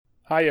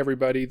Hi,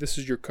 everybody. This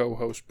is your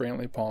co-host,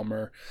 Brantley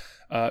Palmer.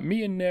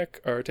 Me and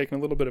Nick are taking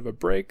a little bit of a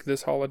break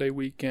this holiday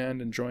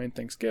weekend, enjoying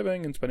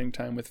Thanksgiving and spending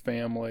time with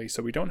family,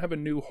 so we don't have a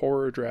new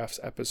Horror Drafts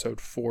episode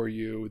for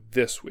you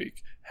this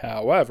week.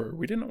 However,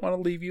 we didn't want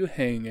to leave you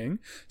hanging,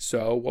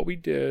 so what we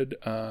did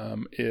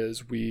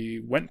is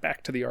we went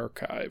back to the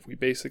archive. We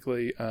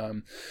basically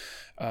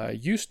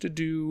used to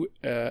do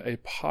a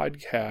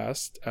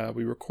podcast.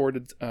 We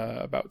recorded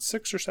about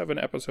 6 or 7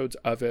 episodes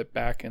of it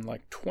back in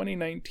like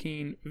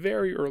 2019,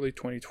 very early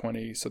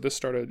 2020, so this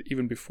started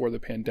even before the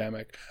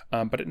pandemic,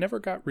 but it never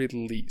got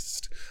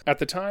released. At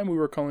the time, we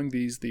were calling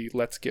these the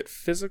Let's Get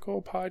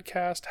Physical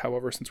podcast.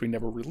 However, since we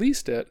never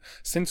released it,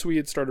 since we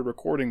had started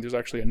recording, there's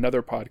actually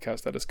another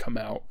podcast that has come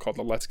out called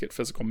the Let's Get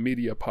Physical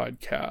Media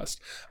podcast.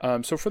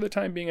 So for the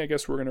time being, I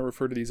guess we're going to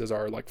refer to these as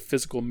our like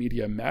Physical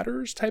Media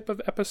Matters type of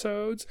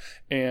episodes,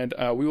 and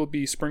we will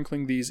be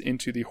sprinkling these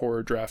into the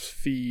Horror Drafts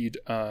feed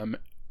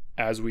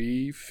as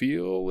we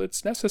feel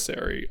it's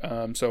necessary.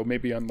 So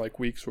maybe on like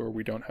weeks where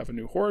we don't have a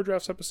new Horror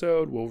Drafts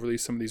episode, we'll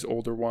release some of these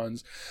older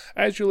ones.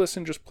 As you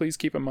listen, just please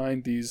keep in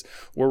mind these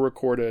were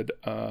recorded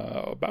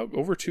about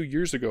over 2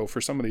 years ago for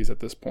some of these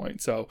at this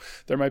point. So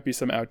there might be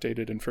some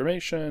outdated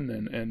information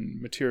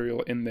and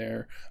material in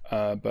there,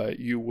 but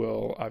you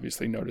will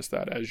obviously notice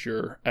that as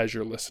you're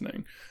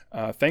listening.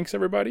 Thanks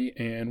everybody,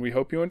 and we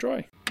hope you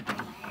enjoy.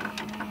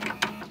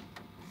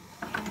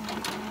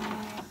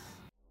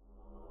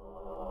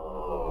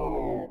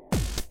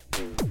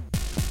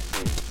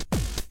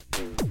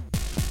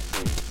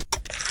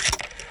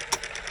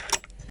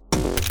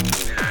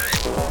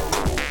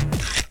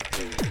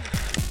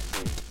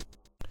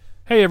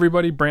 Hey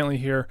everybody, Brantley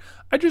here.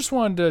 I just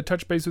wanted to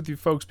touch base with you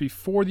folks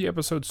before the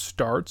episode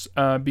starts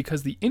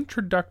because the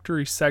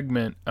introductory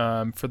segment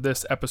for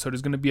this episode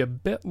is going to be a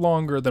bit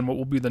longer than what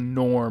will be the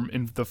norm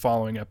in the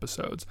following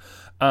episodes.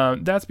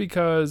 That's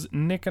because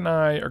Nick and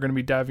I are going to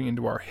be diving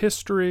into our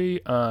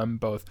history,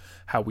 both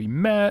how we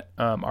met,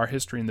 our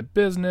history in the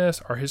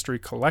business, our history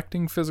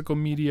collecting physical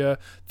media,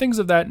 things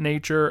of that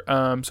nature.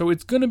 So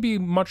it's going to be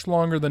much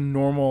longer than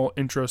normal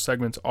intro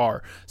segments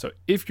are. So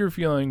if you're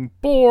feeling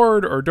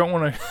bored or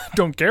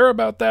don't care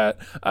about that,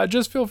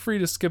 just feel free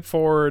to skip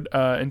forward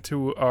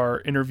into our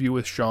interview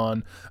with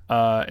Sean,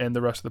 and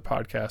the rest of the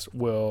podcast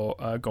will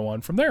go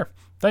on from there.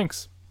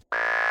 Thanks.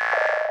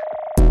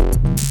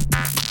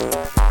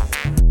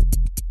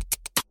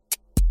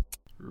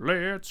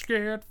 Let's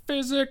get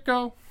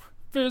physical.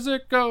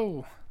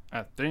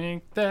 I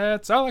think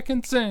that's all I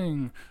can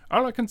sing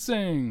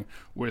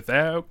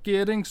without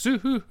getting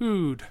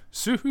sued.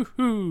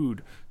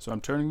 So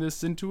I'm turning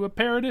this into a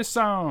parody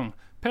song.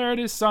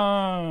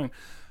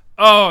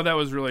 Oh, that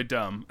was really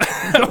dumb.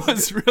 That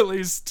was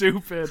really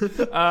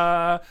stupid.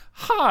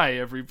 Hi,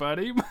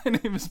 everybody. My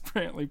name is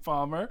Brantley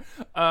Palmer.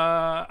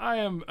 I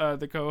am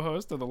the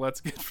co-host of the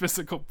Let's Get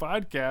Physical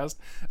podcast,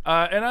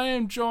 and I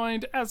am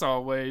joined, as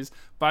always,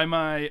 by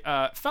my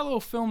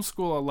fellow film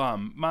school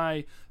alum,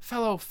 my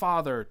fellow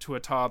father to a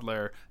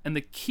toddler, and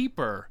the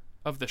keeper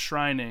of the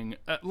Shrining.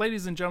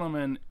 Ladies and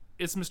gentlemen,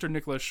 it's Mr.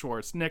 Nicholas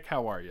Schwartz. Nick,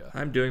 how are you?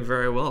 I'm doing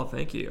very well,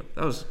 thank you.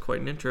 That was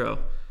quite an intro.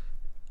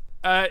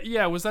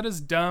 Yeah, was that as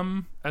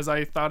dumb as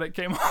I thought it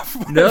came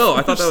off? No,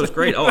 I thought that was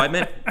great. Oh, I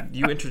meant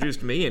you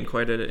introduced me in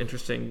quite an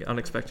interesting,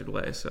 unexpected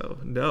way. So,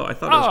 no, I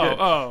thought it was good.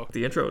 Oh,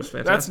 the intro was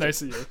fantastic.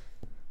 That's nice of you.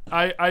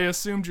 I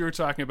assumed you were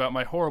talking about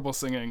my horrible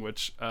singing,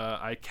 which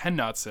I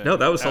cannot sing. No,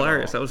 that was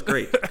hilarious. That was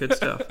great. Good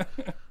stuff.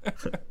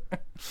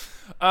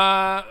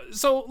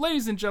 So,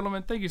 ladies and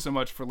gentlemen, thank you so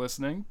much for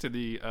listening to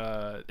the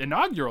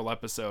inaugural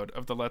episode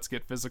of the Let's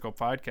Get Physical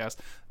podcast.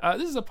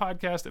 This is a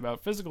podcast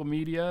about physical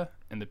media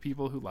and the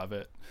people who love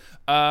it.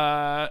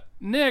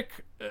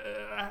 Nick,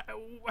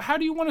 how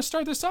do you want to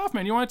start this off,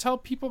 man? You want to tell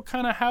people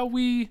kind of how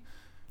we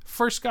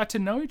first got to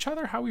know each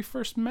other, how we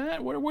first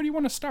met? Where do you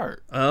want to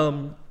start?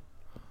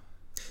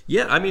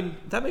 Yeah, I mean,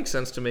 that makes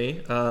sense to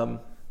me.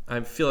 I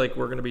feel like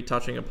we're going to be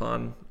touching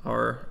upon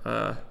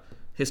our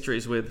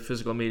histories with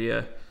physical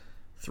media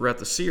throughout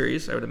the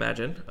series, I would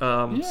imagine.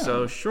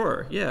 So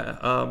sure,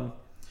 yeah.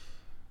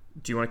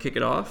 Do you want to kick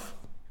it off?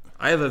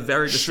 I have a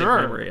very distinct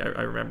memory.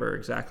 I remember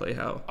exactly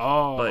how.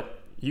 But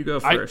you go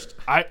first.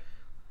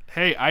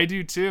 Hey, I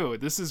do too.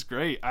 This is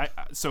great. I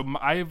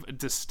have a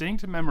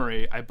distinct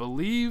memory. I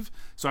believe.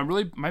 So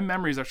my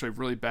memory is actually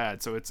really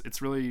bad. So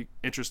it's really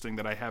interesting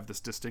that I have this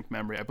distinct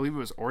memory. I believe it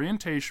was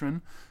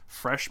orientation,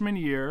 freshman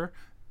year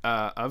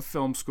of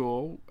film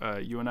school.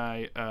 You and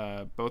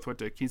I both went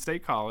to Keene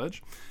State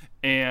College,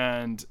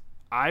 and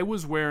I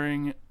was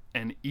wearing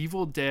an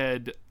Evil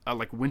Dead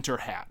like winter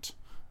hat.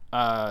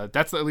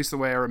 That's at least the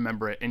way I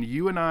remember it. And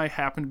you and I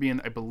happened to be in,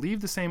 I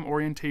believe, the same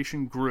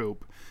orientation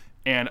group.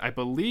 And I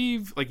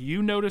believe like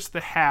you noticed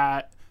the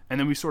hat, and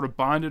then we sort of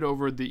bonded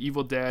over the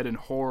Evil Dead and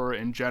horror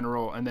in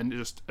general, and then it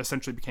just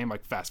essentially became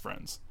like fast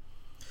friends.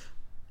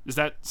 Does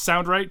that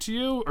sound right to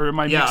you, or am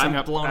I mixing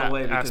up blown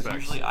away because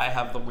aspects? Usually I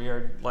have the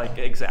weird like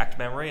exact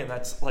memory, and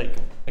that's like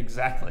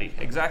exactly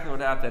what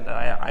happened.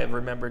 I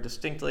remember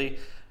distinctly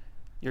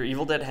your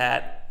Evil Dead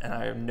hat, and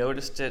I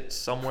noticed it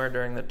somewhere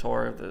during the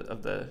tour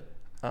of the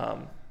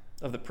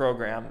of the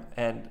program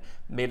and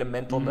made a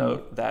mental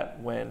note that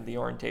when the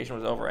orientation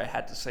was over, I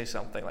had to say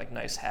something like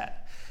 "nice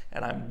hat."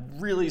 And I'm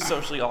really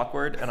socially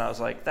awkward, and I was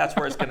like, that's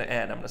where it's going to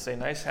end. I'm going to say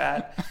 "nice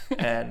hat,"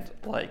 and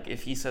like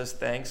if he says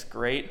thanks,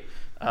 great.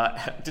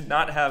 Did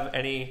not have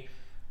any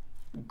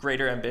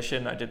greater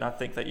ambition. I did not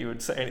think that you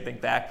would say anything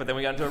back, but then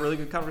we got into a really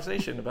good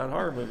conversation about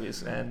horror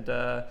movies, and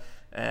I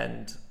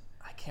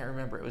can't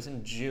remember. It was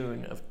in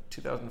June of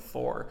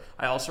 2004.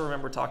 I also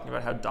remember talking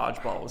about how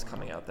Dodgeball was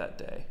coming out that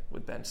day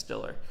with Ben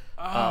Stiller.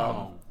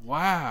 Oh,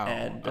 wow.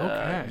 And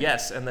okay.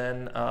 yes, and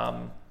then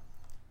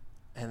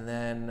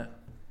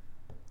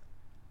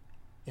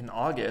in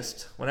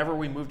August, whenever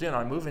we moved in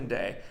on move-in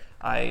day,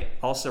 I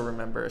also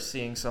remember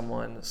seeing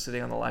someone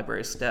sitting on the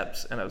library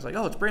steps, and I was like,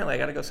 "Oh, it's Brantley. I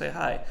got to go say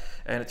hi."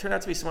 And it turned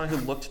out to be someone who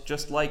looked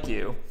just like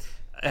you,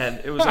 and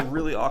it was a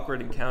really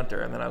awkward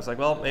encounter. And then I was like,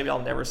 "Well, maybe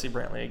I'll never see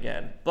Brantley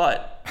again."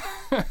 But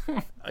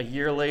a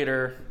year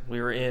later, we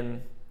were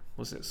in,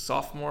 was it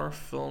sophomore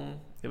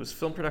film? It was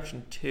film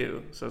production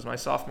 2, so it was my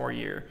sophomore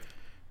year.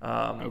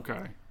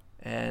 Okay.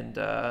 And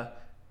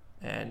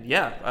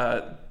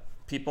yeah.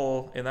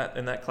 People in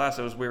that class,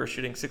 we were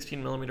shooting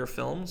 16 millimeter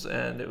films,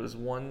 and it was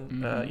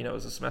one, it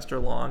was a semester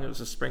long. It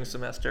was a spring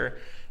semester,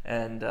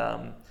 and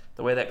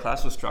the way that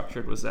class was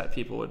structured was that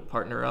people would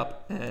partner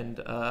up and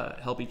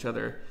help each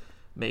other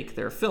make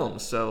their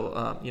films.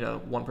 So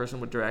one person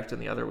would direct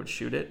and the other would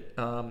shoot it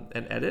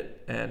and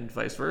edit, and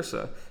vice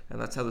versa. And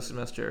that's how the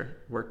semester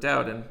worked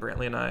out. And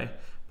Brantley and I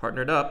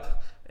partnered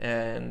up,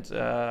 and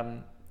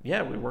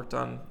we worked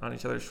on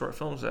each other's short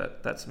films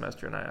that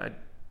semester. And I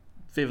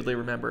vividly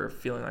remember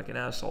feeling like an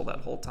asshole that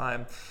whole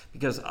time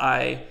because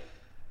I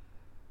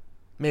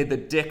made the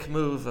dick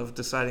move of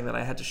deciding that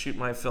I had to shoot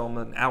my film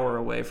an hour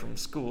away from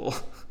school.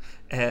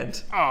 And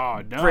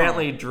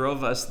Brantley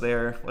drove us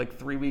there like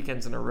 3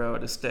 weekends in a row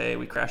to stay.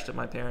 We crashed at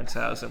my parents'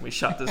 house and we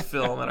shot this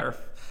film at our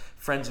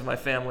friends of my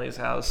family's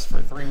house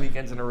for 3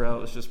 weekends in a row.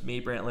 It was just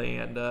me,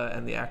 Brantley, and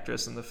the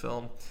actress in the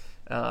film.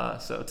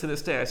 So to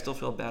this day, I still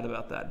feel bad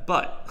about that.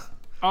 But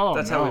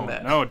that's how we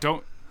met. No,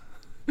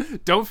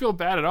 don't feel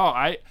bad at all.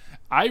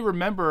 I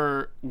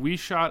remember we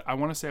shot, I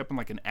want to say up in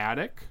like an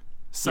attic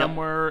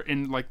somewhere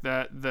in like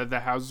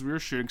the houses we were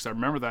shooting, because I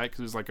remember that because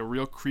it was like a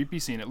real creepy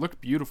scene. It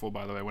looked beautiful,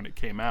 by the way, when it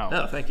came out.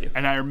 Oh, thank you.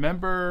 And I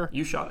remember...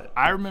 You shot it.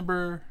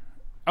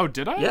 Oh,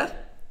 did I? Yeah.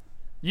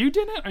 You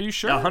didn't? Are you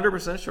sure?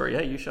 100% sure.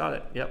 Yeah, you shot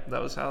it. Yep,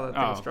 that was how that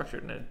thing was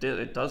structured, and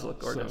it does look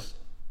gorgeous.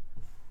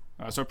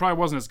 So it probably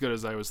wasn't as good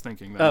as I was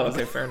thinking. Then. Oh,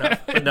 okay, fair enough.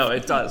 But no,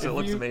 it does. It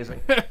looks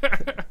amazing.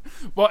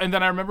 Well, and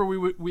then I remember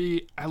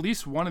we at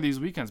least one of these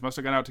weekends must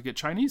have gone out to get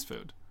Chinese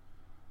food.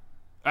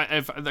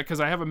 Because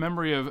I have a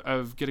memory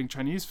of getting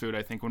Chinese food,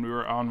 I think, when we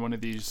were on one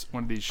of these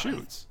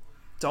shoots.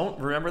 Don't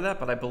remember that,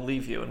 but I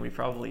believe you, and we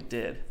probably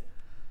did.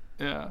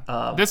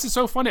 Yeah. This is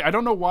so funny. I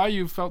don't know why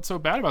you felt so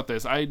bad about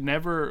this. I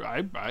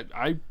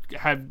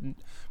had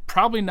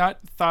probably not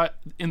thought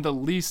in the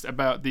least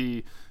about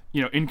the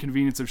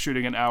inconvenience of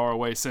shooting an hour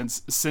away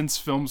since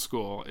film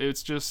school.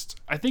 It's just,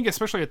 I think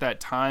especially at that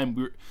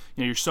time,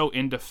 you're so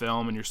into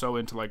film and you're so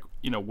into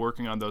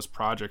working on those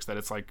projects that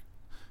it's like,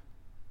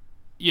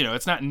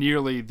 it's not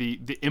nearly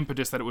the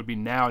impetus that it would be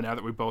now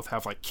that we both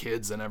have like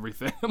kids and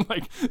everything.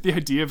 Like the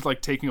idea of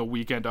like taking a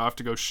weekend off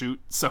to go shoot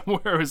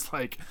somewhere is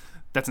like,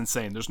 that's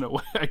insane. There's no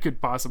way I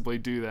could possibly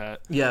do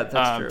that. Yeah,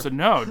 that's true. So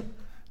no,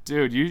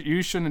 dude,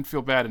 you shouldn't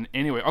feel bad in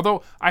any way.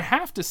 Although I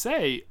have to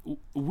say,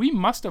 we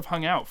must have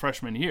hung out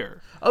freshman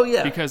year. Oh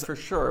yeah, because for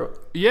sure.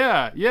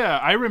 Yeah.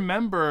 I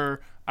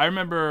remember.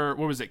 What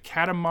was it?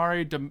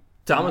 Katamari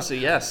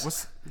Damacy,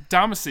 yes.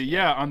 Damacy,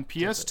 yeah, on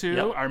PS2.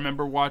 Yep. I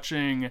remember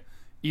watching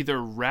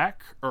either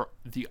Wreck or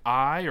The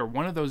Eye or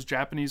one of those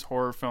Japanese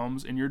horror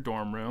films in your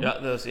dorm room. Yeah,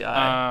 that was The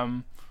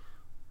Eye.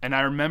 And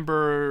I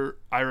remember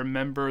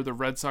the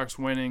Red Sox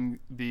winning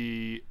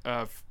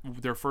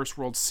their first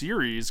World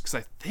Series because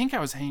I think I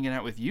was hanging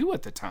out with you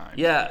at the time.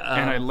 Yeah.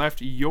 And I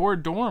left your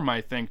dorm,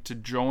 I think, to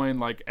join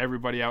like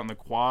everybody out in the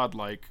quad,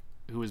 like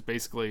who was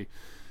basically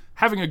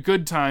having a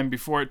good time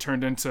before it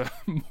turned into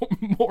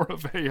more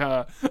of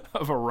a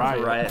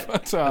riot.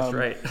 But, that's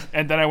right.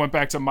 And then I went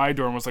back to my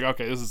dorm and was like,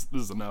 okay, this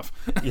is enough.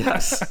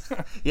 Yes.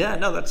 Yeah.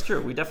 No, that's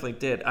true. We definitely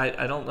did.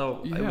 I don't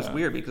know. Yeah. It was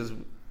weird because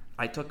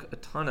I took a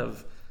ton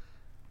of.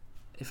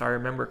 If I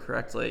remember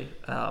correctly,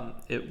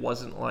 it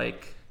wasn't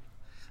like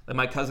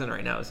my cousin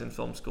right now is in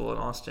film school in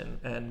Austin,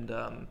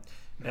 and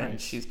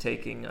Nice. she's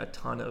taking a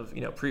ton of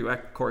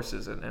prereq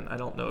courses, and I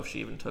don't know if she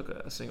even took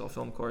a single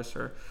film course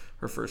her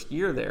first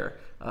year there.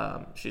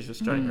 She's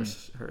just starting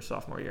her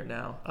sophomore year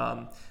now.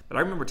 But I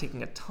remember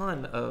taking a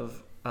ton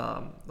of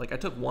I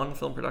took one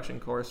film production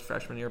course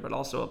freshman year, but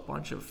also a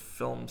bunch of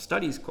film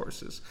studies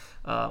courses.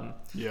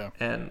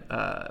 And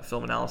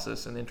film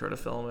analysis and intro to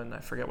film, and I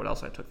forget what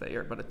else I took that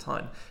year, but a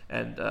ton.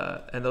 And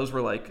those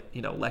were like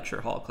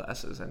lecture hall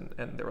classes, and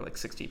there were like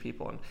 60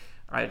 people, and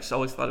I just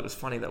always thought it was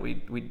funny that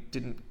we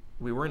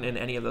weren't in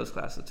any of those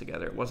classes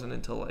together. It wasn't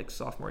until like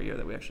sophomore year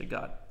that we actually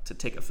got to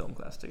take a film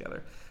class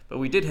together. But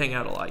we did hang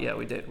out a lot. Yeah,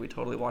 we did. We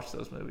totally watched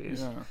those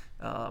movies.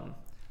 Yeah.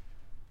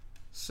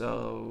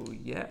 So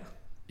yeah.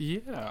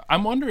 Yeah,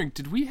 I'm wondering,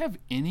 did we have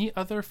any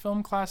other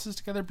film classes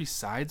together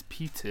besides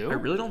P2? I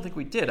really don't think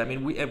we did. I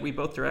mean, we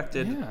both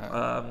directed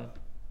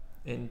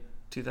in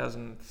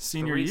 2003,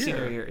 senior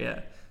year.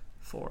 Yeah,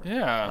 4.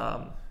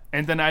 Yeah,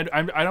 and then I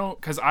don't,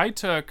 because I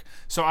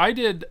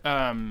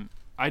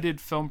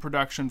did film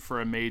production for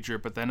a major,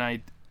 but then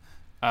I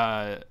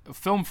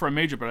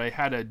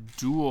had a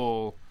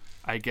dual,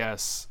 I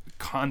guess,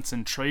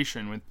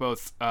 concentration with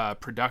both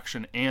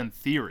production and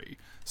theory.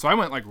 So I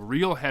went like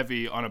real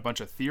heavy on a bunch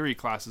of theory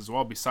classes as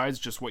well, besides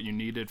just what you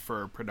needed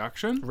for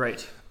production.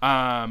 Right.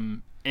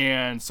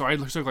 And so I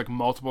took like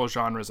multiple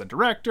genres and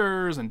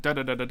directors and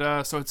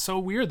da-da-da-da-da. So it's so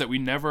weird that we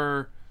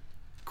never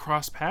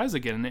crossed paths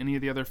again in any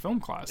of the other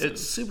film classes.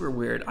 It's super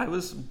weird. I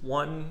was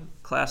one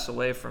class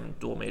away from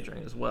dual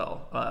majoring as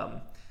well.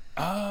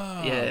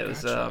 It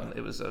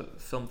was a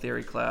film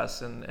theory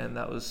class, and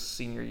that was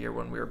senior year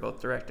when we were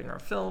both directing our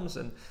films,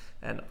 and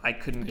I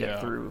couldn't get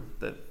through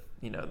the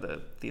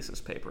thesis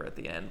paper at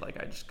the end. Like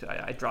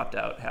I dropped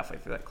out halfway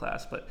through that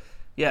class. But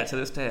yeah, to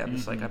this day I'm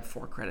just like, I'm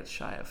 4 credits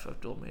shy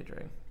of dual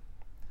majoring.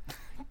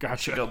 Gotcha. I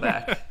should go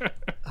back.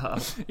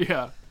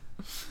 Yeah.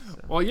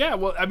 Well, yeah.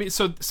 Well, I mean,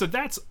 so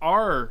that's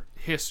our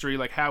history,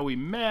 like how we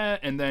met,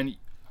 and then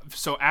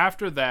so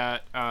after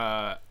that,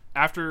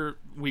 after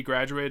we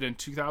graduated in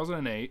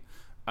 2008,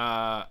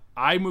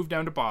 I moved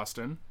down to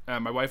Boston.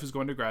 My wife was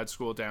going to grad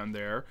school down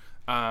there.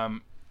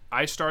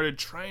 I started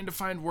trying to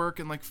find work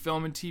in like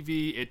film and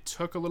TV. It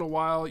took a little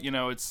while.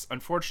 It's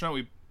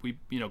unfortunate. We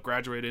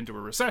graduated into a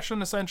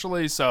recession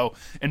essentially. So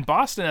in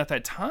Boston at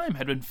that time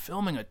had been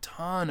filming a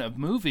ton of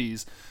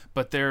movies,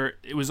 but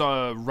it was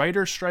a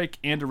writer strike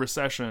and a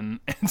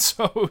recession. And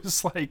so it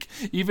was like,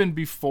 even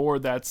before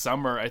that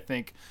summer, I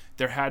think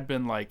there had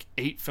been like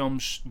 8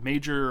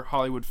 major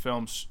Hollywood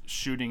films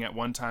shooting at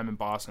one time in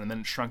Boston, and then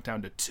it shrunk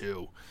down to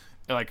 2.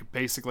 Like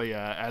basically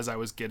as I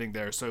was getting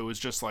there. So it was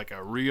just like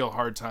a real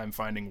hard time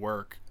finding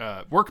work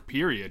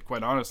period,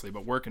 quite honestly,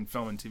 but work in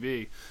film and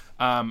TV.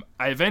 I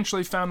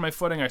eventually found my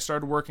footing. I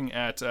started working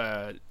at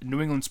New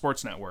England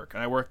Sports Network,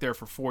 and I worked there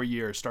for 4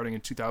 years, starting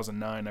in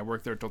 2009. I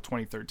worked there until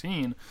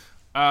 2013.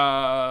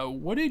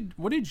 What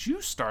did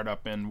you start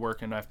up in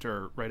working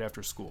right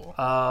after school?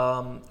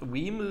 I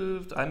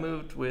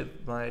moved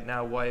with my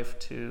now wife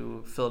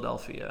to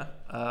Philadelphia.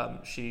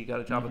 She got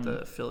a job at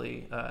the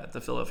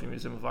Philadelphia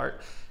Museum of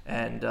Art,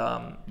 and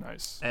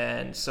nice.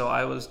 And so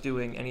I was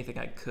doing anything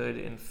I could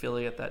in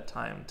Philly at that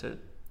time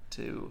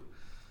to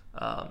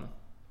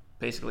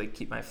basically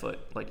keep my foot,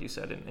 like you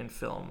said, in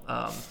film.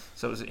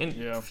 So it was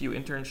a few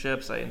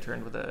internships. I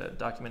interned with a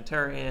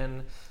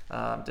documentarian,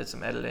 did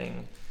some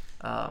editing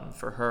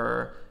for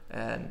her,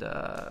 and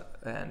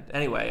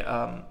anyway,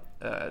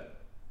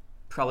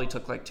 probably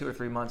took like 2 or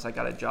 3 months. I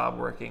got a job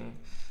working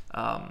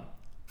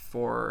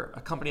for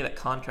a company that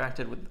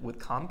contracted with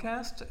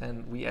Comcast,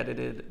 and we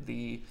edited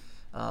the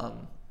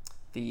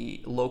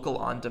local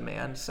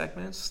on-demand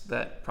segments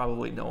that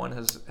probably no one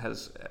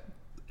has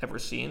ever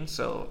seen.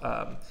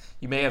 So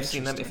you may have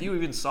seen them. If you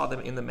even saw them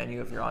in the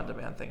menu of your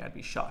on-demand thing, I'd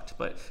be shocked.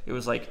 But it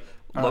was like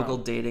local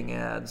dating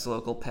ads,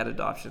 local pet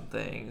adoption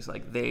things.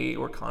 Like they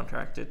were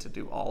contracted to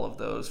do all of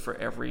those for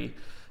every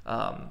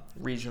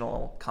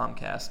regional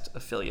Comcast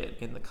affiliate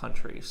in the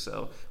country.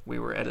 So we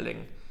were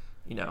editing,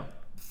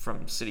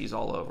 from cities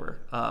all over.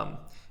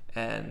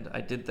 And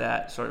I did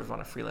that sort of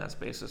on a freelance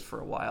basis for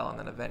a while, and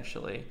then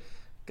eventually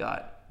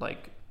got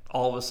like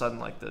all of a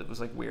sudden it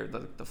was like weird.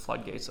 The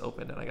floodgates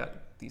opened, and I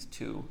got these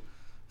 2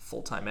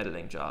 full-time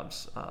editing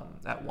jobs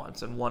at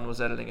once. And one was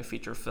editing a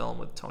feature film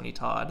with Tony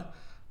Todd.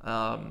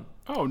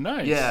 Oh,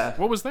 nice. Yeah.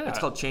 What was that? It's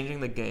called Changing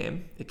the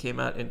Game. It came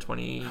out in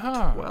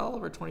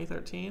 2012 or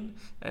 2013.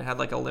 It had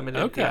like a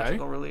limited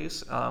theatrical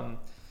release.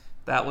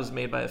 That was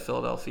made by a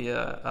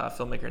Philadelphia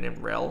filmmaker named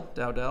Rel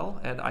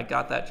Dowdell, and I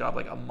got that job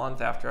like a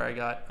month after I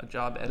got a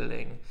job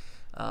editing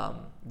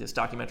this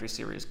documentary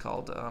series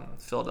called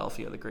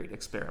Philadelphia: The Great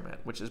Experiment,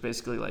 which is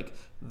basically like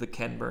the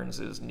Ken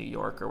Burns' New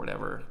York or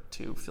whatever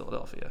to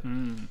Philadelphia,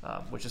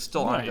 which is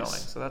still ongoing.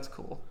 So that's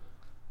cool.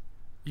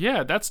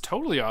 Yeah, that's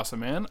totally awesome,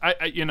 man.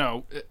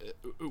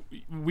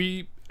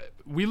 We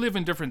live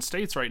in different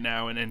states right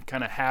now, and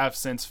kind of have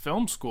since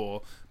film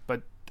school,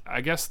 but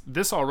I guess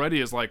this already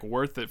is like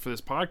worth it for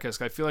this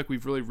podcast. I feel like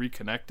we've really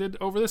reconnected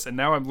over this, and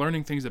now I'm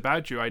learning things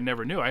about you I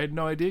never knew. I had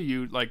no idea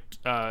you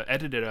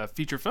edited a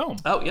feature film.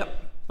 Oh,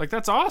 yep. Like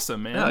that's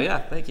awesome, man. Oh yeah,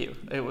 thank you.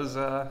 It was it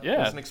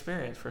was an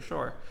experience for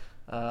sure.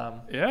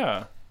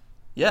 Yeah,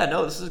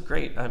 no, this is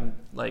great. I'm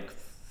like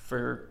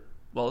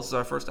this is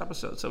our first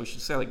episode, so we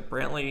should say like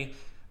Brantley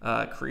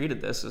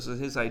created this. This is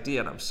his idea,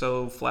 and I'm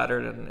so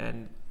flattered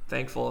and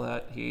thankful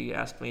that he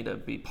asked me to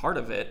be part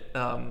of it.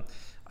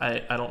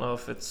 I don't know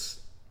if it's,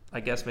 I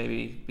guess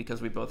maybe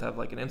because we both have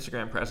like an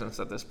Instagram presence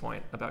at this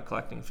point about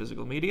collecting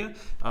physical media.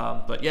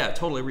 But yeah,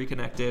 totally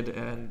reconnected,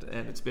 and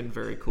it's been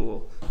very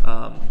cool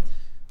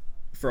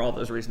for all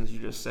those reasons you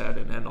just said,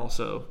 and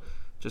also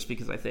just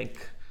because I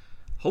think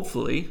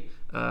hopefully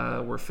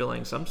we're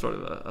filling some sort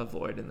of a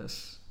void in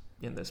this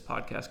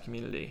podcast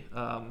community.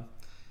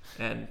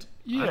 And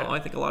Yeah. I don't know, I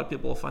think a lot of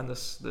people will find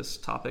this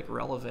topic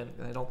relevant,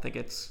 and I don't think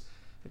it's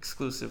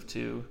exclusive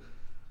to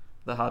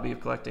the hobby of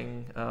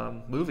collecting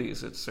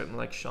movies. It's certainly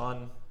like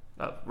Sean.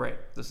 Right,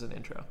 this is an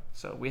intro,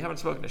 so we haven't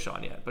spoken to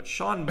Sean yet, but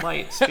Sean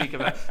might speak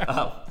about.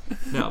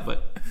 No,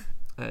 but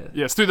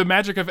yes, through the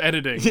magic of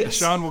editing, yes.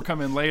 Sean will come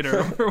in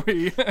later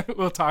where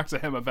we'll talk to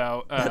him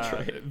about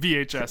right.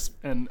 VHS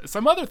and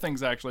some other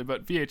things actually,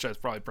 but VHS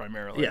probably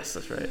primarily. Yes,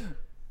 that's right.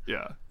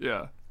 Yeah.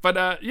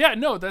 But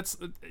no, that's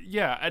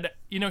and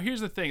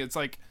here's the thing. It's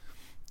like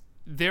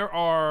there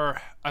are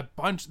a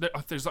bunch.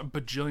 There's a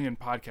bajillion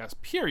podcasts,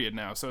 period,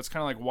 now. So it's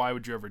kind of like, why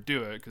would you ever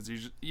do it?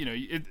 Because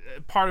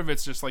part of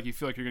it's just like you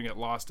feel like you're gonna get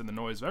lost in the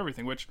noise of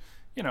everything. Which,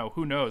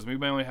 who knows? We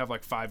may only have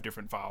like five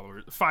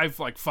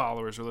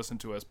followers who listen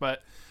to us,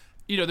 but.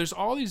 There's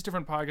all these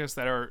different podcasts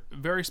that are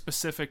very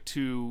specific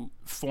to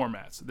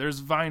formats.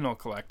 There's vinyl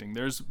collecting.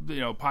 There's,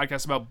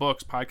 podcasts about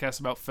books, podcasts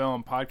about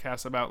film,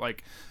 podcasts about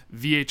like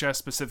VHS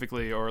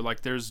specifically, or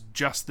like there's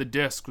Just the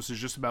Disc, which is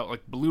just about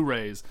like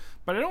Blu-rays.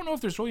 But I don't know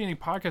if there's really any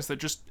podcasts that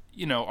just,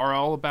 are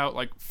all about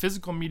like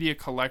physical media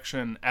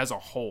collection as a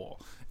whole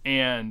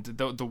and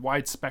the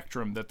wide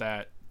spectrum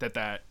that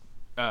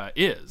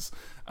is.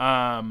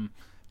 And,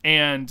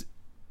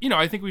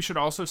 I think we should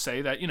also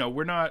say that,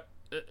 we're not,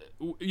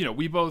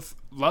 we both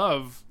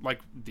love like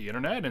the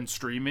internet and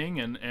streaming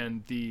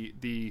and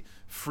the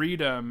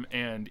freedom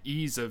and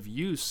ease of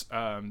use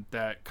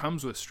that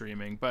comes with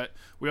streaming, but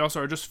we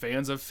also are just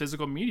fans of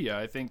physical media.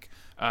 I think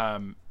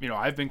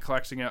I've been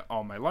collecting it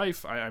all my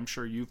life. I'm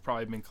sure you've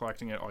probably been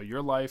collecting it all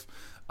your life,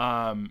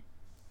 and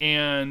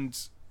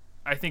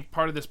I think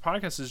part of this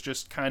podcast is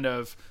just kind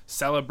of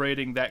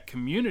celebrating that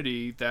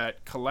community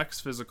that collects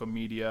physical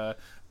media,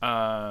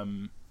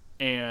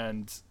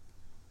 and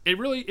it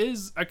really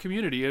is a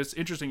community. It's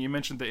interesting. You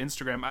mentioned the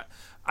Instagram.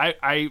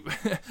 I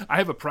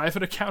have a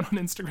private account on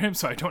Instagram,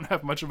 so I don't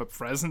have much of a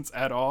presence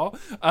at all.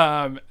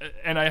 And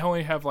I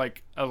only have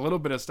like a little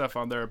bit of stuff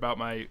on there about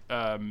my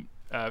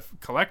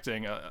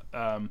collecting.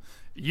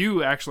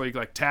 You actually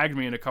like tagged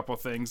me in a couple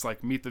things,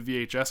 like Meet the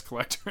VHS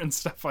Collector and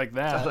stuff like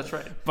that. Oh, that's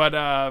right. But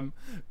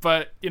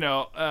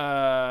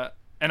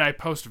and I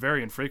post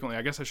very infrequently.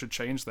 I guess I should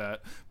change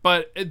that.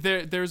 But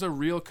there's a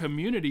real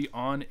community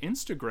on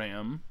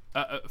Instagram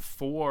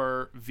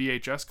for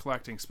VHS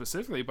collecting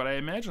specifically, but I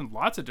imagine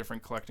lots of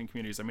different collecting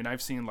communities. I mean,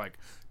 I've seen like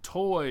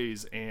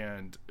toys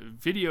and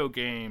video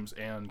games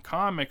and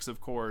comics,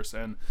 of course,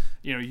 and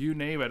you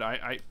name it.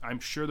 I'm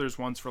sure there's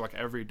ones for like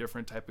every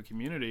different type of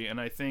community, and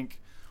I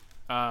think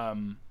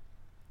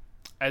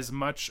as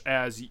much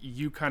as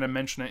you kind of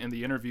mention it in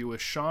the interview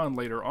with Sean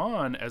later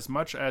on, as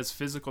much as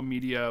physical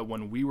media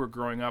when we were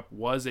growing up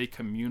was a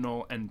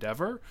communal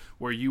endeavor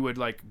where you would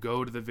like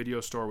go to the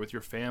video store with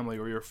your family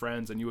or your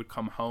friends and you would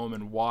come home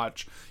and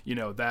watch,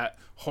 that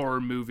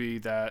horror movie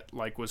that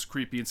like was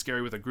creepy and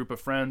scary with a group of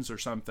friends or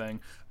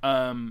something.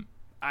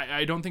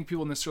 I don't think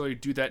people necessarily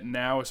do that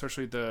now,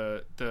 especially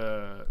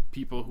the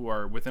people who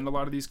are within a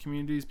lot of these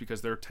communities,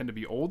 because they tend to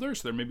be older,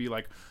 so they're maybe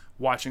like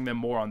watching them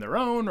more on their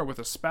own or with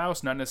a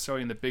spouse, not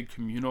necessarily in the big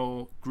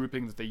communal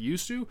grouping that they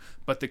used to.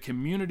 But the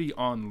community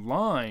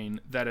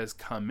online that has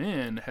come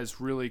in has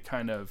really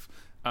kind of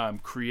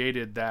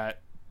created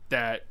that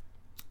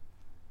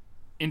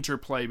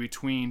interplay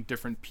between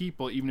different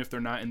people, even if they're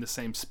not in the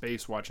same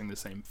space watching the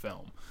same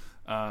film.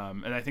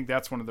 And I think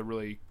that's one of the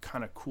really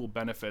kind of cool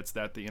benefits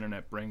that the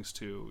internet brings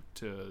to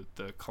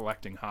the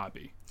collecting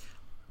hobby.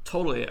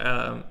 Totally.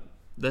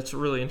 That's a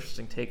really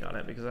interesting take on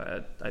it, because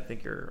I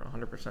think you're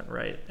 100%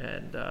 right.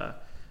 And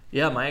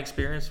my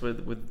experience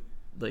with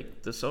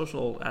like the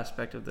social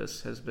aspect of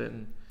this has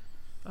been,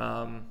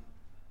 I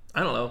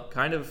don't know,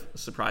 kind of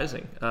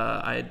surprising.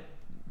 I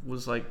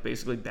was like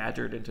basically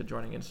badgered into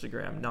joining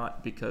Instagram,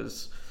 not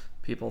because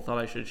people thought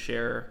I should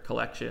share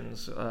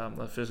collections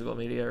of physical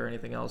media or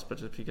anything else, but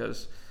just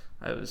because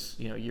I was,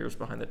 years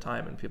behind the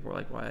time, and people were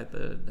like, why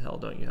the hell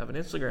don't you have an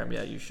Instagram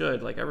yet? You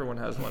should, like everyone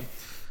has one.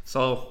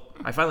 So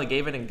I finally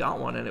gave in and got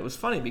one, and it was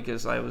funny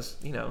because I was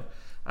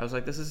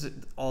like, this is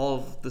all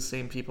of the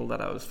same people that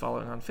I was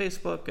following on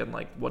Facebook, and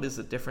like, what is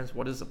the difference?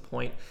 What is the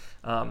point?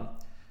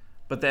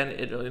 But then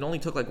it only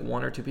took like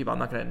one or two people. I'm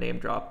not going to name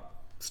drop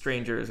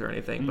strangers or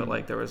anything, but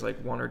like there was like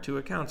one or two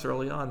accounts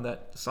early on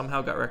that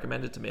somehow got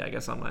recommended to me, I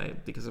guess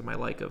because of my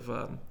like of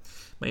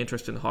my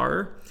interest in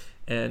horror,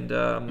 and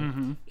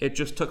it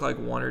just took like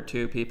one or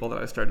two people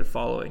that I started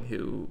following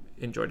who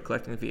enjoyed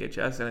collecting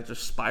VHS, and it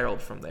just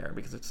spiraled from there,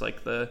 because it's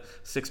like the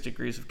 6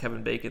 degrees of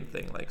Kevin Bacon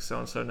thing, like so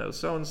and so knows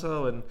so and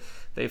so, and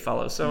they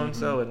follow so and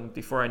so, and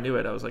before I knew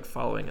it, I was like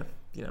following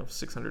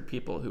 600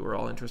 people who were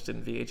all interested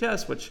in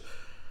VHS, which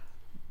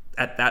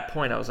at that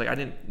point I was like, I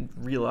didn't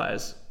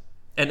realize.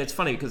 And it's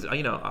funny because,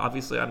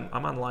 obviously I'm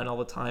online all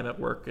the time at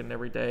work and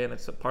every day, and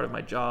it's a part of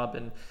my job.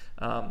 And,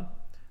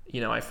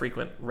 I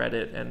frequent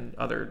Reddit and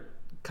other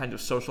kind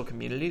of social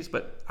communities,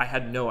 but I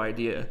had no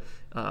idea,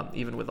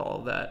 even with all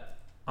of that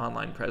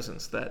online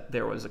presence, that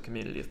there was a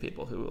community of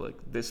people who were like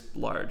this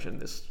large and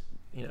this,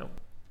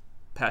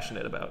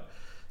 passionate about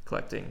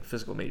collecting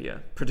physical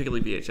media,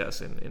 particularly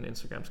VHS in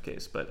Instagram's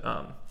case. But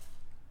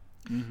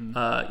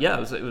Yeah,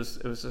 it was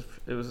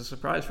a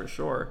surprise for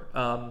sure.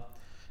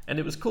 And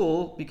it was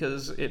cool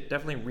because it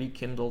definitely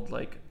rekindled,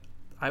 like,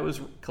 I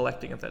was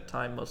collecting at that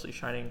time mostly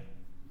Shining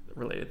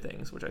related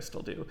things, which I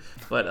still do,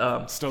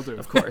 but still do,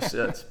 of course.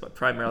 That's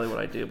primarily what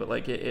I do, but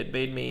like it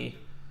made me,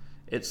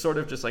 it sort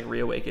of just like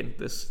reawakened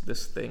this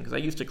thing, because I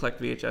used to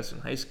collect VHS in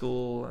high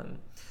school and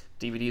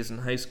DVDs in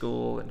high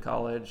school and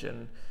college,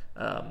 and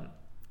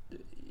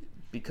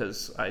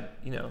because I,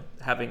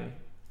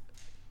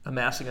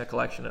 amassing a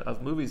collection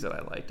of movies that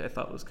I liked, I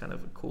thought was kind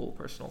of a cool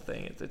personal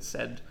thing. It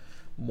said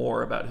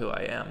more about who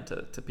I am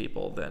to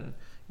people than,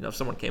 if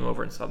someone came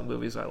over and saw the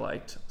movies I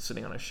liked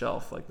sitting on a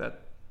shelf like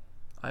that.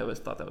 I always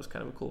thought that was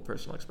kind of a cool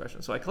personal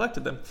expression. So I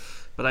collected them,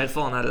 but I had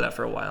fallen out of that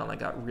for a while, and I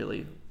got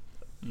really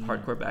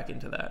hardcore back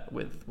into that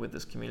with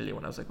this community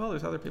when I was like, well,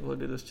 there's other people who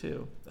do this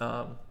too.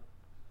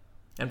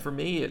 And for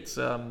me, it's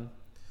I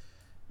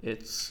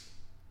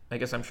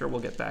guess I'm sure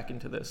we'll get back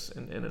into this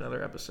in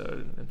another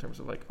episode in terms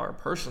of like our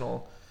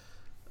personal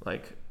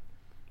like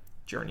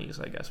journeys,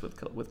 I guess, with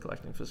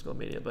collecting physical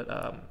media.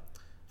 But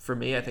for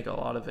me, I think a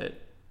lot of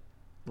it,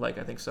 like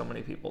I think so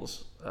many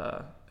people's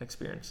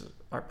experiences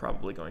are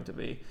probably going to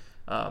be,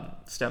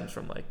 stems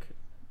from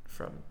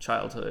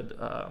childhood,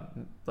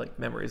 like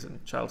memories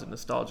and childhood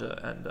nostalgia.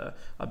 And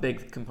a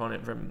big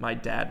component from my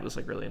dad was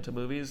like really into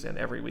movies, and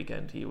every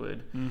weekend he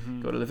would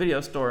go to the video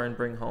store and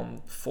bring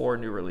home 4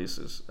 new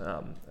releases,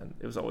 and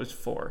it was always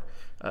 4.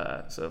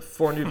 So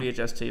 4 new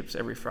VHS tapes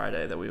every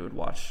Friday that we would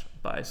watch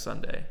by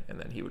Sunday, and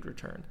then he would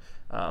return.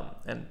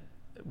 And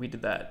we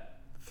did that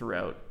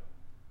throughout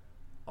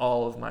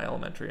all of my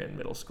elementary and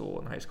middle school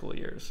and high school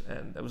years,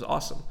 and it was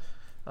awesome.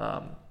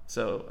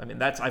 So I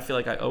mean, I feel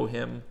like I owe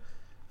him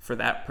for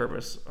that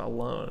purpose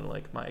alone,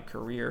 like my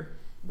career,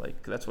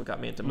 like that's what got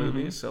me into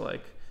movies. So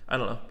like, I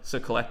don't know. So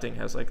collecting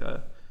has like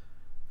a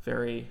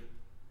very,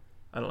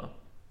 I don't know,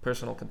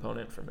 personal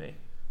component for me.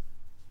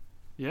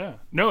 Yeah.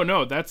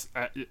 No, that's,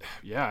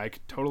 yeah, I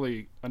could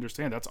totally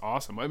understand. That's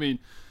awesome. I mean,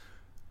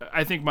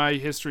 I think my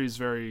history is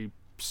very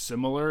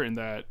similar in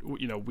that,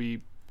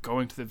 we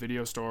going to the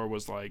video store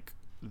was like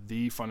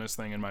the funnest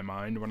thing in my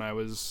mind when I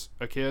was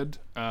a kid.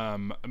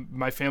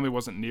 My family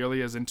wasn't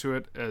nearly as into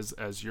it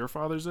as your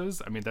father's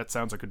is. I mean, that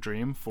sounds like a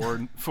dream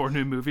for 4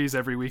 new movies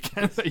every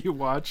weekend that you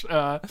watch.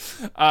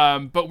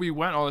 But we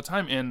went all the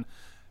time,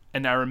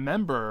 and I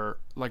remember,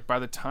 like, by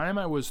the time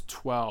I was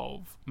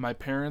 12, my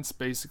parents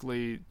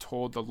basically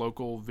told the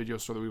local video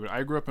store that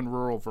I grew up in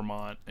rural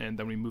Vermont, and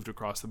then we moved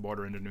across the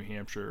border into New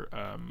Hampshire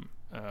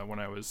when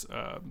I was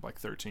like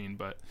 13.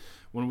 But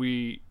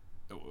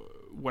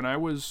when I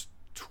was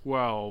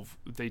 12,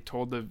 they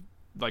told the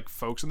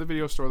folks in the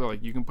video store, they're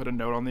like, you can put a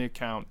note on the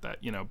account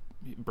that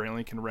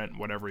Brantley can rent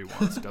whatever he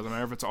wants. It doesn't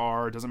matter if it's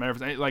R, it doesn't matter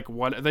if it's like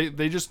what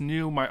they just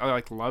knew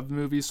I loved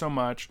movies so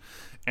much,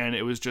 and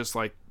it was just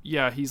like,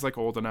 yeah, he's like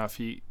old enough,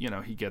 he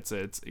gets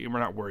it. We're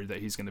not worried that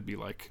he's gonna be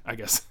like, I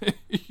guess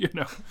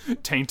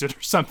tainted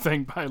or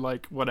something by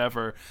like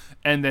whatever.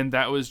 And then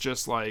that was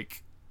just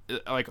like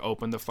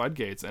opened the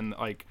floodgates, and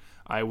like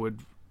I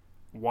would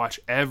watch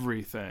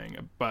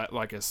everything, but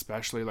like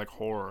especially like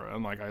horror,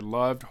 and like I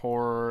loved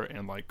horror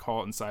and like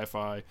cult and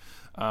sci-fi,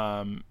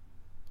 and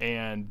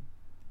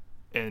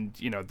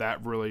that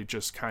really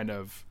just kind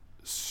of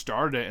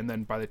started it. And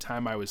then by the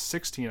time I was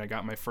 16, I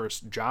got my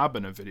first job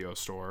in a video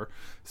store.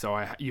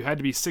 So you had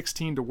to be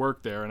 16 to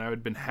work there, and I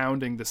had been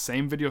hounding the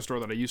same video store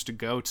that I used to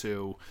go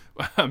to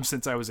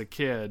since I was a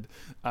kid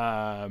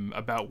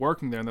about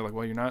working there. And they're like,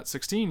 well, you're not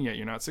 16 yet.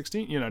 You're not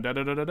 16,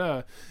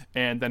 da-da-da-da-da.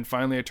 And then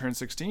finally I turned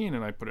 16,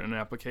 and I put in an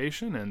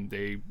application, and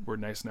they were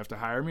nice enough to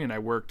hire me, and I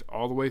worked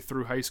all the way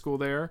through high school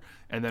there.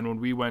 And then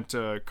when we went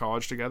to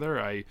college together,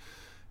 I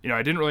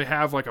didn't really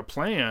have like a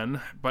plan,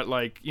 but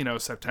like,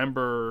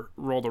 September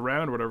rolled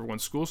around or whatever when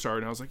school started,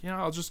 and I was like,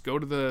 I'll just go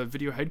to the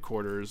video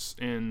headquarters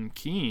in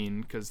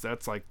Keene, because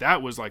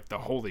that was like the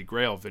holy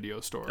grail video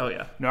store. Oh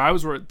yeah. No,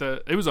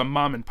 it was a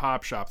mom and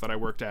pop shop that I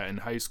worked at in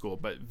high school,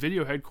 but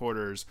video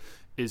headquarters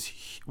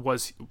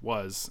was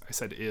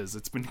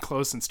it's been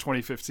closed since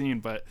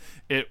 2015, but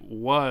it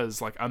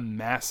was like a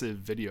massive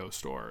video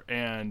store.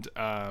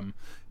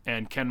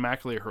 And Ken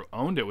McAleer, who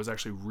owned it, was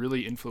actually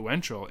really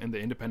influential in the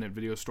independent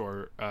video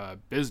store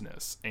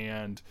business.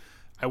 And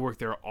I worked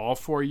there all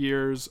 4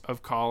 years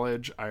of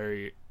college.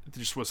 I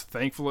just was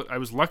thankful. I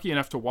was lucky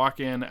enough to walk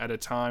in at a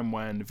time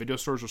when video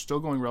stores were still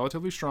going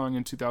relatively strong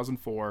in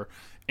 2004,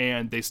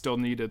 and they still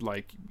needed,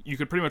 like, you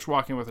could pretty much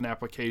walk in with an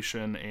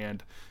application,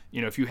 and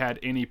if you had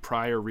any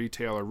prior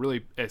retail, or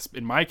really,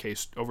 in my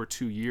case, over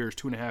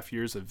 2.5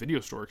 years of video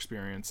store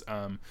experience,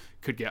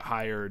 could get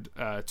hired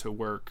to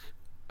work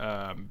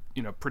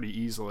pretty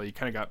easily.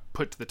 Kind of got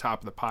put to the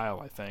top of the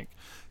pile, I think.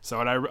 So,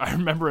 and I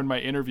remember in my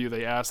interview,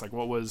 they asked, like,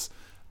 what was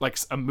like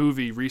a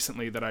movie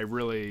recently that I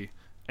really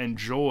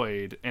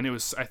enjoyed, and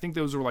I think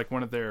those were like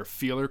one of their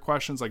feeler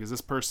questions, like, is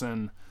this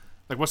person,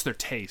 like, what's their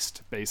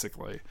taste,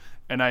 basically.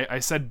 And I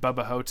said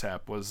Bubba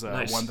Hotep was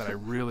nice. One that I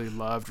really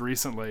loved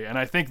recently, and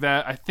I think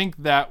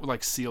that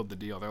like sealed the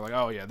deal. They're like,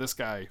 oh yeah, this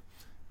guy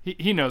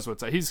he knows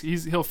what's up.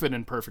 He'll fit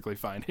in perfectly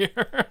fine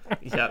here.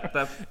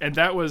 Yeah, and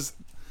that was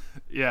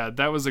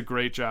a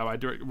great job.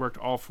 I worked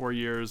all 4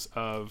 years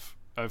of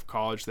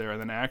college there,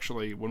 and then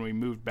actually when we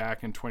moved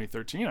back in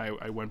 2013,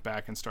 I went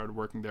back and started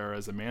working there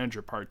as a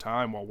manager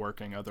part-time while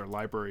working other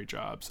library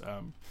jobs,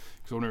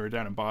 because when we were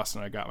down in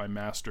Boston, I got my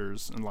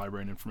master's in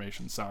library and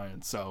information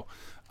science. So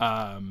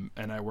and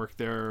I worked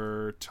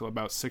there till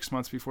about 6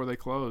 months before they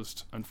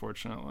closed,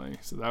 unfortunately.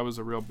 So that was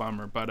a real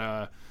bummer,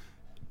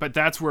 but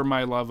that's where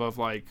my love of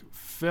like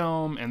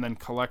film and then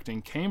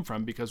collecting came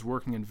from, because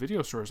working in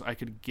video stores, I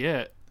could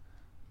get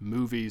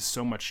movies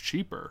so much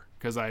cheaper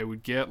because I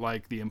would get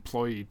like the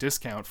employee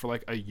discount for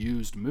like a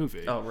used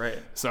movie. Oh, right.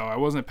 So I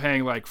wasn't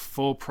paying like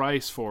full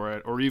price for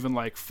it, or even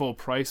like full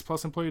price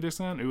plus employee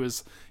discount. It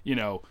was,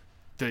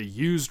 the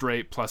used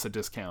rate plus a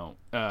discount,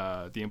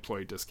 the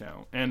employee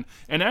discount. And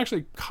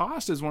actually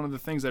cost is one of the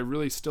things I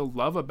really still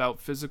love about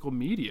physical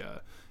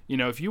media.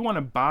 If you want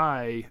to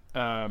buy,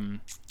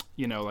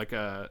 like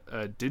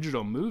a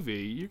digital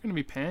movie, you're going to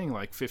be paying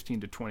like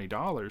 $15 to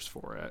 $20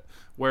 for it.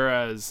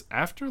 Whereas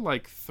after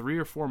like 3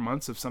 or 4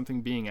 months of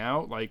something being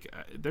out, like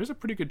there's a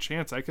pretty good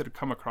chance I could have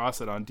come across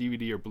it on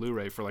DVD or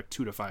Blu-ray for like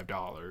 $2 to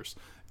 $5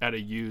 at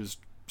a used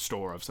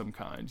store of some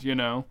kind,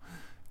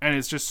 And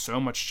it's just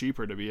so much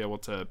cheaper to be able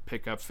to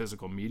pick up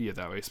physical media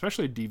that way,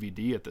 especially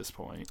DVD at this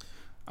point.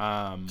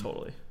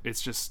 Totally.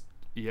 It's just,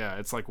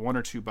 it's like $1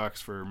 or $2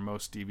 for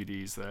most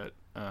DVDs that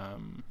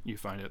you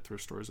find at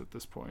thrift stores at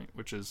this point,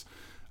 which is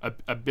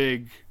a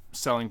big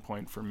selling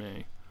point for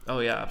me. Oh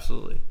yeah,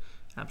 absolutely.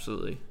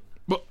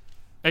 Well,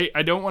 hey,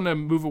 I don't want to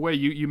move away.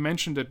 You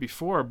mentioned it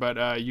before,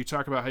 but you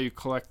talk about how you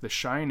collect The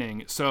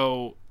Shining.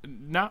 So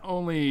not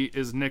only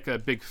is Nick a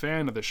big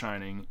fan of The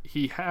Shining,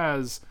 he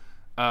has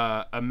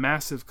a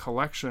massive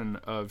collection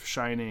of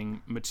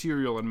Shining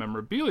material and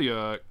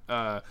memorabilia,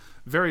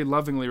 very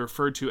lovingly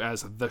referred to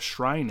as The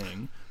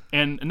Shrining.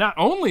 And not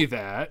only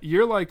that,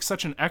 you're like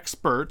such an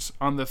expert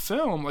on the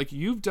film. Like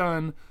you've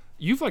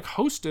like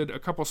hosted a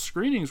couple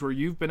screenings where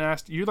you've been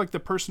asked, you're like the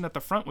person at the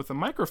front with a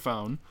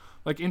microphone,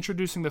 like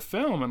introducing the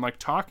film and like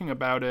talking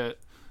about it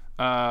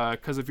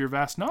because of your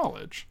vast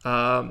knowledge.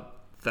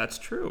 That's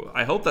true.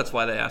 I hope that's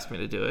why they asked me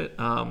to do it.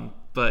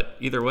 But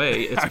either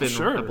way, it's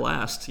been a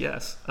blast.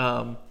 Yes.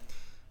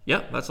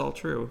 Yeah, that's all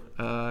true.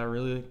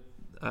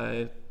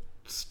 I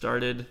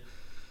started.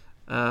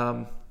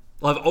 Well,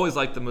 I've always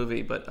liked the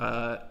movie, but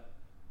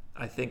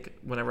I think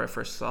whenever I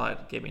first saw it,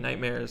 it gave me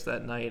nightmares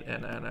that night,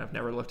 and I've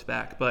never looked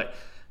back. But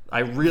I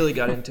really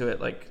got into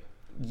it like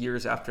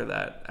years after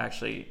that,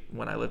 actually,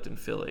 when I lived in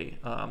Philly,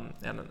 and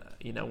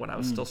when I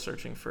was still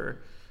searching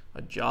for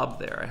a job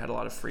there. I had a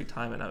lot of free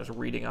time, and I was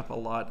reading up a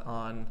lot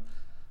on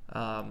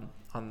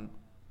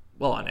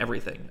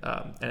everything,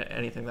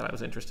 anything that I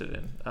was interested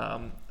in.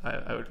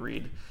 I would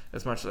read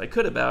as much as I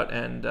could about,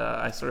 and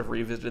I sort of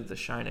revisited The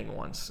Shining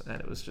once,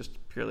 and it was just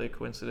purely a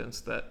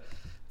coincidence that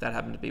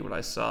happened to be what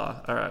I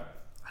saw. I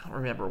don't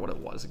remember what it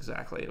was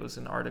exactly. It was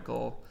an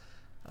article.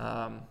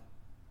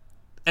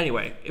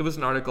 Anyway, it was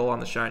an article on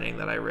The Shining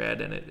that I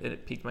read, and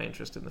it piqued my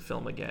interest in the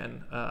film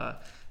again.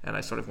 And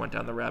I sort of went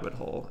down the rabbit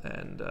hole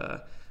and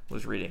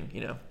was reading,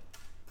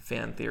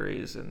 fan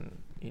theories and,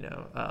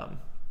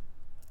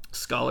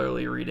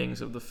 scholarly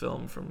readings of the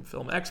film from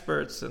film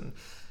experts, and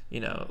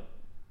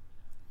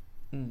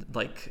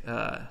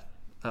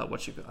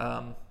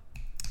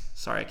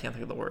sorry, I can't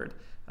think of the word.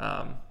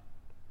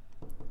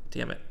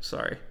 Damn it,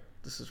 sorry,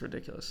 this is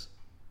ridiculous.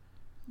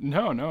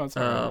 No, it's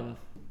all right.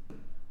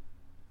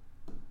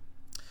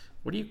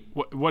 What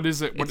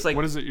is it?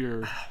 What is it?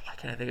 Why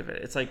can't I think of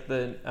it? It's like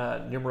the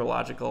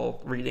numerological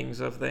readings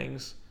of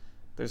things.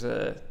 There's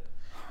a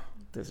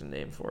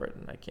name for it,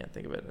 and I can't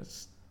think of it.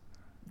 It's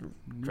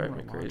driving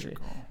me crazy.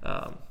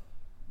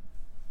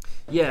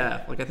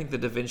 Yeah, like I think the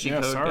Da Vinci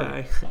Code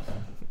guy.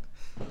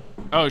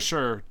 Oh,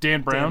 sure.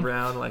 Dan Brown? Dan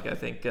Brown, like I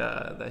think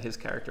that his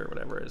character or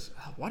whatever is.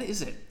 What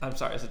is it? I'm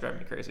sorry, this is driving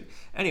me crazy.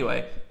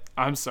 Anyway.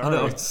 I'm sorry.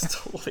 No,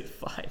 it's totally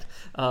fine.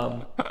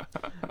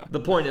 The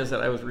point is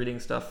that I was reading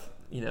stuff,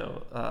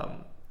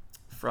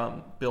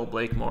 from Bill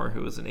Blakemore,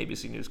 who was an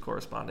ABC News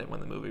correspondent when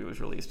the movie was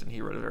released, and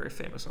he wrote a very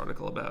famous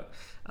article about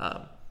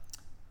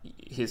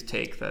his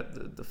take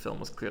that the film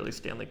was clearly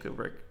Stanley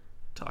Kubrick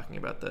talking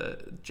about the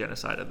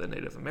genocide of the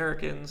Native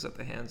Americans at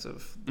the hands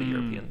of the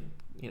European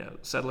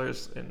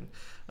settlers in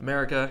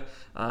America.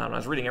 I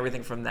was reading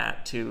everything from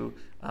that to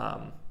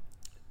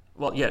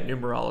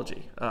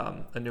numerology,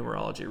 a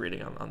numerology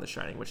reading on The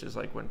Shining, which is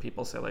like when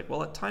people say like,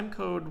 well, at time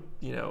code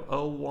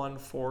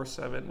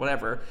 0147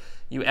 whatever,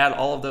 you add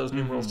all of those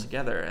numerals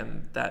together,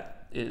 and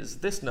that is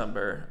this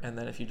number, and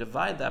then if you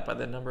divide that by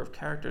the number of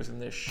characters in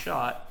this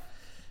shot,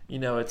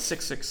 it's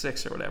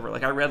 666 or whatever.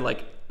 Like I read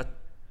like a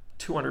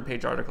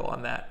 200-page article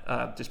on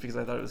that just because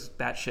I thought it was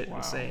batshit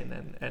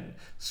insane and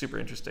super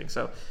interesting.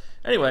 So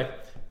anyway,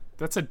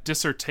 that's a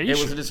dissertation. It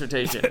was a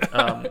dissertation,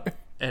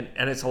 and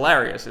it's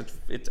hilarious.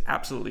 It's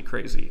absolutely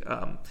crazy.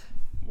 Wow.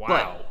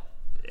 But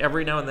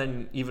every now and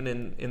then, even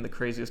in the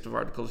craziest of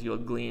articles, you'll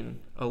glean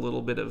a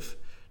little bit of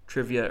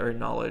trivia or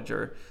knowledge,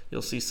 or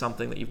you'll see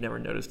something that you've never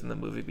noticed in the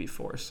movie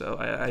before. So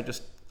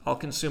I'll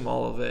consume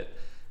all of it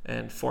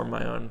and form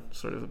my own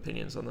sort of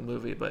opinions on the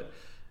movie. But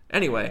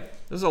anyway,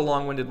 this is a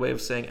long-winded way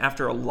of saying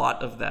after a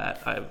lot of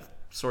that, I've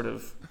sort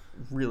of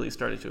really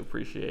started to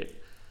appreciate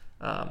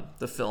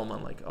the film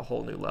on like a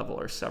whole new level,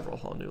 or several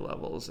whole new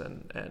levels,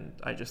 and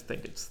I just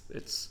think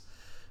it's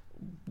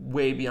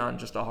way beyond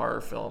just a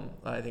horror film.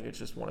 I think it's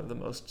just one of the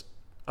most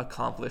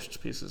accomplished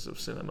pieces of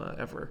cinema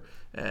ever,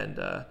 and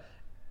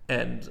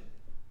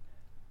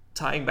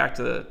tying back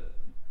to the,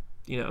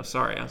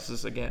 sorry, this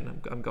is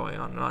again, I'm going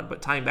on and on,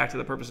 but tying back to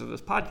the purpose of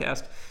this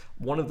podcast,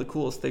 one of the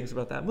coolest things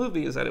about that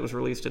movie is that it was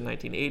released in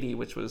 1980,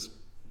 which was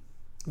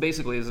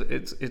basically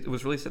it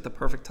was released at the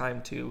perfect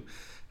time to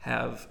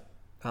have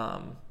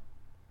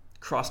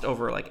crossed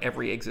over like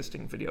every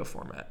existing video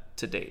format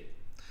to date.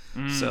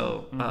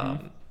 So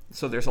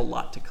there's a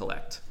lot to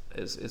collect.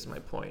 Is my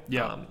point.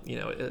 Yeah.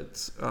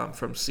 It's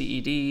from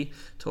CED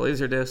to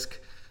Laserdisc.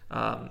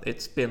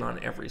 It's been on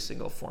every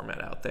single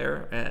format out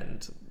there,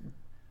 and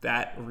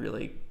that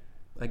really,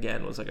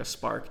 again, was like a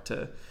spark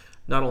to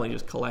not only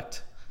just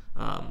collect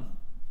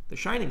the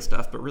Shining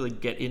stuff, but really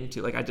get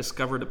into, like, I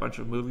discovered a bunch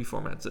of movie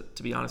formats that,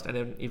 to be honest, I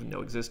didn't even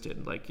know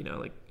existed, like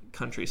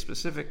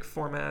country-specific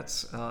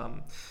formats,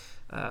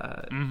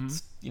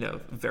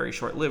 very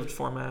short-lived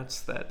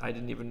formats that I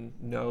didn't even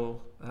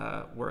know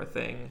were a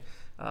thing.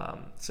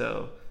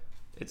 So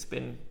it's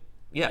been,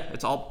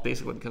 it's all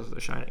basically because of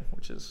The Shining,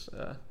 which is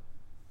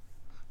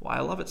why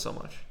I love it so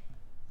much.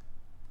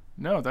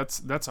 No,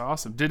 that's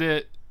awesome.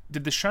 Did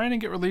The Shining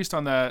get released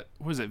on that,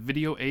 what was it,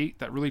 Video 8,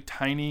 that really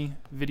tiny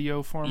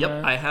video format?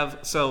 Yep, I have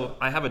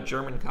a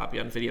German copy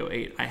on Video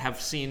 8. I have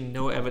seen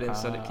no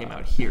evidence that it came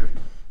out here,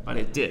 but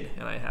it did,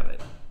 and I have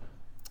it.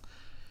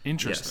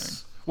 Interesting.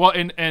 Yes. Well,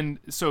 and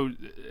so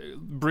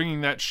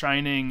bringing that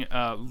Shining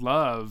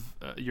love,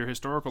 your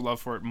historical love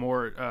for it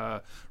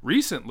more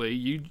recently,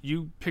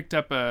 you picked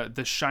up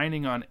The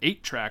Shining on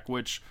 8-track,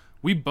 which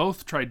we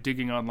both tried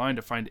digging online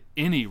to find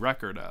any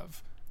record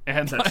of.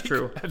 And that's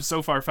true. Have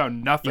so far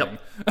found nothing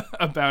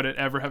about it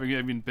ever having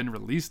even been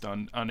released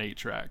on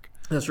 8-track.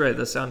 That's right.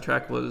 The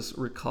soundtrack was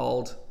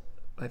recalled,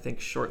 I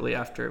think, shortly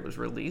after it was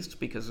released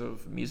because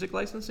of music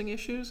licensing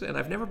issues, and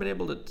I've never been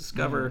able to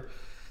discover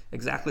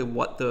exactly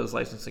what those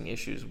licensing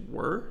issues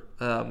were.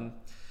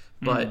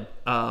 But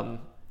I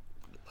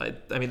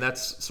mean,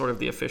 that's sort of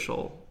the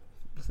official,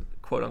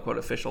 quote unquote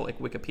official, like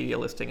Wikipedia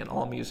listing, and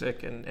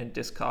AllMusic and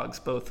Discogs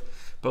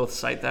both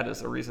cite that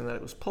as the reason that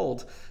it was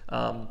pulled.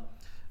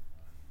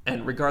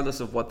 And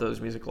regardless of what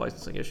those music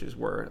licensing issues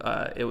were,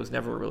 it was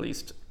never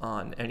released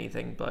on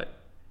anything but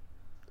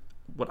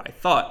what I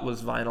thought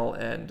was vinyl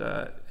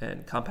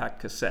and compact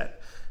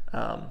cassette.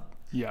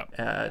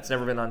 It's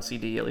never been on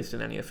CD, at least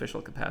in any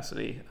official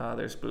capacity.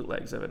 There's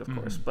bootlegs of it, of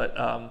course. But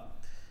so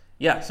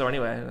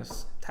anyway, I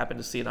just happened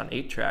to see it on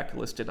 8-track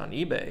listed on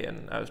eBay,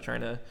 and I was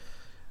trying to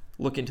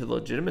look into the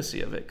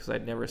legitimacy of it because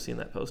I'd never seen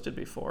that posted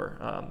before.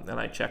 And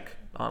I check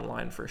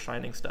online for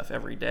Shining stuff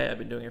every day. I've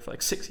been doing it for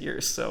like 6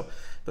 years. So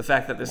the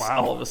fact that this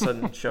all of a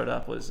sudden showed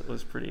up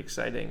was pretty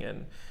exciting,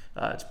 and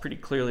it's pretty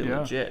clearly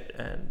legit.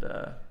 And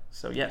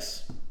so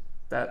yes,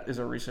 that is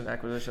a recent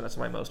acquisition. That's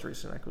my most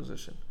recent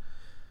acquisition.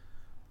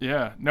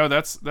 Yeah, no,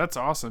 that's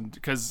awesome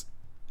because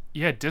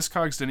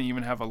Discogs didn't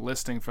even have a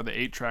listing for the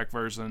 8-track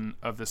version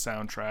of the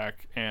soundtrack,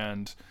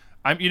 and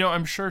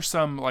I'm sure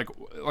some like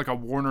a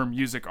Warner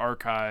Music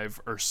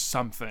Archive or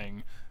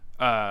something,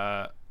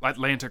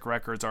 Atlantic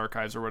Records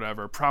Archives or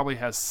whatever, probably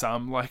has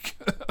some like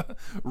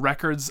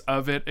records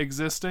of it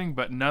existing,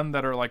 but none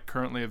that are like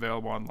currently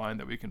available online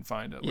that we can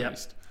find at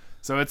least.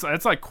 So it's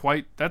like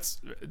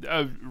that's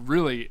a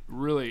really,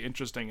 really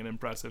interesting and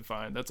impressive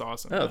find. That's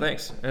awesome. Oh,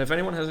 thanks. And if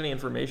anyone has any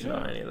information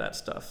on any of that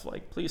stuff,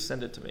 like, please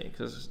send it to me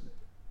because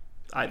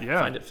I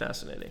find it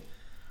fascinating,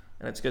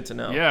 and it's good to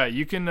know. Yeah,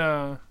 you can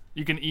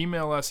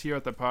email us here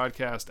at the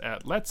podcast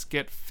at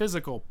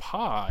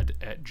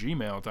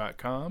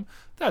letsgetphysicalpod@gmail.com.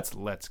 That's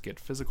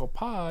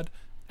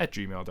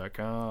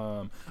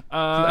letsgetphysicalpod@gmail.com.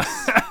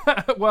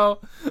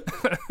 Well,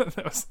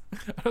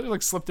 I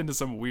like slipped into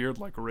some weird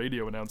like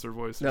radio announcer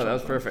voice. No, that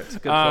was perfect.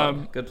 Good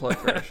plug. Good plug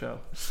for our show.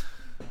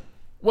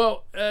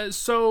 Well,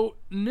 so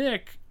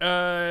Nick,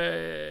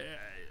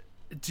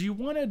 do you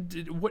want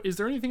to? What is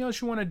there anything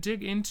else you want to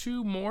dig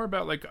into more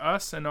about like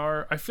us and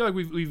our? I feel like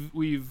we've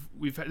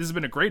this has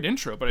been a great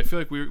intro, but I feel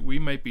like we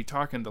might be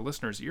talking the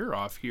listener's ear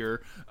off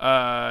here.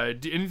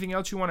 Anything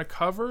else you want to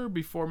cover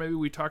before maybe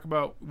we talk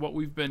about what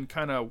we've been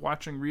kind of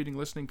watching, reading,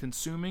 listening,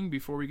 consuming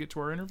before we get to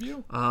our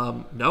interview?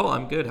 No,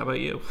 I'm good. How about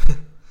you?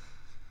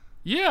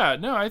 Yeah,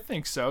 no, I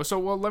think so. So,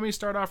 well, let me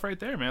start off right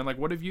there, man. Like,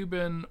 what have you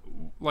been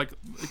like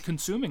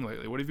consuming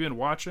lately? What have you been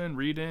watching,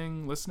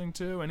 reading, listening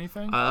to?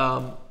 Anything?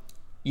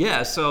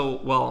 Yeah,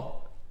 so,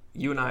 well,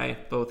 you and I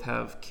both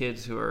have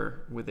kids who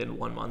are within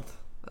 1 month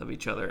of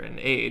each other in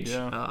age,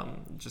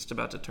 just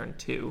about to turn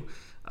 2.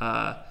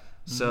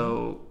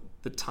 So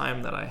the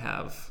time that I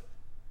have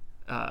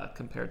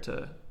compared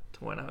to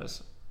when I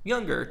was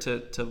younger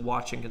to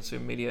watch and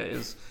consume media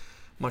is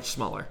much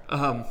smaller.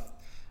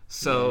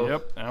 So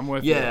yep, I'm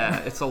with you. Yeah,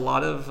 it's a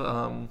lot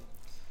of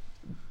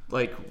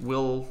like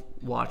we'll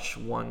watch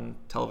one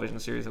television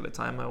series at a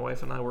time. My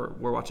wife and I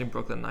we're watching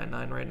Brooklyn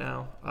Nine-Nine right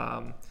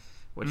now,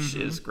 which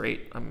is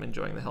great. I'm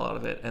enjoying the hell out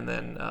of it. And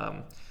then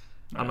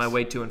on my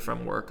way to and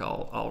from work,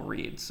 I'll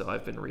read. So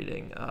I've been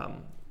reading.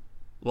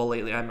 Well,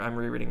 lately I'm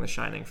rereading The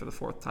Shining for the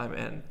 4th time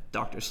and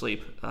Doctor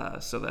Sleep.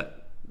 So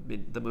that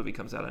the movie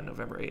comes out on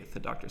November 8th, the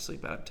Doctor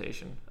Sleep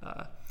adaptation.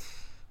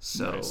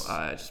 So Nice.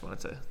 I just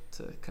wanted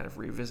to kind of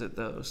revisit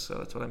those. So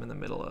that's what I'm in the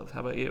middle of.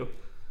 How about you?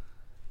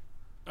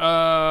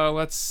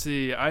 Let's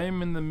see. I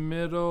am in the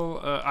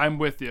middle. I'm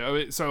with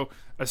you. So,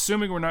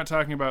 assuming we're not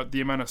talking about the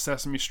amount of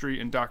Sesame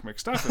Street and Doc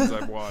McStuffins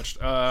I've watched,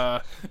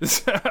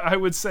 I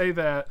would say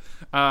that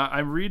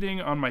I'm reading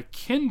on my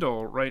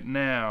Kindle right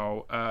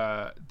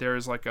now.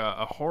 There's like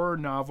a horror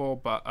novel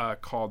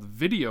called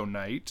Video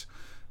Night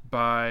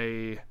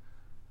by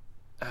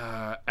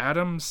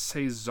Adam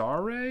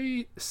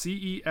Cesare,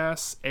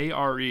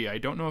 Cesare. I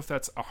don't know if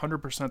that's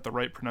 100% the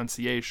right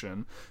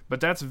pronunciation, but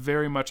that's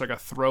very much like a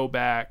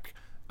throwback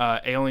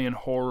alien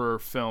horror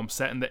film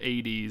set in the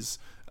 80s.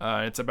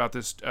 It's about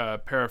this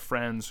pair of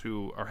friends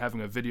who are having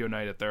a video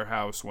night at their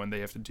house when they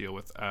have to deal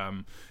with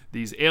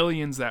these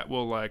aliens that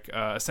will like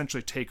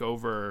essentially take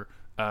over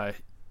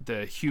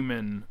the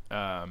human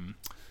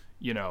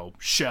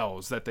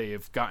shells that they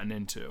have gotten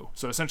into.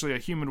 So essentially a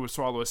human would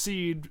swallow a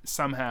seed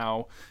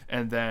somehow,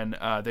 and then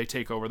they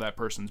take over that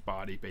person's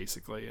body,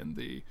 basically, and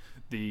the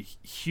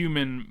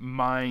human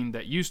mind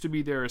that used to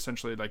be there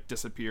essentially like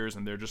disappears,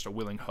 and they're just a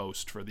willing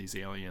host for these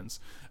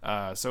aliens.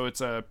 So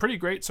it's pretty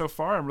great so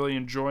far. I'm really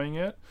enjoying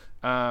it.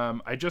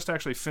 I just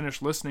actually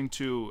finished listening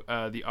to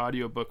the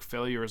audiobook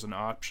Failure is an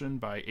Option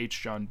by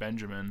H. John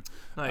Benjamin.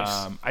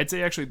 Nice. I'd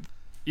say actually...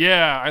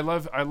 Yeah, I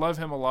love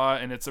him a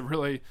lot, and it's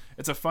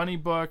a funny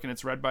book, and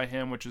it's read by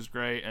him, which is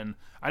great. And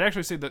I'd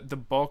actually say that the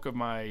bulk of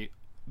my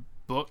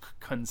book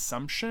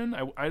consumption,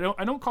 I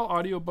don't call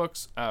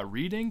audiobooks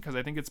reading, because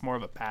I think it's more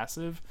of a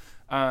passive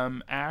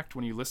act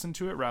when you listen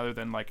to it rather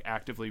than like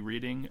actively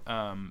reading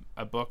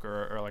a book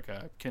or like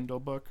a Kindle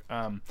book.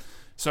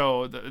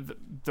 So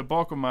the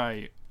bulk of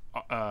my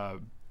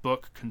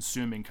book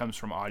consuming comes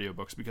from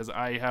audiobooks, because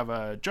I have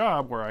a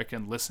job where I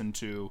can listen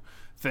to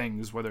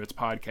things, whether it's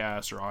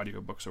podcasts or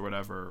audiobooks or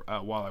whatever,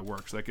 while I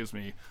work. So that gives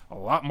me a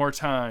lot more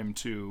time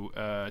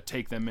to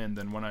take them in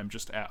than when I'm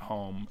just at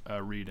home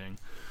reading.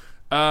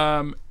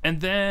 And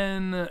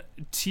then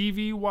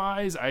TV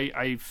wise,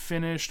 I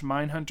finished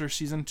Mindhunter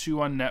season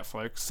 2 on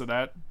Netflix, so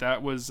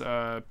that was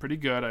pretty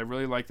good. I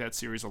really like that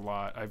series a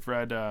lot. I've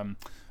read a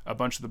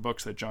bunch of the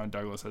books that John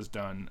Douglas has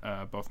done,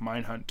 both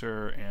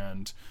Mindhunter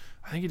and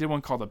I think he did one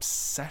called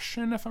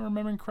Obsession, if I'm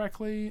remembering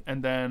correctly.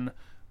 And then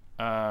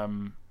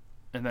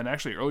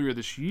actually earlier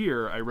this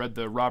year, I read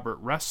the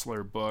Robert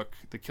Ressler book,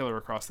 The Killer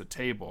Across the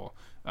Table.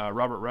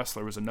 Robert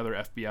Ressler was another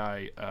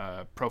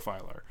FBI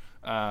profiler.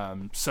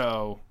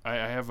 So I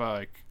have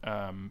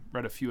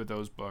read a few of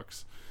those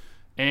books.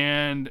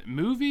 And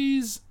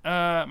movies,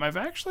 I've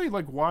actually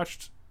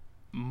watched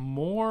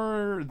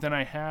more than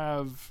I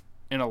have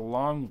in a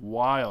long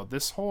while.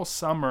 This whole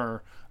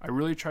summer, I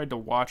really tried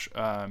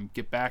to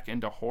get back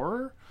into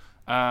horror.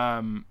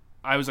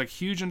 I was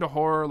huge into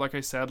horror, like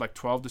I said,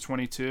 12 to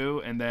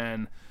 22, and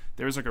then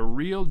there was a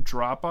real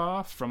drop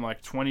off from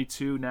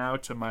 22 now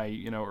to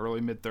my early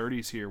mid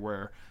 30s here,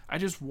 where I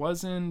just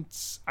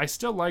wasn't. I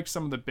still liked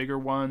some of the bigger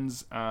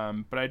ones,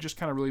 but I just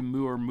kind of really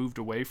moved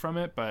away from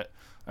it. But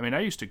I mean, I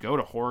used to go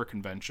to horror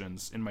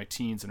conventions in my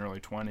teens and early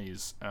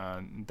 20s.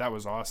 That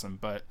was awesome,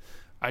 but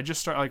I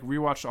just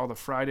rewatched all the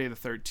Friday the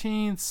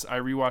 13th. I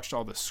rewatched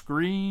all the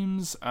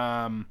Screams.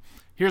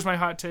 Here's my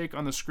hot take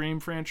on the Scream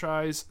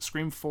franchise.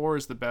 Scream 4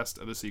 is the best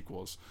of the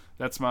sequels.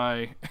 That's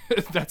my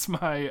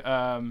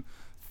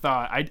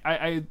thought.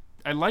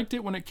 I liked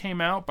it when it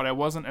came out, but I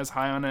wasn't as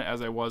high on it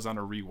as I was on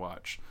a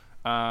rewatch.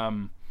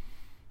 And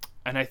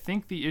I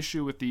think the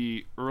issue with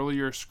the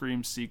earlier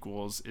Scream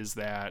sequels is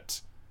that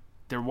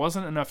there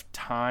wasn't enough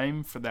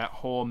time for that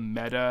whole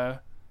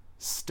meta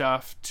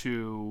stuff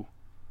to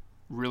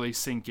really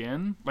sink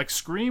in.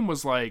 Scream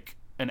was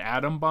an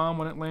atom bomb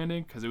when it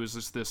landed, because it was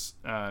just this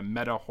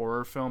meta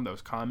horror film that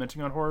was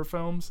commenting on horror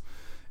films.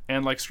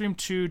 And Scream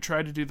 2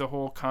 tried to do the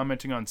whole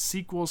commenting on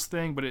sequels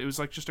thing, but it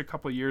was just a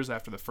couple of years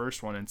after the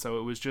first one, and so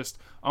it was just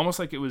almost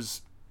it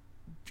was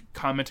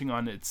commenting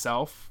on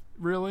itself,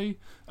 really.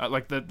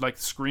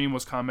 Scream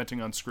was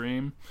commenting on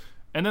Scream.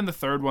 And then the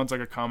third one's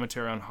a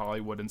commentary on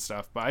Hollywood and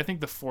stuff. But I think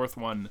the fourth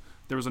one,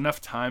 there was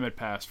enough time had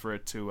passed for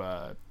it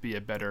to be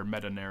a better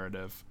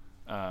meta-narrative.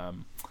 Boy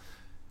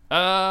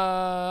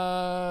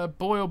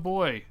oh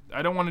boy,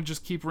 I don't want to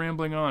just keep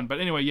rambling on, but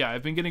anyway, yeah,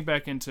 I've been getting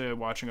back into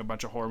watching a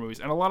bunch of horror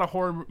movies, and a lot of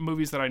horror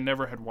movies that I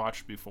never had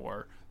watched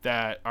before,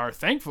 that are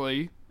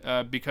thankfully,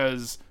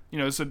 because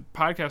it's a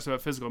podcast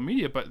about physical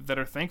media, but that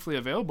are thankfully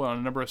available on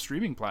a number of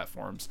streaming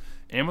platforms.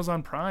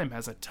 Amazon Prime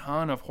has a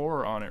ton of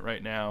horror on it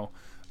right now,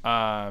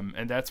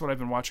 and that's what I've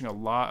been watching a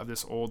lot of,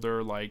 this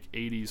older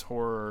 80s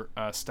horror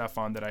stuff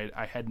on that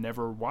I had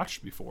never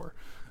watched before.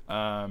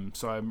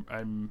 So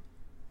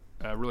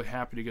really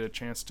happy to get a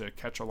chance to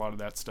catch a lot of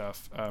that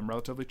stuff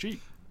relatively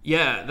cheap.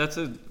 Yeah, that's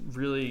a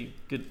really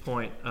good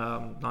point.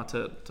 Not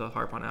to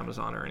harp on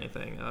Amazon or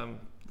anything.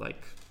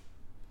 Like,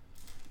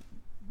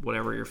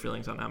 whatever your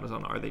feelings on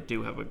Amazon are, they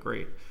do have a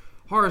great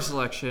horror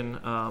selection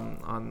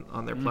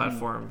on their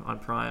platform on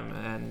Prime,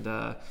 and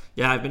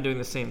I've been doing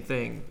the same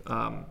thing.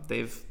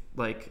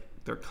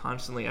 They're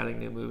constantly adding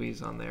new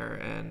movies on there,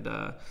 and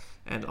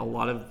a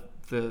lot of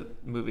the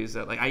movies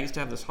that, like, I used to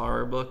have this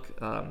horror book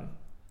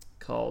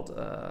called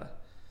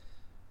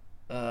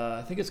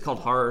I think it's called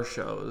Horror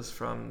Shows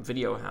from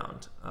Video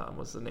Hound,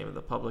 was the name of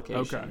the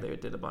publication. Okay. They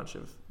did a bunch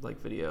of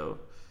like video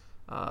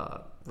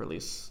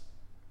release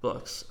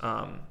books.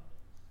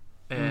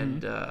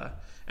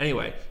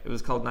 Anyway, it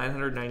was called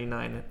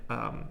 999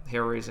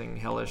 hair-raising,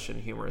 hellish, and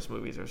humorous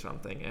movies or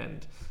something.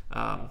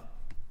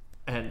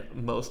 And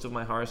most of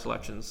my horror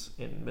selections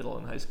in middle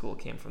and high school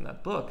came from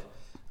that book.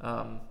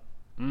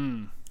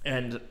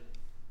 And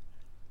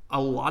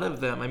a lot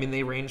of them, I mean,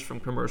 they ranged from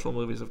commercial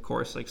movies, of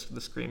course, like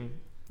the Scream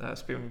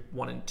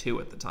 1 and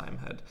 2 at the time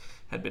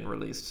had been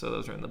released, so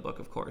those are in the book,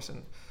 of course.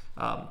 And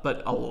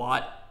but a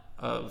lot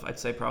of, I'd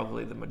say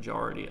probably the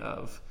majority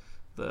of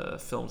the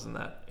films in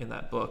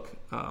that book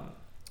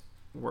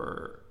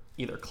were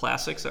either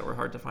classics that were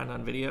hard to find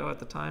on video at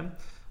the time,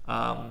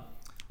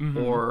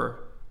 or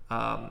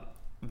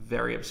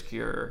very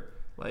obscure,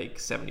 like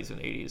 70s and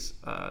 80s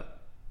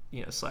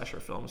slasher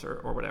films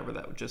or whatever,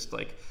 that would just,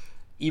 like,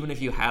 even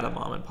if you had a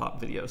mom and pop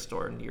video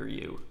store near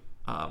you,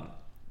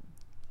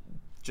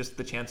 just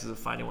the chances of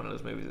finding one of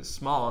those movies is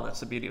small. And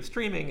that's the beauty of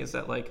streaming, is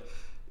that, like,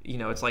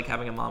 it's like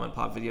having a mom and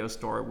pop video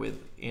store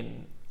with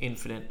an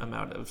infinite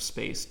amount of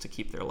space to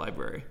keep their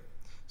library.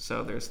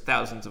 So there's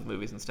thousands of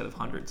movies instead of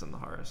hundreds in the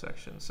horror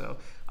section. So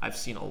I've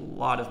seen a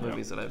lot of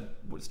movies that I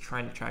was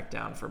trying to track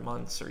down for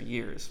months or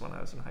years when I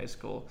was in high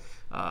school,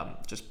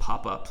 just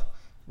pop up,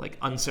 like,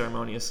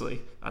 unceremoniously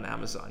on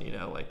Amazon,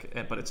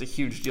 but it's a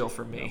huge deal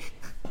for me.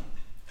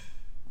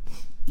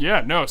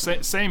 Yeah, no,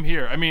 same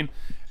here. I mean,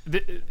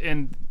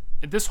 and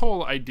this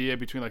whole idea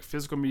between, like,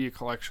 physical media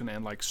collection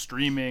and, like,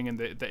 streaming and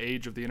the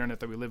age of the internet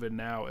that we live in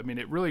now, I mean,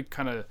 it really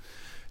kind of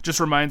just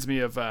reminds me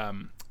of,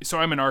 so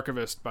I'm an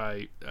archivist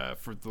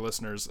for the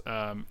listeners,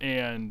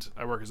 and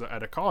I work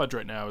at a college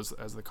right now as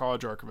the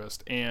college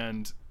archivist,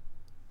 and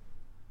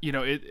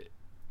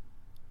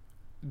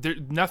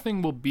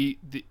nothing will beat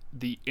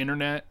the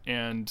internet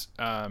and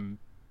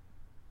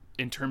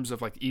in terms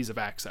of, like, ease of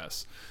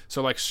access.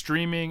 So, like,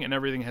 streaming and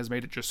everything has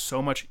made it just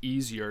so much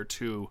easier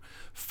to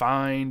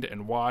find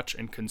and watch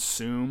and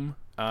consume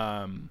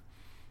all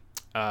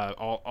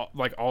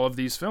of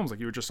these films,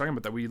 like you were just talking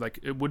about, that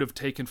it would have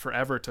taken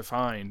forever to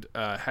find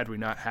had we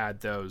not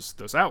had those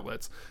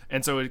outlets.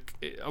 And so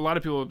a lot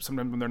of people,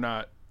 sometimes when they're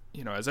not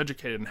as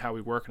educated in how we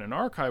work in an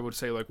archive, would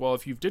say, like, well,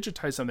 if you've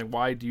digitized something,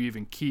 why do you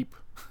even keep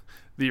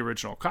the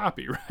original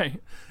copy,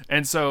 right?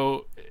 And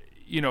so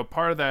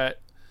part of that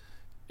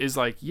is,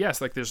 like,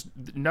 yes, like, there's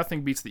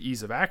nothing beats the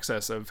ease of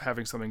access of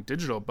having something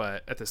digital,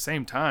 but at the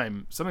same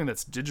time, something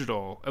that's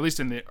digital, at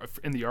least in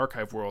the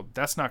archive world,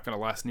 that's not going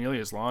to last nearly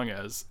as long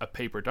as a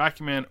paper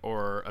document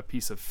or a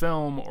piece of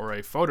film or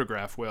a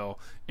photograph will,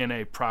 in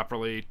a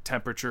properly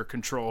temperature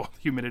controlled,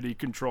 humidity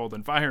controlled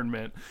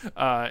environment,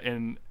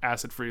 in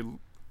acid-free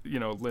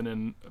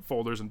linen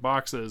folders and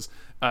boxes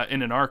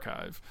in an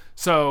archive.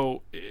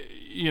 So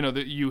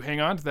you hang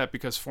on to that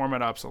because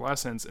format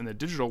obsolescence in the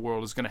digital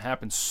world is going to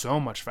happen so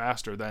much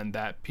faster than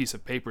that piece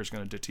of paper is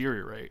going to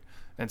deteriorate.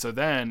 And so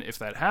then if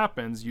that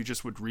happens, you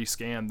just would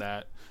rescan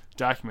that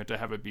document to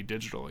have it be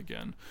digital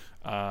again.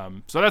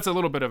 So that's a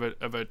little bit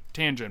of a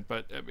tangent,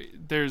 but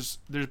there's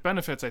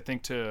benefits, I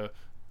think, to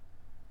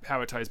how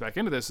it ties back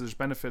into this. There's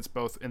benefits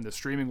both in the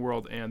streaming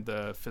world and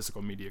the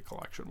physical media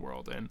collection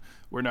world, and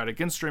we're not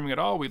against streaming at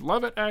all. We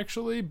love it,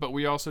 actually, but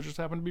we also just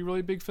happen to be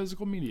really big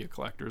physical media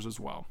collectors as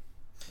well.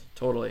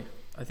 Totally.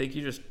 I think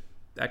you just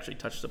actually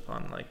touched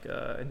upon, like,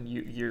 and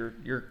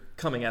you're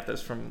coming at this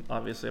from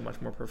obviously a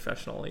much more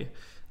professionally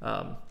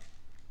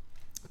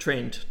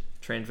trained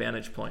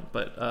vantage point,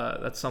 but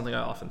that's something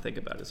I often think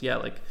about is,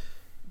 like,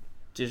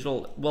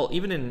 digital, well,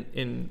 even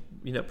in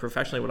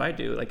professionally what I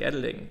do, like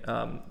editing,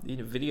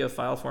 video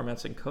file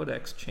formats and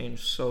codecs change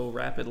so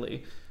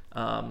rapidly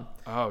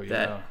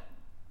that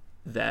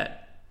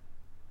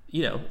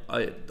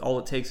all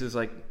it takes is,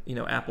 like,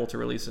 Apple to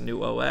release a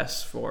new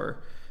OS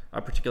for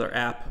a particular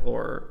app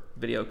or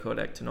video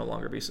codec to no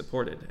longer be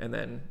supported, and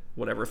then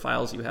whatever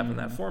files you have in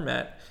that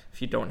format,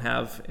 if you don't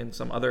have in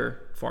some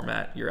other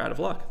format, you're out of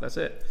luck. That's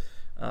it.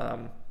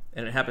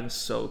 And it happens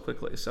so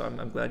quickly. So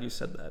I'm glad you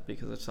said that,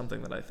 because it's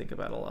something that I think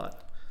about a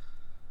lot.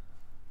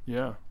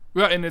 Yeah.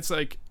 Well, and it's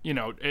like,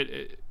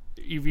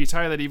 if you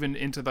tie that even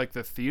into, like,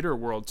 the theater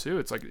world too,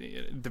 it's like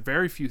the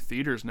very few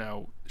theaters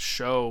now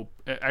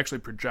actually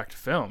project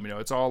film.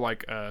 It's all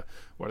like,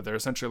 they're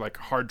essentially like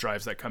hard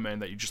drives that come in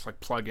that you just, like,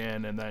 plug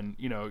in, and then,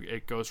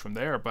 it goes from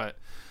there. But,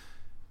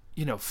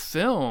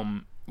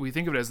 film, we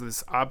think of it as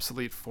this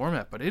obsolete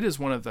format, but it is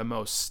one of the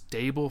most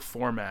stable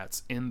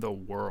formats in the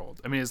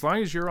world. I mean, as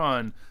long as you're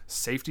on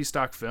safety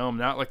stock film,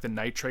 not like the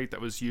nitrate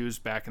that was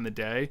used back in the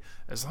day,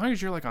 as long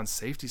as you're like on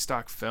safety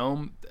stock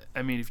film,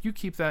 I mean, if you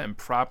keep that in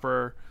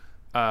proper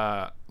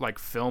like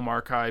film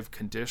archive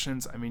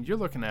conditions, I mean, you're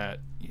looking at,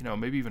 you know,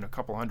 maybe even a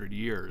couple hundred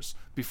years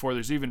before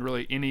there's even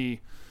really any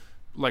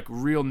like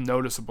real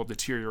noticeable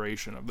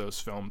deterioration of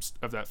those films,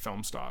 of that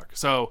film stock.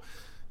 So,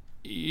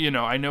 you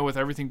know, I know with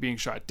everything being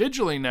shot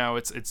digitally now,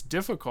 it's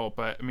difficult,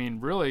 but I mean,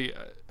 really,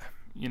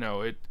 you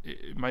know, it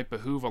might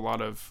behoove a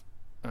lot of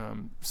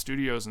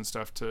studios and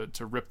stuff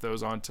to rip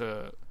those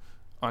onto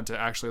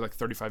actually like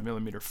 35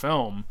 millimeter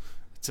film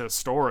to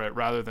store it,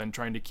 rather than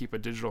trying to keep a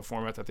digital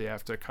format that they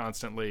have to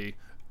constantly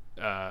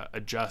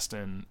adjust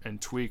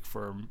and tweak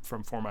from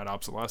format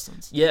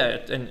obsolescence. Yeah,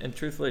 and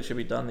truthfully, it should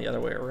be done the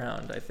other way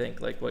around. I think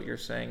like what you're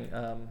saying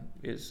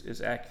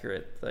is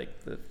accurate.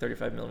 Like the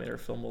 35 millimeter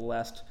film will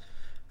last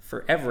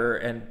forever,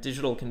 and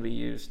digital can be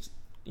used,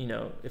 you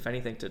know, if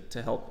anything,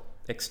 to help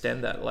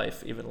extend that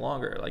life even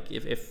longer. Like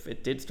if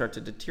it did start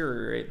to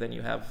deteriorate, then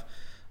you have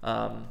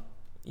like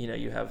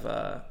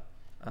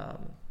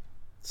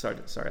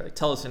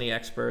telecine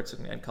experts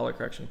and color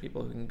correction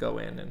people who can go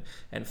in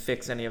and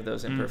fix any of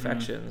those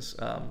imperfections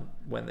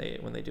when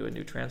they do a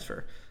new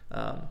transfer.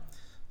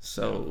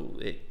 So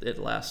it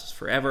lasts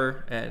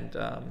forever, and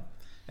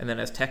then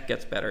as tech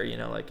gets better, you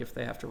know, like if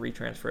they have to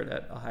retransfer it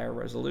at a higher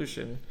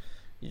resolution,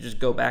 you just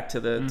go back to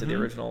the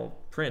original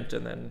print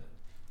and then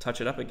touch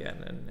it up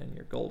again, and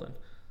you're golden.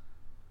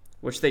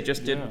 Which they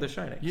just did with The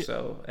Shining. Yeah.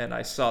 So, and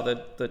I saw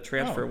that the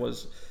transfer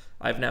was.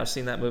 I've now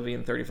seen that movie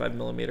in 35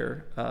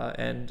 millimeter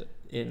and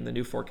in the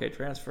new 4K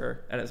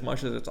transfer. And as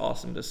much as it's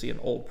awesome to see an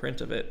old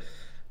print of it,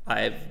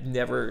 I've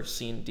never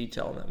seen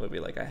detail in that movie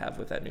like I have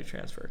with that new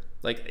transfer.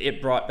 Like,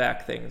 it brought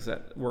back things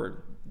that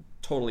were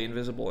totally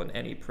invisible in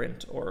any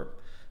print or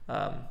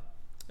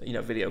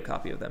video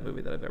copy of that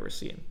movie that I've ever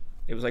seen.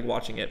 It was like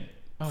watching it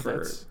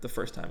for the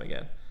first time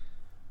again.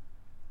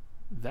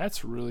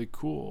 That's really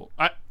cool.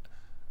 I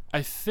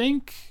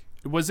think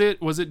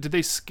did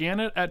they scan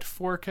it at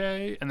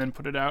 4K and then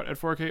put it out at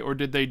 4K, or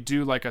did they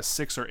do like a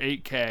 6 or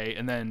 8K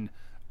and then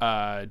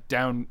not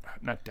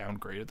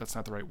downgrade it, that's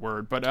not the right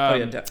word, but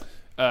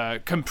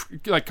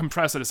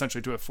compress it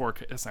essentially to a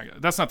 4K.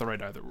 That's not the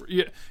right either.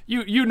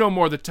 You know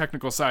more the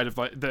technical side of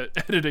like the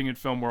editing and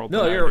film world.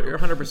 No, you're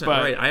 100%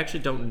 right. I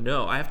actually don't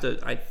know.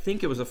 I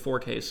think it was a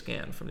 4K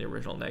scan from the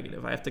original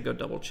negative. I have to go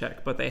double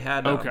check, but they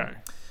had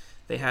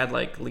They had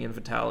like Liam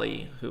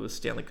Vitale, who was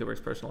Stanley Kubrick's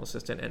personal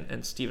assistant,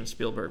 and Steven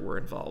Spielberg were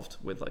involved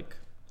with like,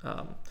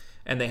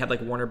 and they had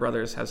like Warner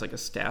Brothers has like a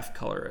staff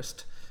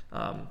colorist.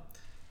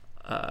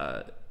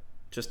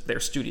 Just their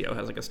studio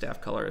has like a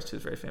staff colorist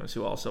who's very famous,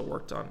 who also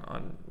worked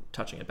on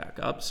touching it back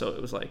up. So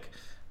it was like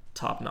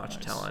top-notch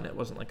talent. It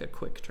wasn't like a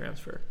quick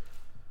transfer.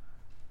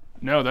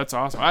 No, that's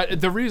awesome.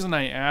 The reason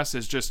I asked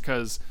is just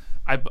because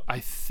I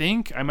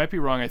think, I might be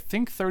wrong, I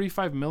think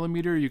 35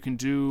 millimeter you can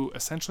do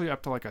essentially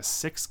up to like a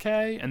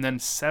 6K, and then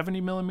 70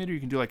 millimeter you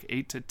can do like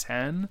 8 to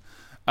 10.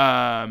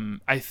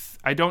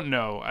 I don't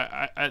know.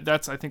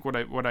 That's I think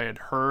what I had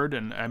heard,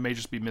 and I may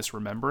just be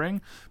misremembering.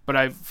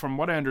 But from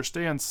what I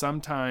understand,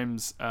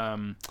 sometimes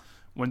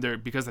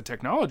because the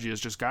technology has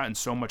just gotten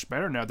so much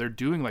better now, they're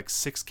doing like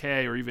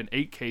 6K or even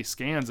 8K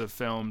scans of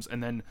films,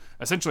 and then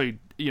essentially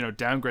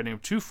downgrading them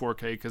to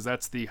 4K because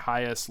that's the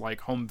highest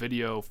like home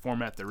video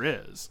format there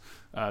is.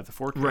 The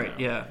 4K. Right.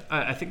 Now. Yeah,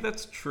 I think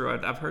that's true.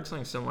 I've heard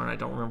something similar, and I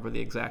don't remember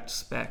the exact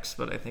specs,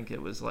 but I think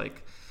it was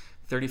like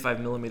 35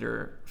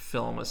 millimeter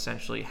film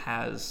essentially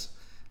has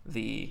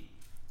the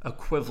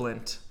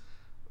equivalent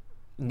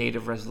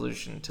native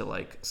resolution to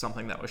like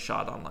something that was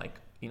shot on like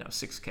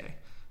 6K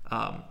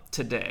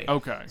today.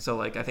 Okay. So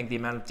like I think the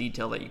amount of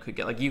detail that you could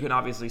get, like you can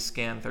obviously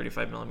scan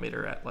 35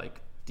 millimeter at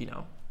like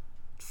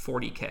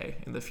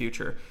 40K in the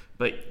future,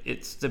 but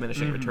it's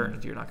diminishing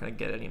returns. You're not going to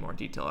get any more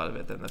detail out of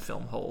it than the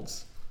film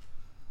holds.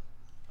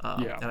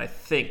 And I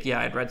think,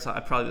 I'd read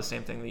probably the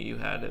same thing that you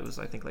had. It was,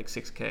 I think, like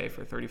 6K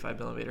for 35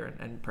 millimeter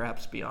and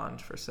perhaps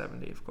beyond for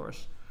 70, of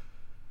course.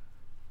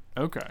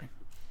 Okay.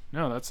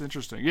 No, that's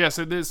interesting. Yes,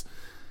 it is.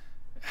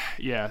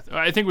 Yeah,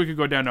 I think we could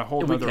go down a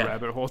whole other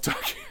rabbit hole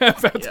talking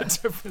about the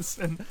difference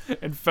in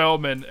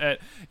film. And, I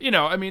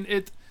mean,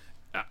 it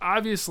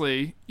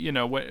obviously,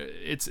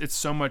 it's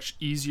so much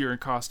easier and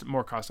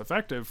more cost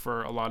effective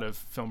for a lot of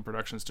film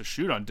productions to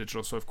shoot on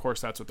digital. So of course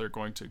that's what they're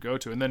going to go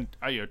to. And then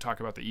talk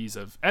about the ease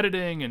of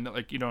editing, and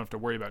like you don't have to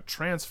worry about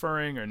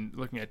transferring and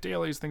looking at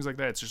dailies, things like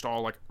that. It's just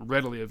all like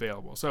readily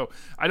available. So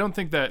I don't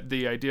think that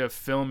the idea of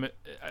film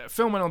I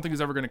don't think is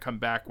ever going to come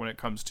back when it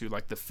comes to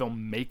like the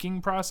film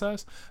making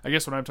process. I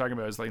guess what I'm talking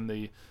about is like in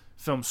the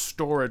film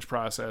storage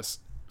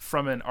process.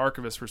 From an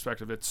archivist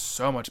perspective, it's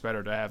so much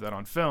better to have that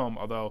on film,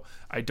 although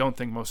I don't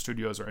think most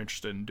studios are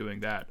interested in doing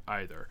that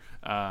either.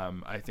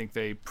 I think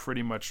they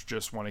pretty much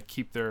just want to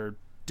keep their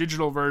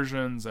digital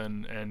versions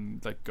and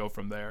like go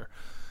from there,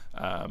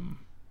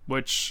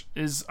 which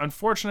is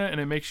unfortunate,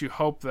 and it makes you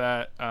hope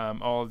that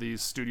all of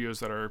these studios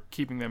that are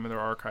keeping them in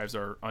their archives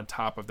are on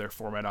top of their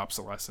format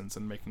obsolescence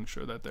and making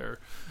sure that they're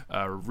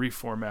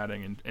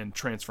reformatting and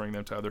transferring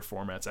them to other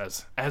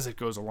formats as it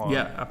goes along.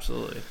 Yeah,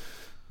 absolutely.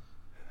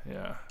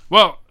 Yeah.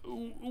 Well,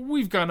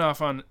 we've gone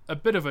off on a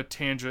bit of a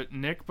tangent,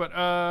 Nick, but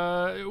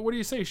what do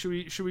you say?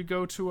 Should we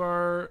go to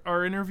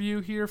our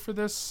interview here for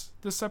this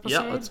episode?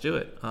 Yeah, let's do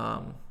it.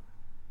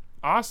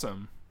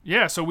 Awesome.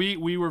 Yeah, so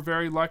we were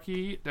very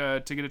lucky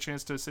to get a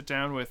chance to sit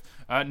down with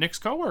Nick's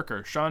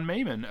coworker, Sean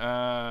Mayman,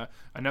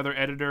 another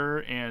editor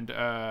and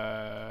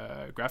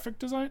graphic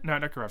design. No,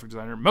 not graphic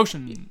designer.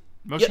 Motion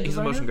yeah, designer? He's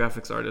a motion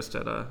graphics artist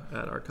at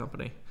our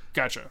company.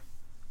 Gotcha.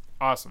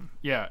 Awesome.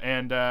 Yeah,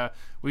 and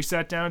we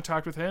sat down and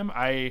talked with him.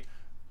 I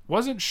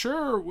wasn't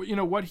sure,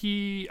 what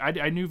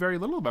I knew very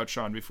little about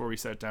Sean before we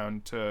sat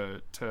down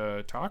to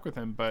talk with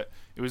him, but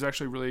it was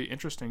actually really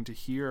interesting to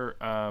hear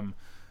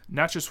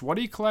not just what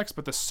he collects,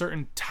 but the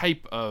certain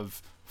type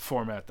of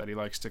format that he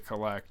likes to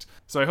collect.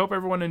 So I hope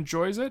everyone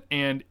enjoys it,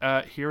 and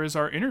here is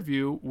our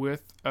interview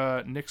with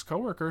Nick's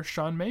coworker,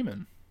 Sean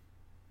Mayman.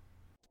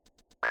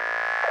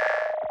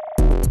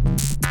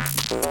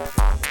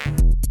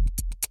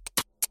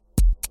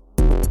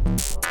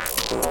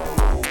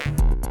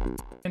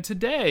 And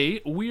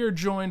today, we are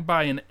joined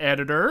by an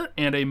editor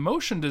and a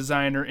motion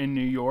designer in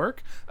New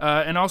York,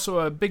 and also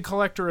a big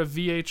collector of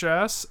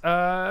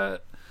VHS,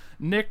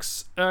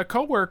 Nick's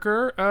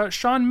co-worker,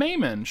 Sean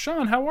Mayman.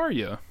 Sean, how are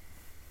you?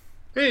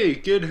 Hey,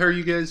 good. How are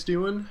you guys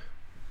doing?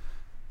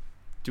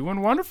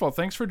 Doing wonderful.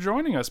 Thanks for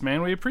joining us,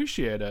 man. We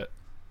appreciate it.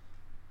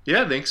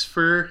 Yeah, thanks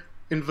for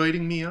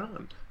inviting me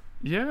on.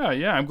 Yeah,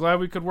 I'm glad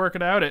we could work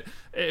it out.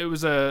 It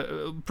was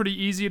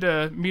pretty easy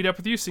to meet up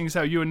with you, seeing as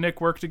how you and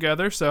Nick work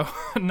together, so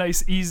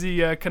nice,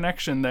 easy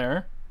connection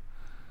there.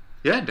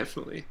 Yeah,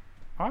 definitely.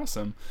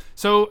 Awesome.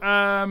 So,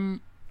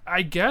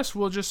 I guess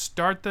we'll just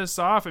start this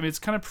off. I mean, it's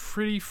kind of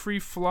pretty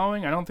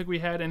free-flowing. I don't think we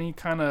had any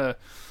kind of,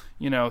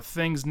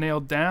 things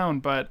nailed down,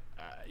 but,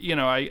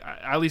 I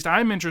at least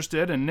I'm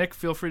interested, and Nick,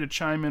 feel free to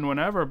chime in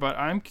whenever, but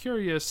I'm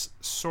curious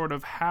sort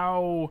of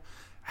how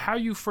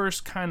you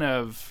first kind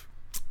of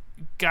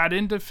got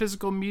into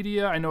physical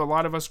media. I know a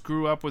lot of us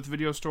grew up with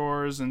video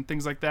stores and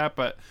things like that,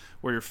 but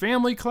were your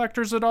family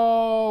collectors at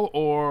all,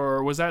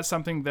 or was that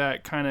something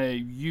that kind of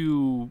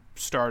you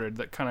started,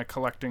 that kind of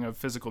collecting of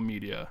physical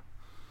media?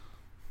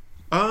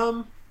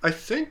 I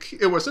think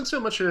it wasn't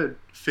so much a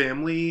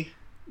family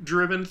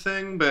driven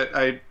thing, but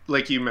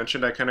like you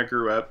mentioned, I kind of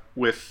grew up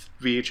with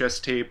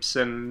VHS tapes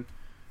and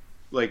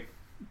like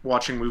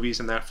watching movies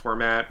in that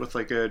format with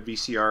like a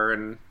VCR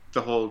and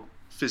the whole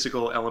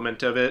physical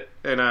element of it.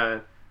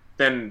 And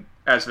then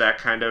as that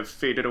kind of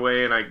faded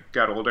away and I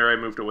got older, I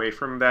moved away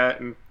from that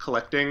and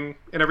collecting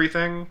and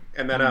everything.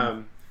 And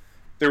then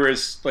there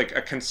was like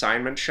a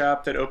consignment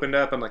shop that opened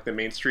up on like the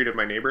main street of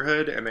my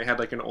neighborhood, and they had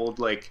like an old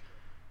like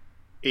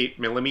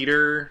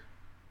 8mm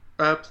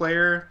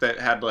player that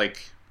had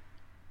like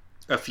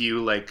a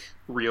few like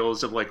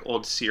reels of like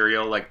old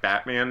serial like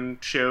Batman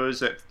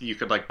shows that you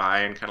could like buy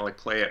and kind of like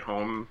play at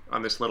home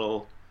on this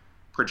little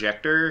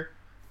projector.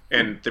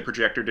 And the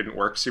projector didn't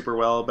work super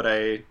well, but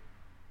I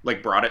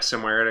like brought it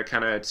somewhere to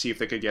kind of see if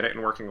they could get it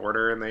in working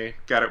order, and they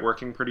got it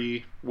working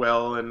pretty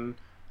well. And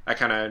I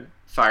kind of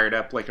fired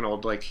up like an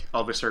old like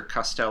Elvis or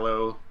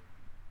Costello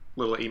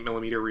little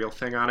 8mm reel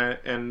thing on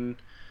it, and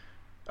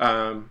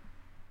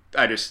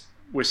I just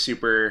was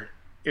super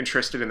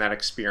interested in that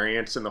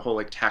experience and the whole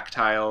like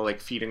tactile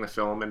like feeding the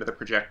film into the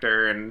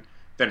projector. And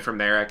then from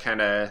there I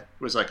kind of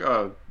was like,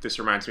 oh, this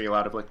reminds me a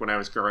lot of like when I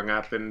was growing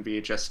up in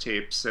VHS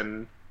tapes,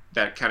 and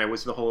that kind of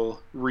was the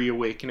whole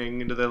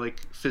reawakening into the like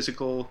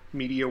physical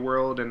media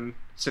world. And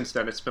since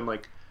then it's been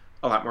like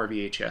a lot more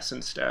VHS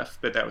and stuff,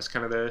 but that was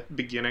kind of the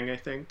beginning, I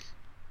think.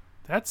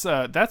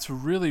 That's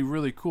really,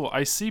 really cool.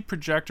 I see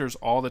projectors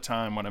all the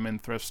time when I'm in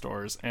thrift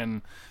stores,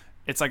 and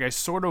it's like I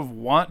sort of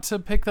want to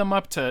pick them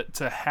up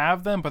to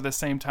have them, but at the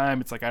same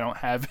time it's like I don't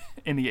have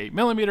any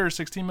 8mm or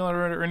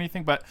 16mm or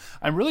anything. But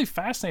I'm really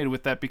fascinated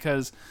with that,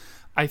 because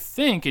I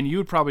think, and you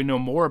would probably know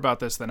more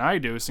about this than I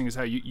do, seeing as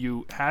how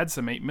you had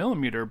some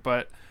 8mm,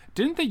 but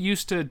didn't they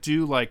used to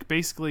do like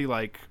basically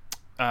like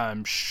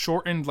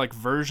shortened like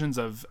versions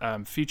of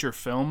feature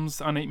films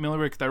on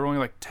 8mm that were only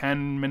like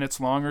 10 minutes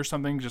long or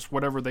something, just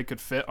whatever they could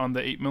fit on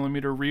the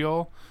 8mm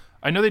reel?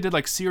 I know they did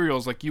like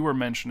serials like you were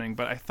mentioning,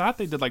 but I thought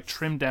they did like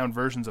trimmed down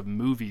versions of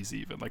movies,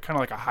 even like kind of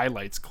like a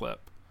highlights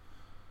clip.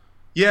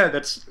 Yeah,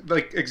 that's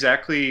like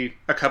exactly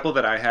a couple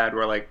that I had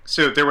were like,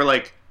 so there were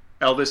like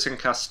Elvis and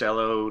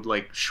Costello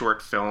like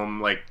short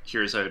film, like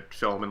here's a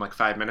film in like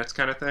 5 minutes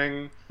kind of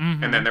thing.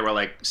 Mm-hmm. And then there were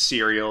like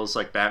serials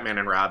like Batman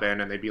and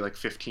Robin, and they'd be like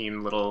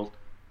 15 little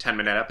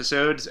 10-minute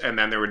episodes. And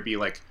then there would be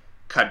like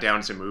cut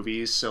downs of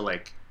movies. So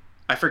like,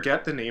 I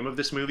forget the name of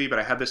this movie, but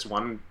I had this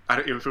one, I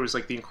don't know if it was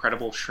like The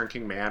Incredible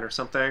Shrinking Man or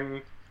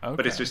something. Okay.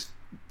 But it's just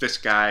this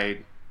guy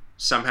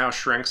somehow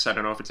shrinks. I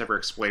don't know if it's ever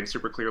explained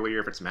super clearly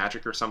or if it's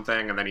magic or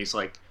something. And then he's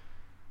like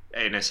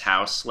in his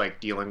house, like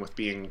dealing with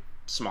being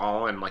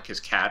small, and like his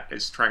cat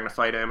is trying to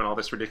fight him and all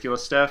this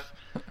ridiculous stuff.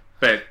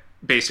 But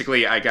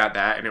basically I got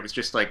that, and it was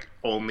just like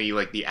only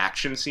like the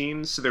action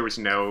scenes, so there was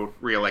no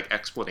real like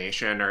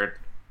explanation or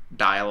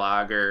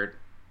dialogue or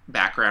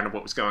background of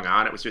what was going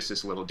on. It was just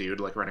this little dude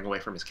like running away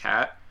from his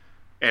cat,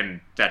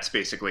 and that's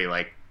basically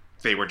like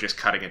they were just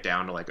cutting it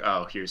down to like,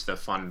 oh, here's the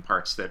fun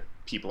parts that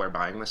people are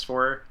buying this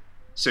for.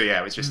 So yeah,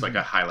 it was just like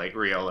a highlight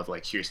reel of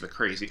like, here's the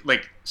crazy,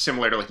 like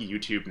similar to like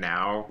YouTube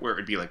now, where it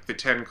would be like the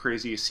 10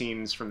 craziest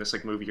scenes from this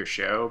like movie or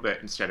show, but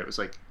instead it was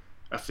like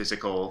a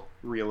physical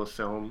reel of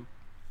film.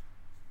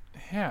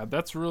 Yeah,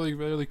 that's really,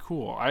 really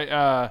cool.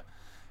 I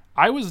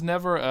was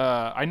never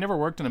I never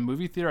worked in a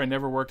movie theater. I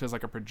never worked as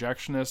like a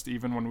projectionist,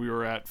 even when we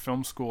were at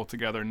film school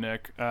together,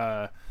 Nick.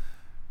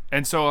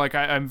 And so like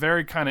I'm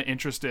very kind of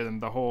interested in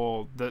the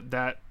whole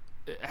that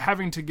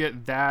having to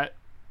get that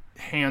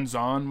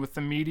hands-on with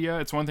the media.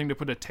 It's one thing to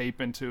put a tape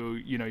into,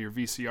 you know, your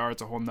VCR.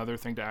 It's a whole nother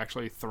thing to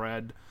actually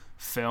thread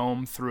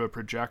film through a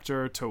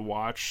projector to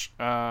watch.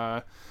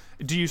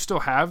 Do you still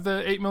have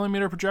the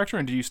 8mm projector,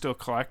 and do you still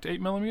collect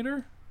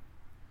 8mm?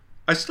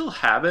 I still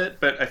have it,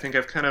 but I think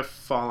I've kind of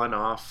fallen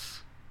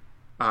off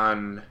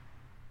on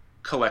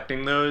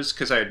collecting those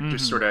because I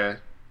just sort of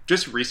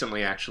just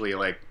recently, actually,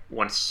 like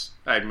once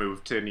I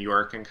moved to New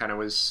York and kind of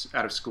was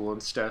out of school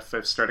and stuff,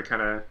 I've started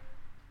kind of,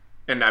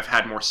 and I've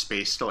had more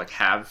space to like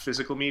have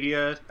physical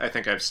media. I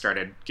think I've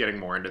started getting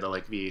more into the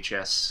like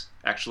VHS,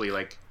 actually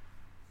like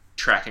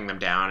tracking them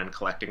down and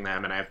collecting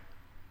them, and I have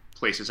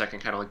places I can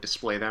kind of like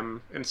display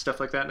them and stuff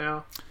like that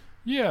now.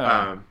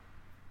 Yeah.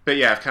 But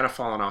yeah, I've kind of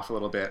fallen off a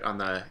little bit on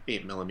the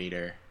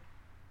 8mm.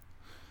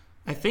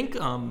 I think,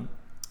 to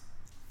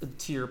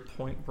your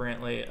point,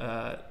 Brantley,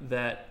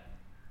 that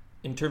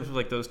in terms of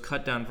like those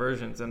cut down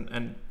versions,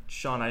 and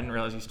Sean, I didn't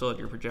realize you still had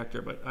your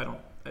projector, but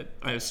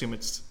I assume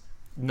it's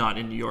not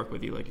in New York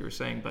with you, like you were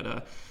saying,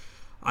 but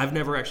I've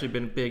never actually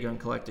been big on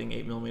collecting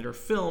 8mm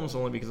films,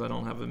 only because I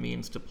don't have the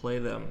means to play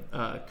them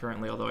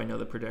currently, although I know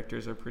the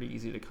projectors are pretty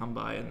easy to come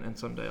by, and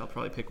someday I'll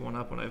probably pick one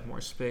up when I have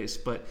more space.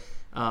 But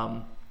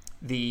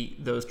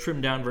those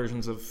trimmed down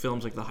versions of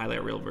films, like the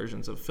highlight reel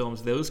versions of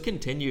films, those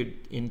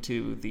continued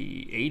into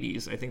the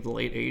 80s, I think the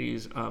late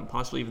 80s,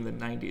 possibly even the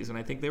 90s, and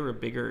I think they were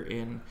bigger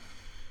in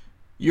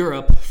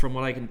Europe from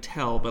what I can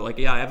tell. But like,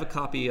 yeah, I have a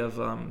copy of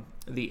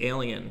the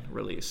Alien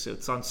release.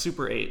 It's on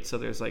Super 8, so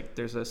there's a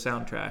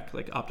soundtrack,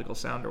 like optical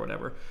sound or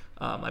whatever,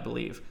 I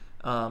believe.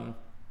 And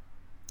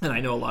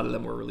I know a lot of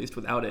them were released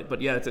without it,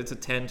 but yeah, it's a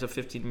 10 to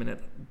 15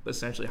 minute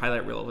essentially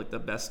highlight reel of like the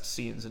best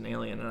scenes in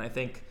Alien, and I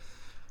think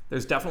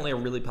there's definitely a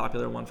really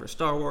popular one for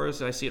Star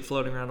Wars. I see it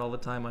floating around all the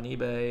time on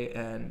eBay,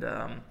 and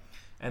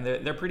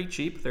they're pretty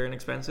cheap. They're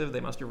inexpensive.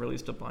 They must have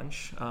released a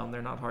bunch.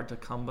 They're not hard to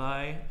come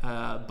by,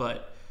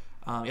 but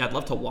yeah, I'd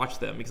love to watch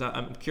them because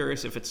I'm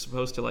curious if it's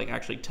supposed to like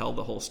actually tell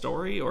the whole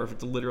story, or if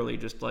it's literally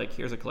just like,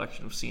 here's a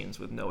collection of scenes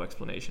with no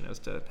explanation as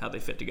to how they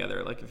fit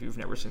together. Like, if you've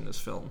never seen this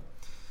film,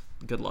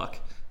 good luck.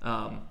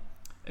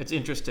 It's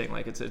interesting.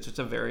 Like, it's just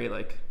a very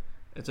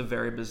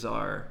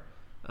bizarre,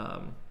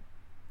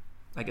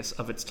 I guess,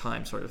 of its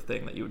time sort of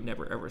thing that you would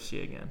never ever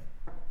see again.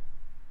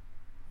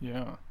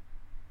 Yeah.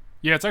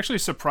 Yeah, it's actually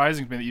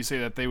surprising to me that you say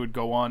that they would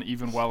go on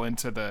even well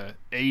into the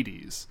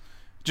 80s.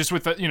 Just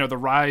with the, you know, the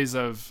rise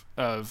of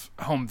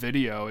home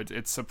video,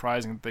 it's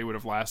surprising that they would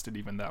have lasted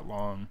even that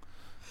long.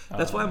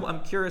 That's why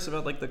I'm curious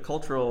about like the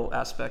cultural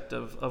aspect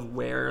of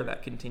where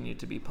that continued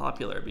to be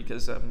popular,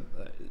 because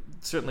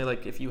certainly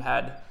like if you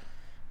had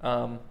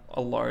a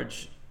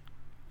large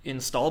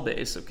install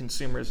base of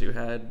consumers who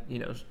had, you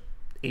know,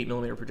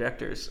 8mm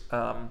projectors,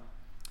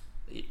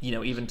 you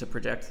know, even to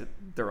project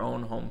their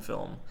own home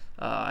film,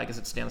 I guess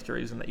it stands to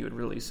reason that you would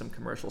release some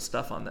commercial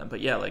stuff on them. But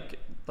yeah,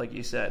 like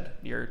you said,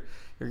 you're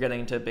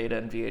getting into beta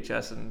and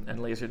VHS and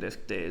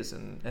Laserdisc days,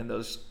 and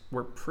those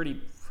were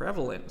pretty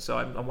prevalent. So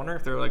I wonder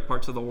if there are like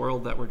parts of the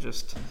world that were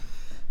just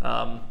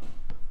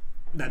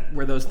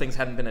where those things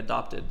hadn't been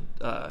adopted,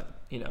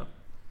 you know,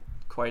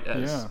 quite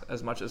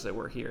as much as they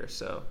were here.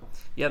 So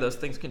yeah, those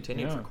things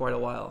continued for quite a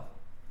while.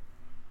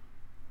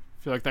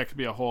 I feel like that could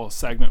be a whole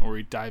segment where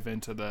we dive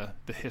into the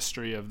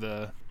history of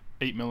the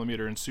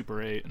 8mm and Super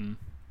 8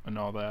 and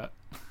all that.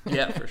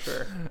 Yeah, for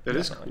sure. That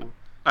is cool.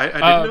 I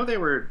didn't know they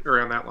were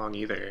around that long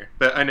either,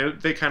 but I know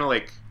they kind of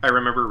like, I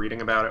remember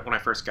reading about it when I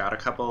first got a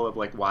couple of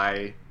like,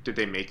 why did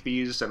they make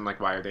these, and like,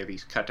 why are they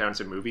these cut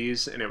downs in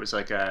movies? And it was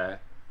like I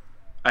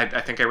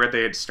think I read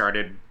they had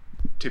started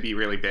to be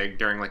really big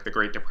during like the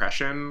Great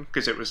Depression,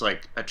 because it was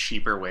like a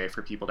cheaper way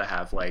for people to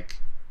have like,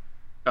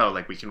 oh,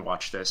 like we can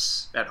watch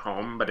this at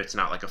home, but it's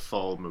not like a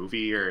full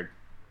movie, or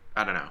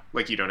I don't know,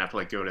 like you don't have to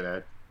like go to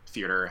the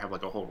theater or have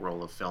like a whole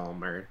roll of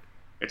film, or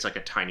it's like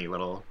a tiny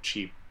little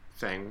cheap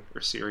thing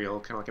or serial,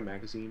 kind of like a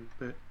magazine.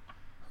 But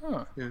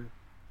yeah,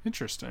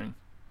 interesting.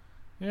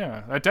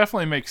 Yeah, that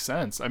definitely makes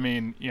sense. I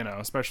mean, you know,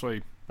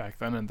 especially back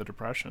then in the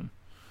Depression.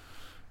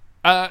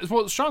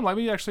 Well, Sean, let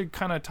me actually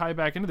kind of tie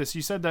back into this.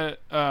 You said that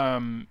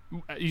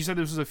this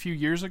was a few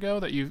years ago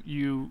that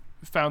you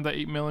found the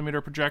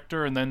 8mm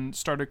projector and then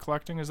started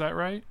collecting. Is that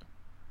right?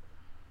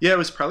 Yeah, it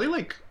was probably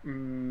like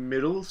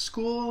middle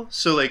school.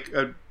 So like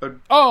a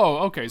oh,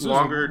 okay, so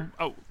longer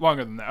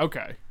longer than that.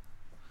 Okay.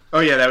 Oh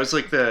yeah, that was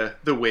like the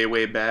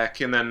way back,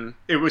 and then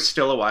it was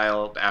still a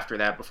while after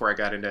that before I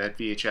got into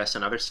VHS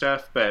and other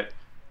stuff. But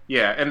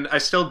yeah, and I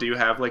still do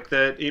have like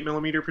the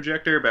 8mm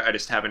projector, but I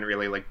just haven't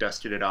really like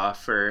dusted it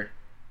off or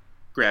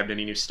grabbed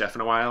any new stuff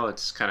in a while.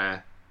 It's kind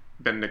of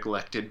been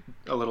neglected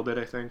a little bit,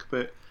 I think.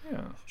 But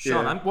Yeah.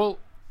 Sean, Yeah. I'm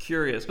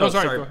curious. No, Oh,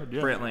 sorry. sorry, Go ahead.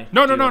 Yeah. Brantley.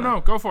 No, do you wanna-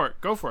 no. Go for it.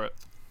 Go for it.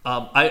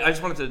 I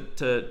just wanted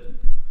to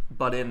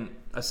butt in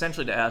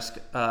essentially to ask,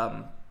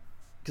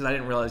 because I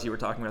didn't realize you were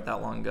talking about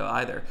that long ago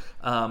either.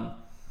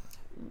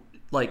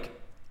 Like,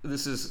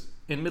 this is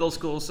in middle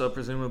school, so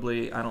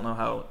presumably I don't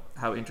know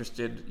how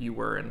interested you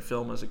were in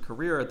film as a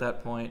career at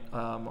that point,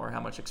 or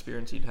how much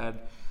experience you'd had,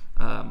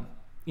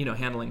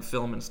 handling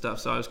film and stuff.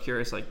 So I was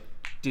curious, like,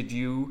 did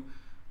you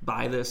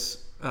buy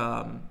this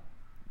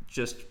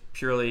just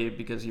purely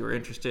because you were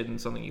interested in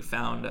something you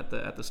found at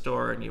the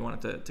store and you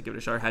wanted to give it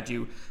a shot? Or had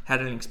you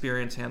had an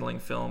experience handling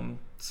film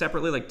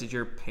separately? Like, did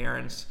your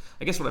parents,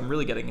 I guess what I'm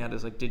really getting at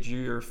is, like, did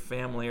your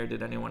family or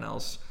did anyone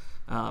else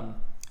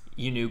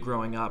you knew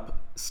growing up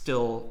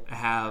still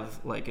have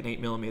like an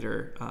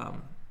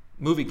 8mm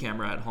movie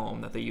camera at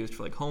home that they used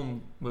for like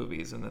home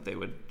movies, and that they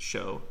would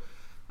show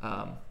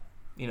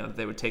that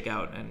they would take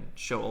out and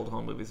show old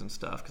home movies and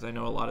stuff? Because I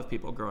know a lot of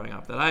people growing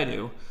up that I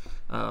knew,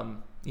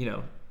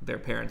 their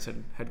parents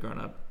had grown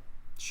up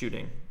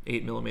shooting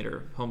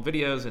 8mm home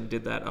videos and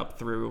did that up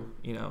through,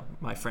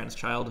 my friends'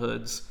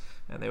 childhoods,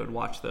 and they would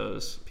watch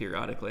those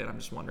periodically. And I'm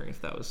just wondering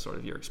if that was sort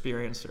of your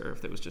experience, or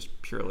if it was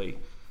just purely,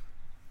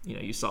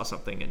 you saw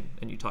something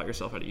and you taught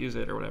yourself how to use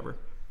it or whatever.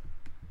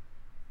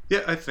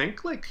 yeah, I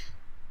think like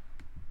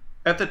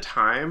at the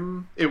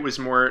time it was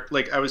more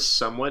like I was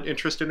somewhat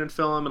interested in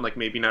film, and like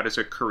maybe not as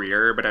a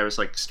career, but I was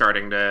like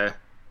starting to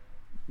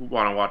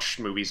want to watch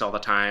movies all the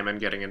time and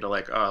getting into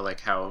like, oh, like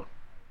how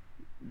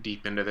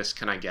deep into this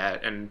can I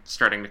get, and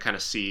starting to kind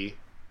of see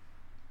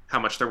how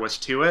much there was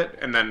to it.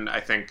 And then I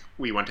think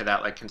we went to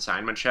that like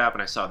consignment shop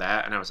and I saw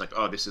that and I was like,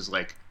 oh, this is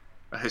like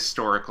a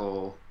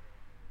historical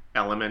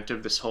element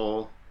of this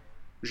whole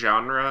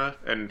genre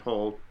and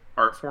whole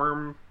art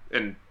form,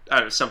 and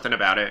something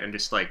about it and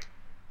just like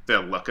the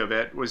look of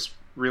it was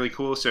really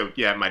cool. So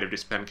yeah, it might have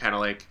just been kind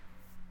of like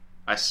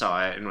I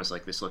saw it and was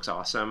like, this looks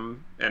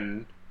awesome,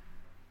 and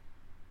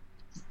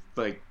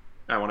like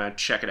I want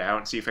to check it out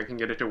and see if I can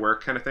get it to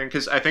work, kind of thing.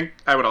 Because I think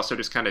I would also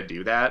just kind of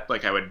do that.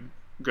 Like I would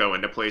go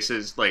into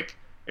places like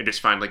and just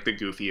find like the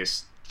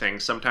goofiest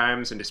things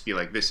sometimes and just be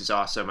like, this is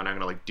awesome, and I'm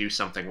gonna like do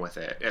something with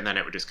it, and then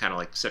it would just kind of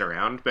like sit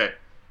around. But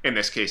in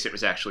this case it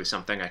was actually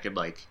something I could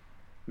like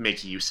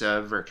make use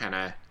of or kind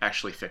of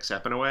actually fix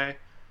up in a way.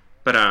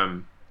 But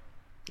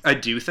I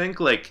do think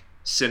like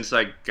since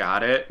I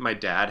got it, my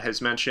dad has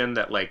mentioned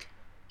that like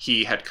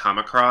he had come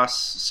across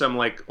some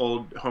like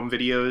old home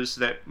videos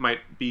that might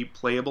be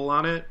playable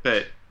on it,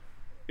 but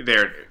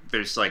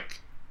there's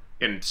like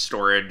in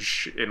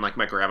storage in like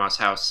my grandma's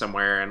house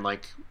somewhere and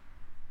like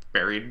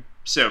buried.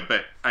 So,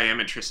 but I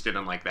am interested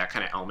in like that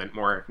kind of element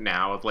more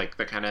now, of like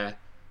the kind of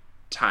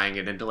tying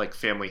it into like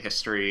family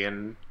history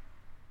and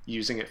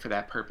using it for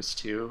that purpose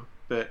too.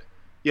 But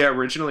yeah,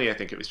 originally I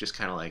think it was just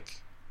kind of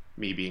like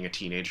me being a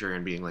teenager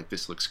and being like,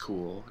 this looks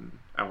cool and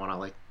I want to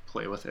like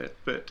play with it.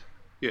 But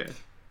yeah.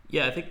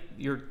 Yeah, I think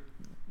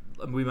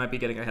we might be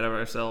getting ahead of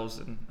ourselves,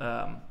 and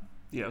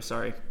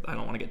sorry, I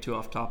don't want to get too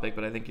off topic,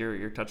 but I think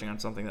you're touching on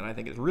something that I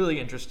think is really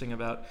interesting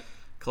about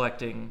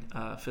collecting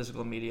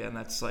physical media, and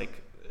that's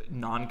like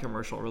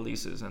non-commercial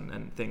releases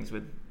and things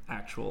with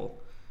actual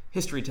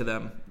history to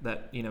them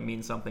that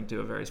mean something to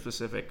a very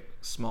specific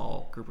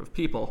small group of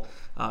people.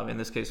 In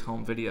this case,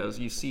 home videos.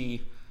 You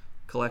see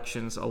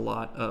collections a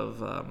lot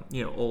of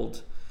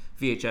old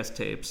VHS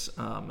tapes,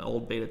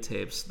 old beta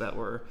tapes that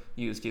were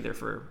used either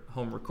for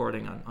home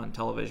recording on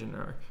television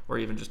or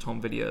even just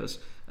home videos,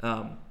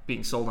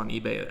 being sold on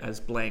eBay as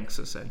blanks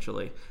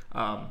essentially.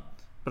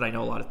 But I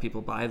know a lot of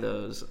people buy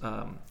those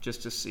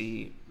just to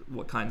see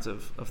what kinds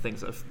of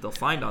things they'll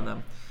find on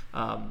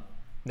them.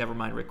 Never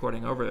mind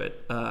recording over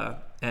it.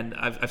 And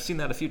I've seen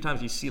that a few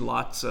times. You see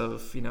lots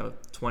of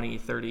 20,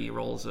 30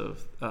 rolls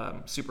of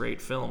Super 8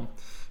 film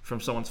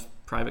from someone's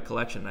private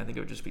collection. I think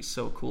it would just be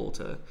so cool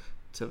to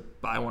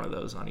buy one of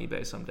those on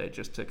eBay someday,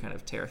 just to kind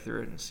of tear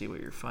through it and see what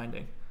you're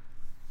finding.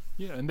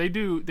 Yeah, and they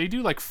do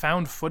like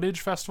found footage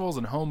festivals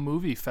and home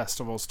movie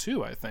festivals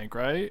too, I think,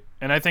 right?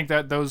 And I think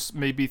that those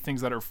may be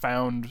things that are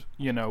found,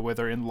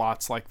 whether in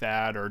lots like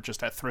that or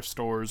just at thrift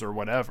stores or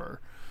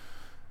whatever,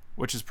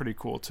 which is pretty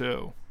cool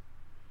too.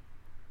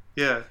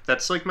 Yeah,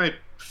 that's like my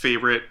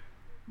favorite.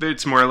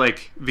 It's more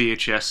like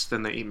VHS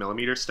than the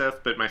 8mm stuff,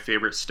 but my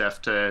favorite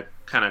stuff to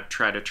kind of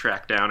try to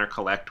track down or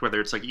collect, whether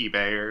it's like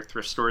eBay or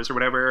thrift stores or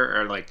whatever,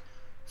 are like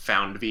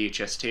found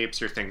VHS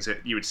tapes or things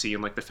that you would see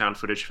in like the found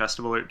footage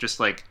festival, or just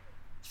like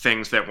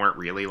things that weren't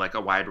really like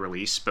a wide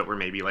release, but were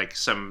maybe like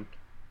some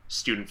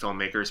student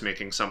filmmakers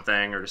making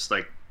something, or just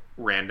like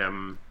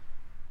random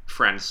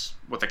friends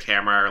with a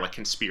camera, or like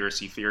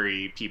conspiracy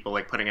theory people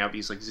like putting out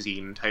these like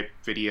zine type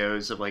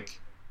videos of like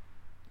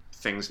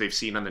things they've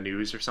seen on the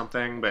news or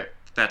something. But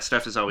that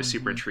stuff is always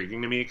super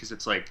intriguing to me, because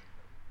it's like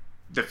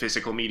the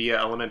physical media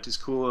element is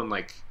cool, and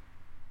like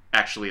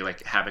actually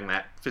like having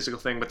that physical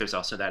thing, but there's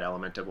also that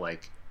element of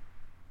like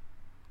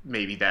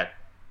maybe that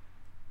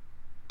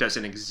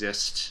doesn't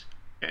exist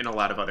in a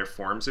lot of other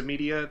forms of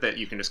media, that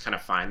you can just kind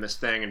of find this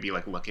thing and be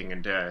like looking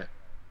into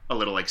a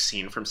little like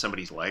scene from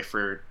somebody's life,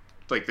 or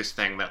like this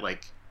thing that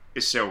like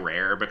is so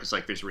rare because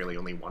like there's really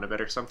only one of it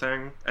or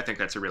something. I think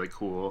that's a really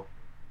cool,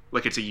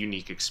 like it's a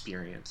unique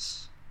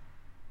experience.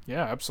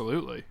 Yeah,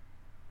 absolutely.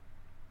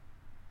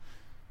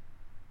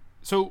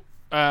 So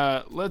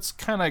let's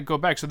kind of go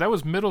back. So that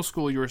was middle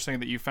school. You were saying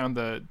that you found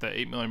the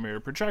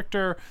 8mm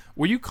projector.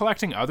 Were you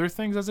collecting other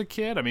things as a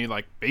kid? I mean,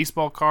 like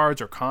baseball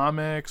cards or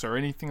comics or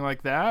anything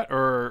like that?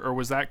 Or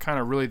was that kind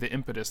of really the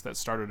impetus that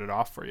started it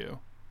off for you?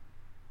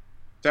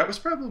 That was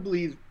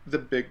probably the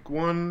big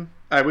one.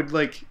 I would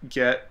like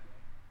get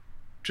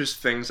just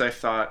things I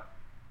thought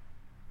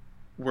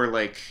were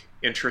like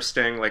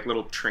interesting, like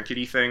little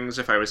trinkety things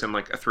if I was in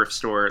like a thrift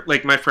store.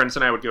 Like my friends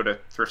and I would go to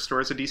thrift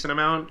stores a decent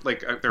amount.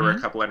 Like there were a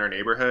couple in our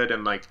neighborhood,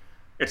 and like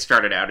it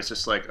started out as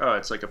just like, oh,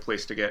 it's like a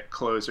place to get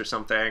clothes or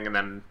something, and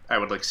then I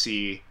would like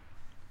see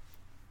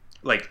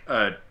like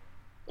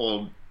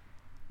old,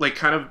 like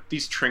kind of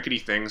these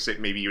trinkety things that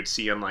maybe you'd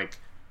see on like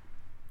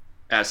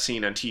as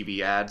seen on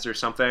TV ads or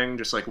something,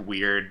 just like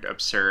weird,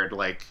 absurd,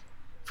 like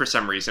for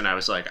some reason I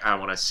was like, I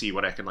want to see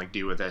what I can like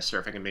do with this, or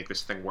if I can make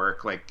this thing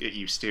work like it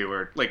used to,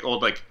 or like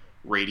old like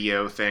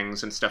radio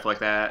things and stuff like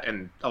that.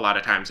 And a lot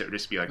of times it would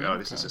just be like, oh,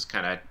 this is just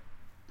kind of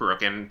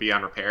broken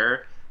beyond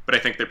repair. But I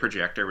think the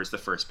projector was the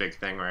first big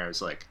thing where I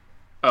was like,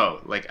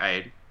 oh, like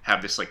I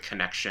have this like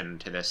connection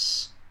to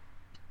this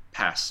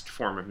past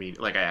form of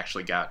media. Like I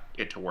actually got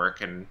it to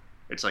work, and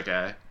it's like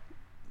a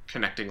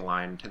connecting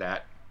line to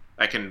that.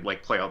 I can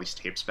like play all these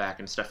tapes back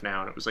and stuff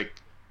now, and it was like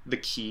the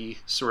key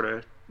sort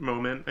of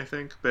moment, I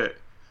think. But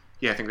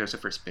yeah, I think that was the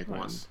first big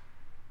one.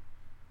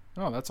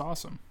 Oh, that's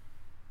awesome.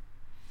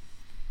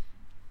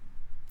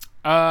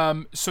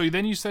 So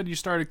then you said you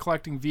started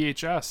collecting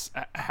VHS.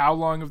 How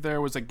long of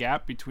there was a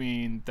gap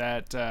between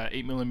that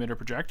 8mm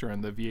projector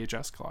and the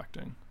VHS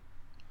collecting?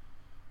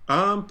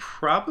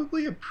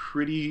 Probably a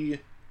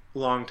pretty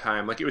long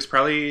time. Like it was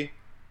probably,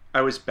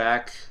 I was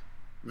back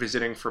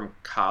visiting from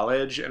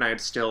college, and I had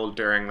still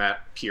during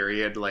that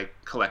period like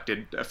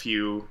collected a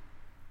few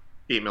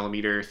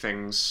 8mm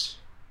things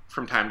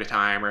from time to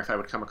time, or if I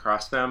would come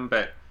across them.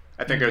 But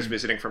I think I was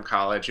visiting from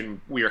college,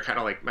 and we were kind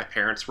of like, my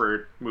parents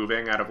were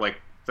moving out of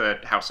like the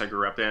house I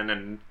grew up in,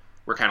 and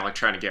we're kind of like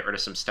trying to get rid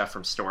of some stuff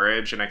from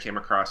storage, and I came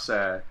across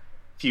a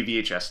few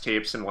VHS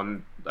tapes, and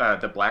one,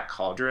 The Black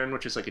Cauldron,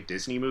 which is like a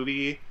Disney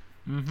movie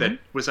that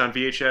was on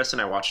VHS,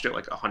 and I watched it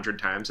like 100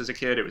 times as a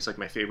kid. It was like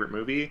my favorite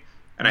movie,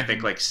 and I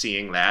think like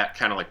seeing that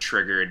kind of like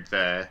triggered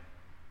the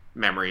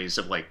memories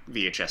of like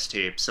VHS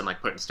tapes and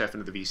like putting stuff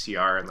into the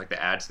VCR and like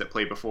the ads that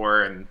played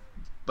before. And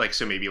like,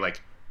 so maybe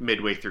like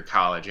midway through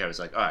college I was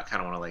like, oh, I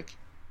kind of want to like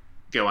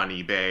go on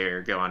eBay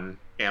or go on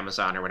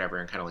Amazon or whatever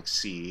and kind of like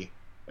see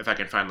if I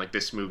can find like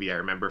this movie I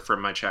remember from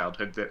my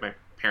childhood that my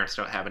parents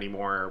don't have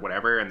anymore or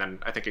whatever. And then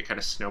I think it kind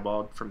of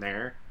snowballed from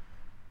there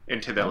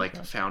into the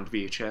like found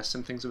VHS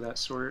and things of that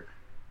sort.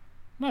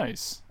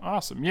 Nice.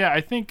 Awesome. Yeah, I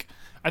think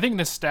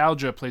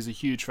nostalgia plays a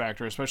huge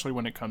factor, especially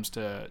when it comes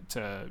to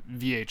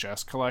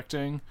VHS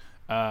collecting.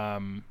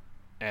 And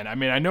I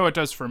mean, I know it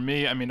does for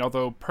me. I mean,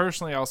 although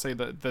personally I'll say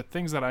that the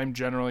things that I'm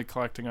generally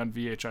collecting on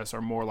VHS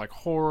are more like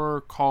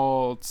horror,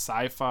 cult,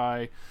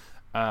 sci-fi.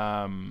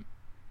 And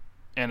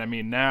I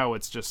mean, now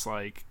it's just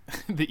like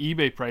the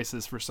eBay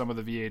prices for some of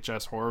the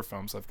VHS horror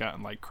films have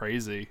gotten like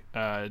crazy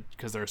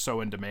because they're so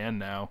in demand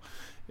now.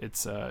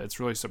 It's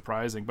really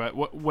surprising.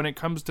 But when it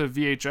comes to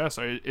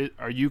VHS,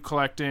 are you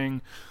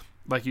collecting,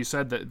 like you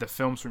said, the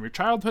films from your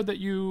childhood that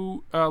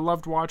you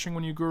loved watching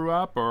when you grew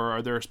up, or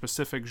are there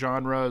specific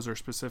genres or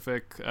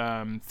specific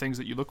things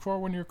that you look for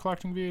when you're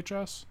collecting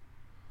VHS?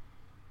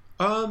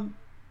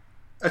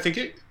 I think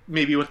it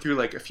maybe went through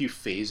like a few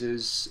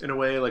phases in a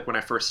way. Like when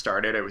I first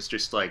started, it was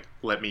just like,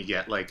 let me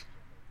get like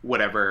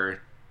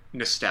whatever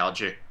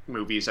nostalgic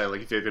movies I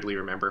like vividly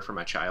remember from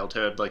my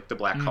childhood, like The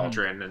Black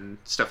Cauldron and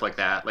stuff like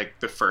that. Like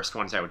the first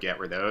ones I would get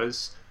were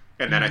those.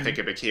 And then I think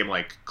it became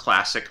like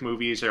classic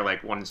movies, or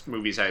like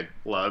movies I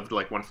loved,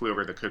 like One Flew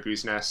Over the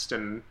Cuckoo's Nest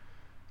and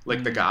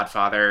like The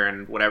Godfather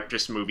and whatever,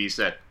 just movies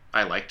that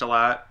I liked a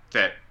lot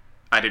that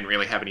I didn't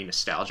really have any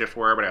nostalgia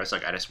for, but I was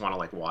like, I just want to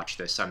like watch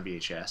this on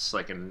VHS,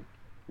 like, and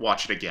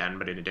watch it again,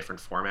 but in a different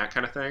format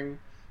kind of thing.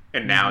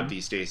 And now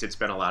these days it's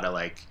been a lot of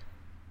like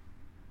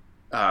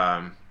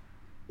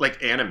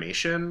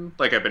animation.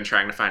 Like I've been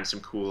trying to find some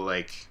cool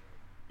like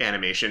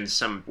animations,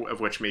 some of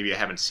which maybe I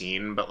haven't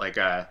seen, but like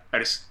I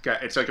just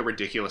got, it's like a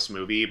ridiculous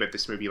movie, but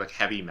this movie like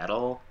Heavy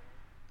Metal,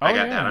 I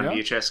got that on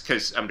VHS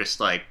because I'm just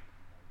like,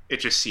 it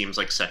just seems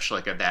like such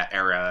like a that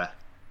era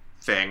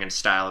thing and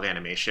style of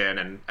animation,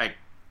 and I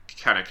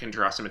kind of can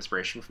draw some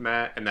inspiration from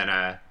that. And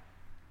then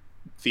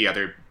the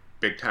other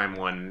big time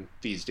one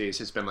these days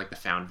has been like the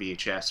found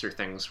VHS, or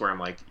things where I'm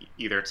like,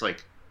 either it's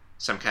like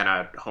some kind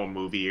of home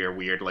movie or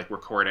weird like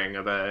recording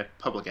of a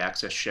public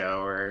access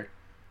show, or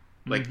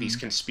like these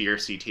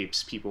conspiracy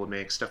tapes people would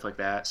make, stuff like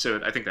that. So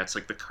I think that's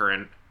like the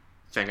current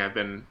thing I've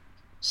been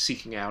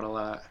seeking out a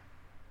lot.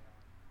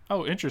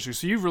 Oh, interesting.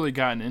 So you've really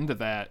gotten into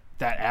that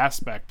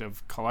aspect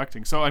of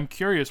collecting. So I'm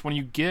curious, when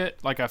you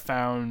get like a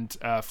found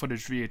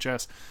footage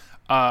VHS,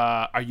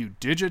 are you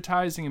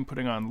digitizing and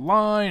putting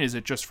online? Is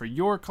it just for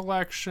your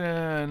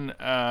collection?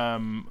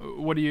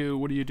 What do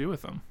you do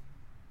with them?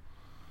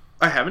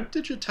 I haven't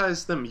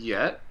digitized them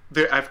yet.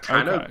 I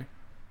kind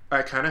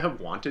of have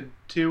wanted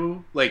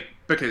to, like,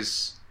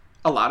 because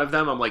a lot of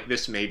them I'm like,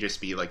 this may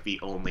just be like the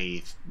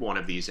only one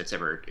of these that's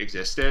ever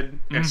existed,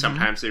 and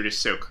sometimes they're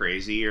just so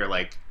crazy, or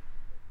like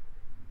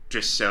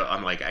just so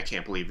I'm like, I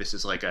can't believe this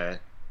is like a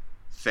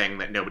thing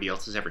that nobody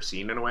else has ever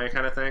seen in a way,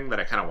 kind of thing, that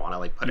I kind of want to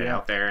like put it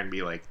out there and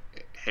be like,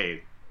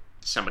 hey,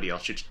 somebody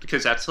else should,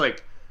 because that's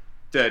like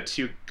the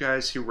two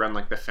guys who run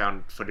like the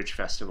found footage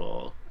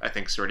festival, I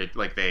think, sort of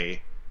like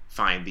they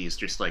find these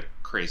just like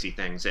crazy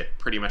things that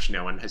pretty much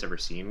no one has ever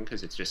seen,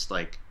 because it's just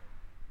like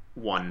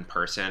one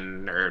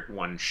person or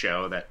one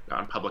show that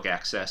on public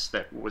access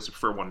that was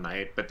for one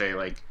night, but they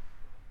like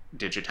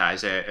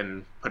digitize it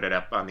and put it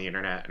up on the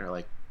internet and are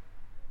like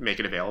make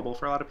it available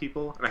for a lot of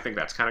people. And I think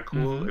that's kind of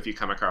cool if you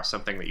come across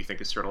something that you think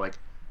is sort of like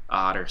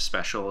odd or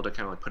special, to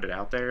kind of like put it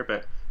out there.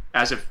 But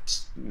as of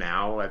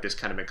now, I've just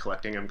kind of been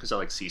collecting them because I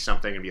like see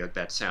something and be like,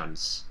 that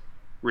sounds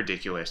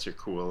ridiculous or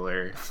cool,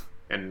 or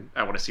and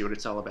I want to see what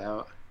it's all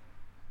about.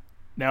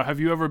 Now, have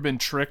you ever been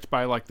tricked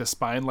by like the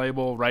spine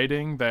label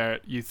writing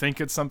that you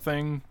think it's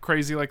something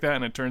crazy like that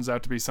and it turns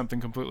out to be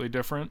something completely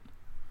different?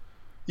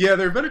 Yeah,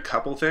 there have been a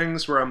couple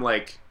things where I'm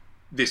like,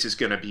 this is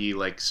gonna be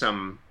like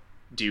some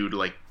dude,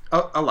 like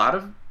a lot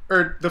of,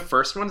 or the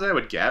first ones I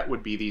would get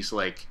would be these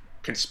like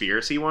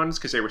conspiracy ones,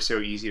 because they were so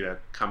easy to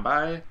come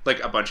by. Like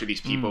a bunch of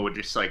these people would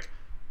just like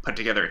put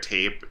together a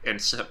tape,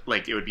 and so,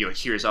 like it would be like,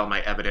 here's all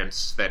my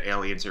evidence that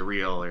aliens are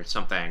real or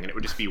something, and it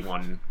would just be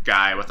one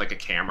guy with like a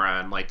camera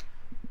and like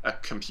a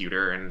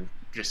computer and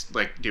just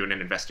like doing an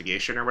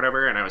investigation or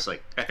whatever. And I was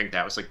like, I think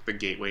that was like the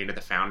gateway into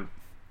the found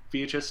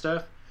VHS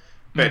stuff.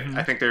 But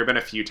I think there have been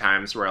a few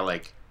times where I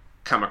like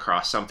come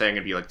across something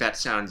and be like, that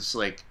sounds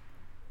like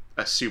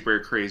a super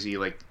crazy,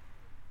 like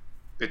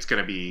it's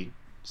gonna be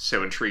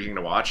so intriguing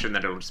to watch, and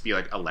then it'll just be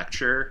like a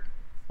lecture,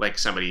 like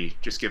somebody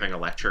just giving a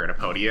lecture at a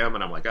podium,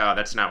 and I'm like, oh,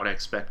 that's not what I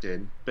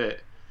expected. But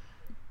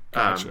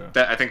Gotcha.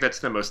 that, I think that's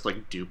the most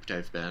like duped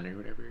I've been or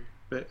whatever.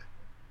 But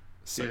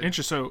So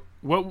interesting. So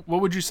what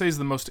would you say is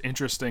the most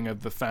interesting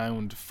of the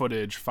found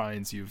footage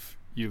finds you've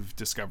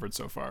discovered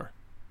so far?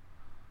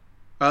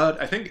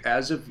 I think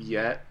as of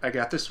yet, I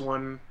got this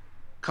one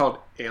called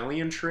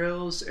Alien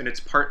Trails, and it's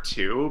part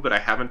 2, but I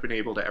haven't been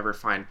able to ever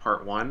find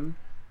part 1,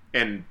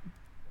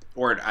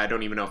 or I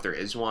don't even know if there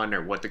is one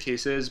or what the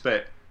case is.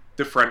 But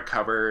the front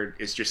cover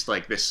is just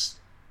like this,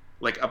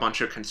 like a bunch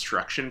of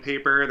construction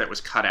paper that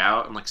was cut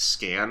out and like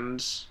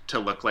scanned to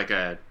look like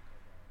a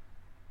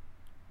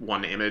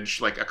one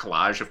image, like a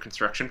collage of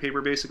construction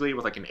paper, basically,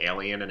 with like an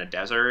alien in a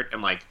desert.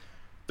 And like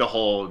the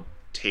whole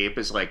tape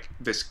is like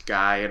this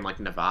guy in like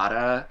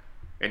Nevada,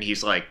 and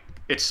he's like,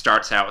 it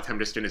starts out with him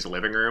just in his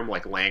living room,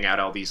 like laying out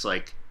all these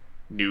like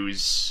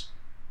news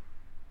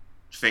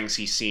things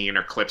he's seen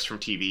or clips from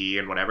TV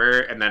and whatever.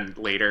 And then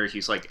later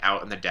he's like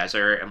out in the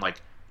desert and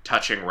like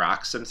touching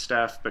rocks and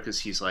stuff, because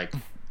he's like,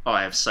 oh,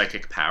 I have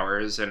psychic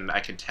powers and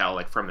I can tell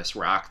like from this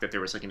rock that there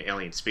was like an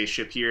alien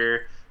spaceship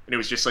here. And it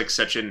was just like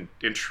such an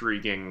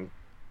intriguing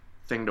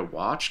thing to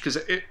watch, because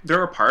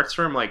there are parts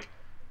where I'm like,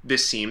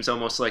 this seems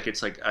almost like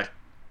it's like a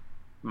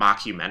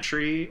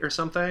mockumentary or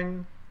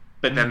something,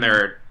 but then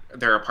there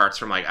are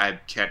parts where I'm like, I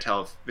can't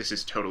tell if this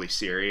is totally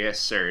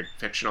serious or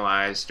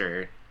fictionalized,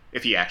 or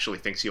if he actually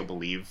thinks you'll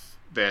believe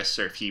this,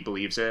 or if he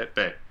believes it.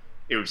 But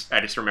I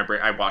just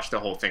remember I watched the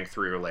whole thing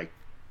through, like,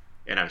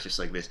 and I was just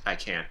like, this, I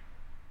can't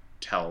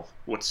tell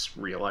what's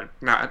real or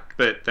not.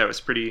 But that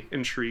was pretty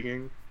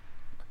intriguing.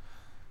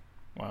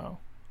 Wow.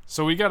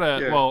 So we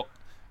gotta, well,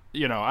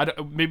 you know,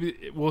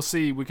 maybe we'll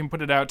see. We can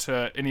put it out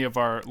to any of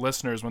our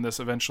listeners when this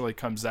eventually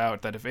comes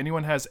out, that if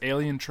anyone has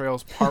Alien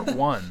Trails Part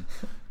 1,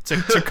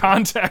 to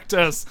contact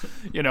us,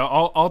 you know,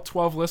 all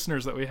 12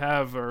 listeners that we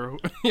have, or,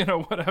 you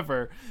know,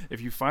 whatever.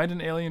 If you find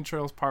an Alien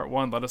Trails Part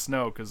 1, let us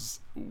know, because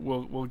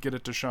we'll get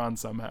it to Sean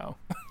somehow.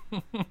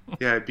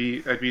 Yeah, I'd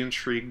be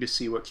intrigued to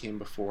see what came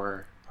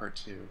before Part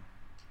 2.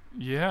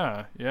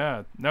 Yeah.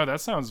 No, that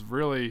sounds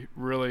really,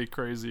 really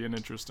crazy and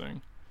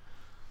interesting.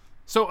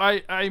 So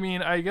I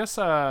mean, I guess,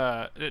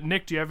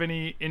 Nick, do you have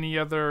any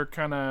other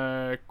kind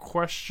of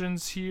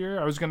questions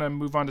here? I was going to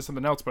move on to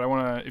something else, but I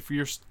want to, if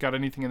you've got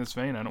anything in this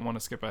vein, I don't want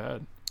to skip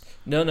ahead.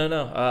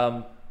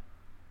 No.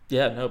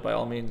 Yeah, no, by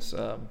all means.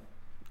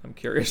 I'm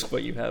curious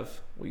what you have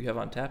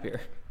on tap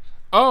here.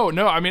 Oh,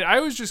 no, I mean,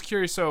 I was just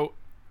curious. So,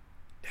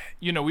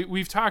 you know,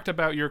 we've talked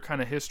about your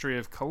kind of history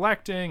of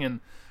collecting, and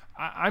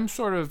I'm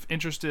sort of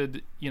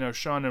interested, you know,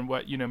 Sean, in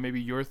what, you know, maybe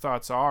your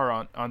thoughts are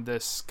on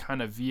this kind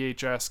of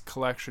VHS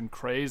collection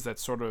craze that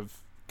sort of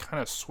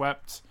kind of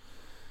swept,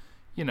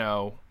 you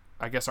know,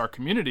 I guess our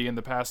community in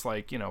the past,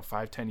 like, you know,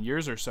 5-10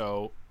 years or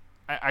so.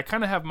 I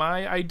kind of have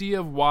my idea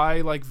of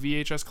why, like,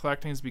 VHS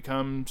collecting has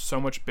become so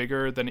much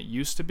bigger than it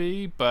used to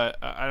be,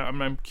 but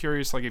I'm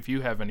curious, like, if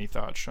you have any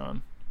thoughts,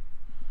 Sean.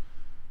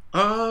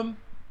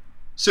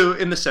 So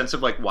in the sense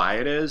of like why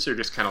it is, or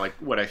just kind of like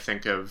what I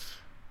think of,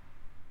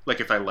 like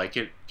if I like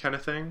it kind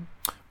of thing.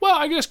 Well,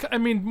 I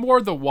mean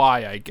more the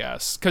why, I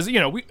guess, because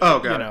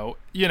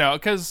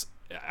because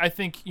I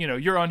think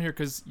you're on here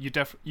because you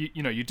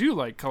do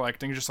like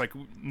collecting, just like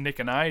Nick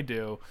and I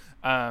do.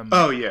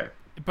 Oh yeah.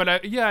 But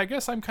I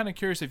guess I'm kind of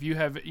curious if you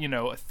have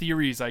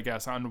theories, I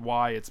guess, on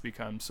why it's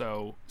become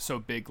so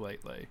big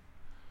lately.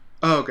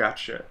 Oh,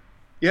 gotcha.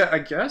 Yeah, I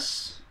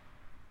guess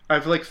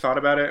I've like thought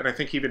about it, and I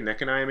think even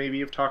Nick and I maybe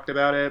have talked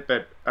about it,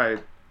 but I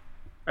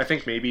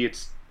think maybe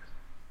it's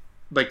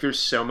like there's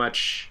so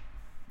much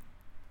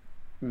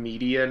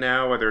media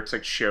now, whether it's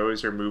like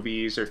shows or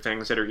movies or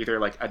things that are either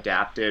like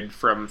adapted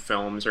from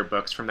films or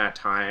books from that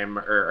time,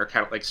 or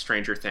kind of like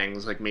Stranger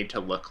Things, like made to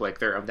look like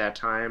they're of that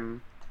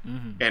time.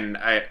 Mm-hmm. And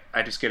I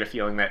just get a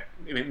feeling that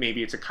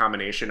maybe it's a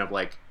combination of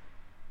like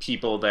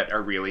people that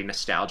are really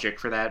nostalgic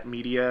for that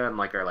media and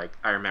like are like,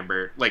 I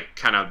remember, like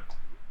kind of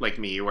like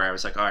me, where I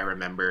was like, oh, I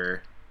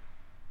remember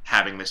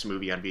having this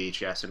movie on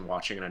VHS and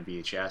watching it on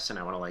VHS, and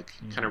I want to like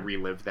kind of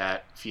relive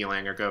that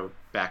feeling or go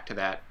back to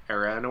that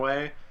era in a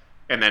way.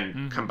 And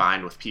then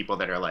combined with people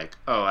that are like,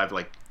 oh, I've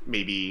like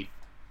maybe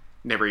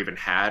never even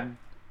had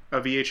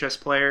a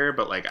VHS player,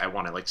 but like I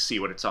want to like see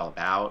what it's all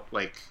about,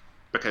 like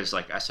because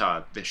like I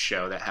saw this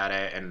show that had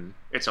it, and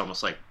it's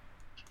almost like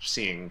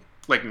seeing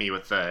like me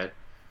with the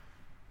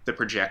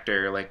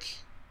projector, like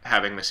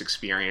having this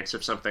experience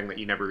of something that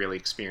you never really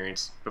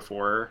experienced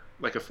before,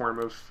 like a form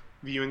of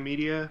viewing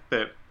media.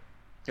 But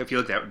I feel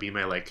like that would be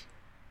my like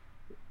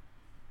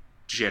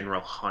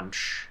general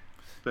hunch.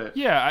 But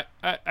yeah,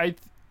 I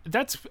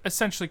that's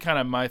essentially kind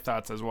of my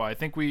thoughts as well. I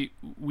think we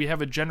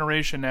have a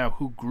generation now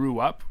who grew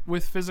up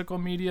with physical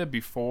media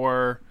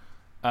before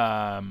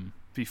the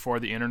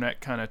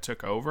internet kind of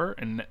took over,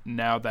 and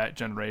now that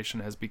generation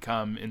has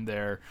become in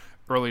their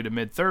early to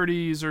mid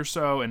 30s or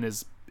so, and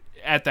is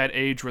at that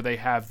age where they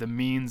have the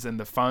means and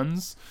the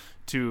funds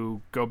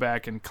to go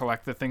back and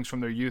collect the things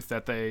from their youth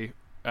that they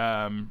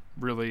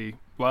really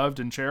loved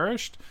and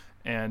cherished.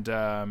 And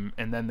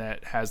then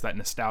that has that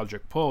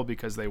nostalgic pull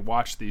because they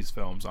watched these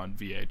films on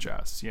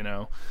VHS.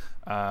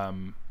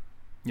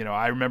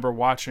 I remember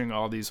watching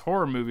all these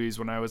horror movies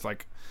when I was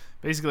like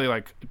basically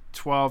like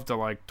 12 to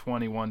like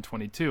 21,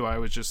 22. I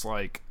was just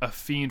like a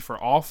fiend for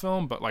all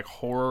film, but like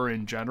horror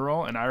in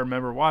general. And I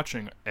remember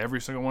watching every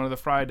single one of the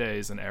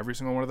Fridays and every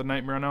single one of the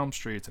Nightmare on Elm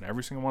Streets and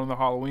every single one of the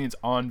Halloweens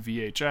on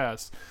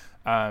VHS.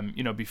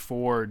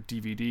 Before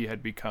DVD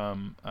had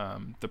become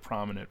the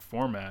prominent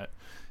format.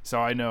 So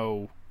I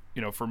know.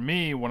 For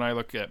me, when I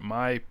look at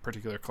my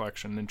particular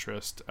collection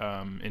interest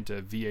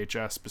into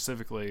VHS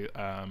specifically,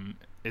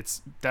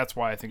 that's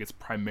why I think it's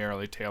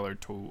primarily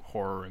tailored to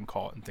horror and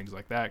cult and things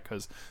like that,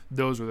 because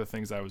those were the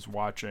things I was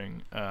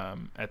watching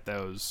at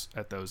those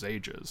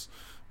ages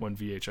when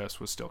VHS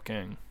was still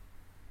king.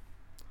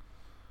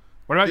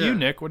 What about you,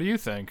 Nick? What do you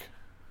think?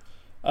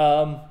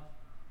 I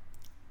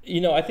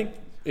think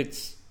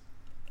it's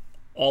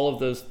all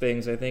of those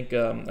things. I think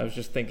I was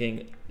just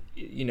thinking.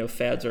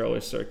 Fads are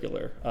always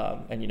circular,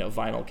 and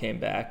vinyl came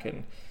back, and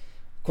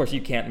of course you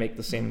can't make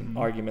the same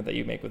argument that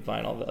you make with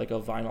vinyl, that like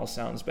vinyl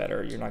sounds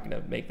better. You're not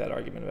going to make that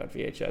argument about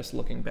VHS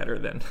looking better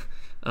than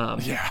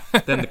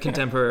than the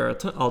contemporary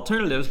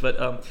alternatives,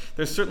 but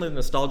there's certainly a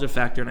nostalgia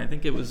factor, and I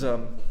think it is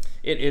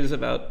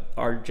about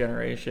our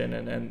generation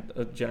and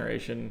a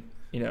generation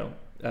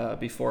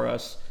before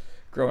us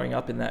growing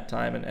up in that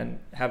time and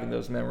having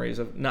those memories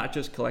of not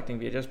just collecting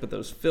VHS, but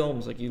those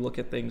films. Like you look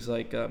at things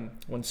like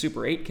when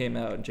Super 8 came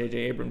out and J.J.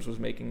 Abrams was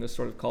making this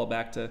sort of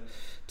callback to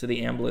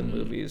the Amblin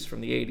movies from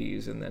the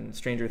 80s, and then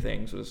Stranger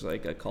Things was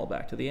like a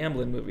callback to the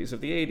Amblin movies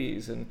of the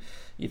 80s. And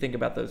you think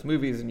about those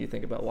movies and you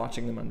think about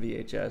watching them on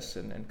VHS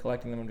and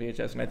collecting them on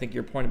VHS. And I think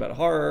your point about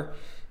horror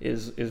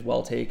is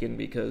well taken,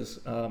 because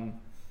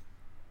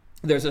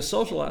there's a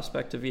social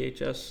aspect to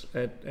VHS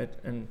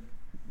and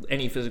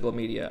any physical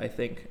media, I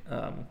think,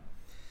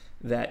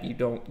 that you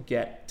don't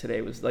get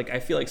today. Was like, I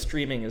feel like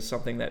streaming is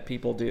something that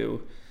people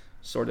do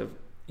sort of,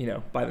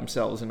 by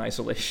themselves in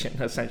isolation,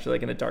 essentially,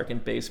 like in a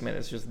darkened basement.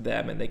 It's just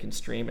them and they can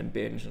stream and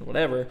binge and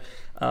whatever.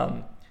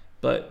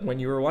 But when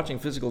you were watching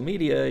physical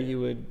media,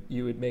 you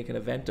would make an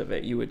event of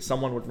it.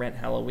 Someone would rent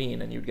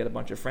Halloween and you'd get a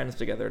bunch of friends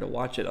together to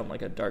watch it on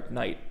like a dark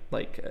night,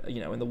 like,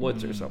 in the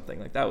woods or something.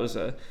 Like that was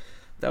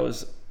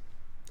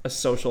a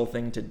social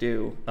thing to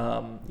do,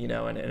 and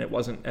it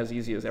wasn't as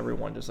easy as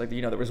everyone just like,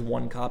 there was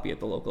one copy at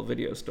the local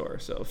video store.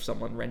 So if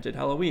someone rented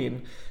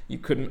Halloween, you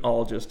couldn't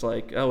all just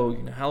like,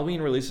 Halloween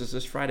releases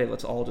this Friday,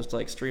 let's all just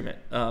like stream it.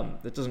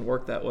 It doesn't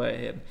work that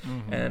way.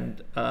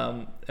 And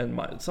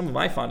some of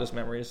my fondest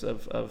memories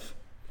of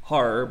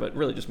horror, but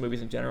really just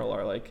movies in general,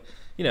 are like,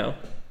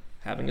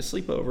 having a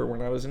sleepover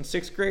when I was in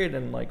 6th grade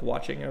and like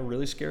watching a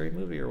really scary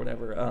movie or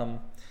whatever.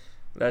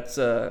 That's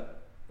that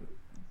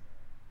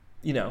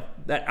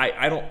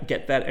I don't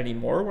get that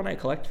anymore when I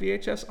collect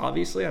VHS.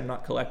 Obviously, I'm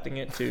not collecting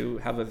it to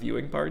have a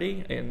viewing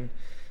party in,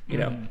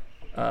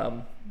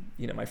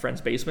 my friend's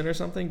basement or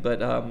something.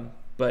 But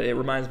it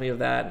reminds me of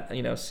that.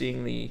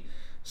 Seeing the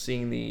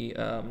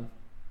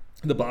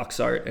the box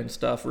art and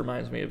stuff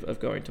reminds me of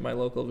going to my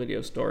local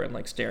video store and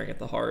like staring at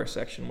the horror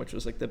section, which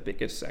was like the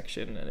biggest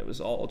section, and it was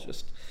all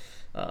just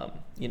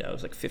it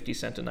was like 50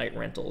 cent a night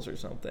rentals or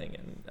something,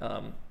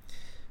 and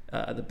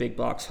the big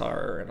box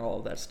horror and all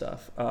of that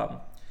stuff.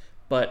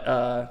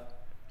 But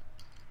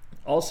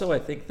also I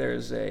think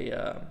there's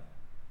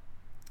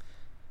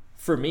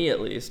for me at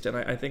least, and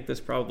I think this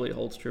probably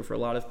holds true for a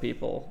lot of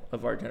people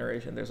of our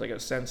generation, there's like a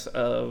sense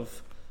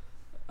of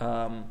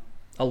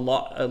a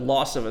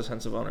loss of a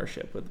sense of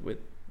ownership with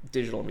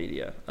digital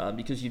media,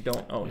 because you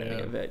don't own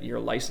any of it. You're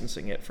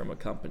licensing it from a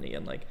company,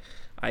 and like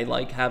I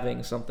like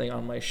having something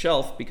on my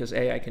shelf because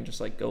I can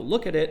just like go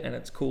look at it, and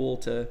it's cool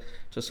to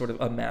sort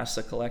of amass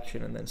a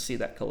collection and then see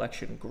that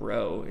collection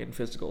grow in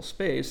physical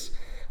space.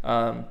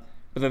 But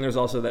then there's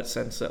also that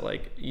sense that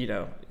like,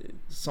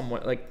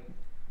 somewhat like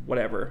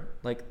whatever,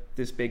 like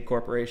this big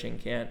corporation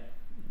can't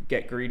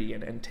get greedy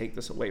and take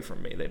this away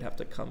from me. They'd have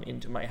to come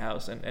into my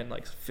house and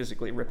like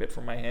physically rip it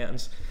from my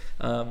hands.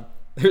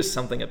 There's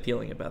something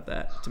appealing about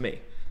that to me.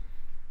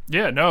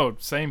 Yeah, no,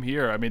 same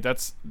here. I mean,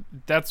 that's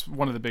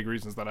one of the big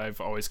reasons that I've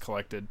always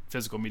collected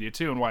physical media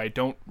too, and why I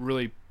don't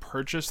really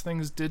purchase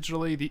things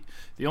digitally.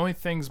 The only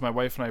things my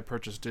wife and I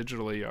purchase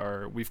digitally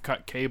are, we've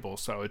cut cable,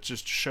 so it's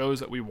just shows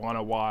that we want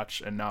to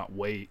watch and not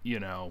wait,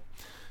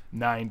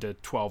 9 to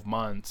 12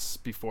 months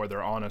before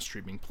they're on a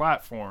streaming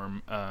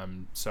platform.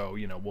 So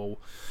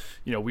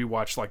we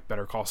watch like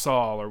Better Call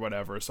Saul or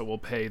whatever, so we'll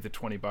pay the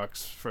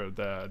 $20 for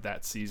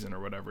that season or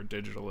whatever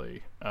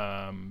digitally.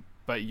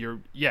 But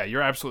you're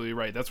absolutely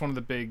right. That's one of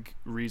the big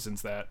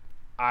reasons that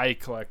I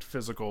collect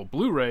physical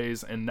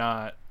Blu-rays and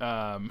not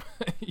buying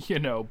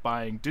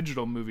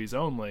digital movies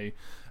only,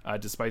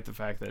 despite the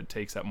fact that it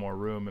takes up more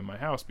room in my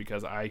house,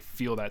 because I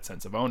feel that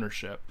sense of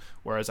ownership,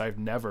 whereas I've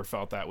never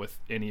felt that with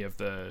any of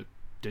the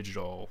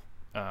digital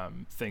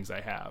things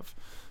I have.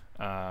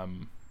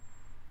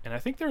 And I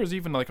think there was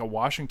even like a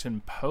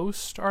Washington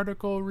Post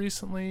article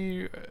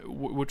recently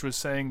which was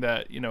saying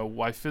that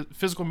why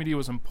physical media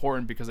was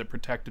important because it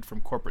protected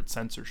from corporate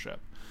censorship.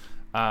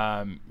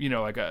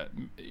 Like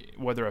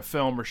whether a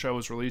film or show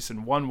was released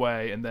in one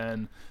way and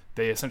then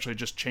they essentially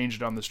just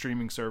changed it on the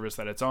streaming service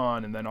that it's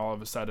on, and then all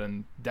of a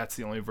sudden that's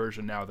the only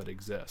version now that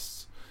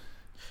exists.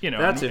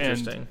 That's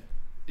interesting.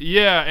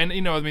 And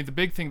the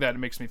big thing that it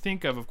makes me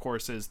think of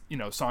course, is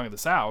Song of the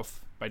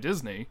South by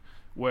Disney,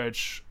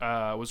 which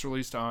was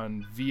released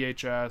on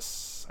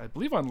VHS, I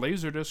believe on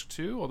Laserdisc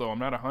too, although I'm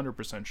not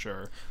 100%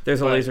 sure.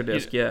 There's a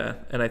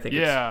Laserdisc, and I think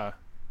it's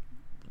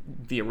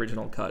the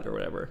original cut or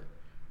whatever.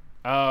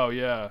 Oh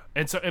yeah,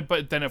 and so,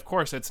 but then of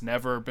course it's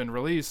never been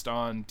released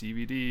on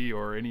DVD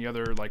or any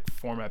other like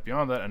format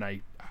beyond that, and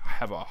I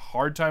have a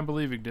hard time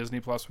believing Disney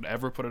Plus would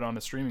ever put it on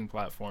a streaming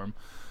platform.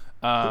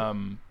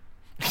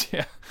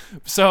 Yeah,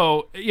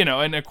 so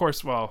and of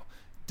course,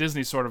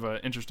 Disney's sort of an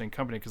interesting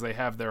company because they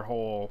have their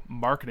whole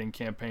marketing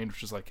campaign,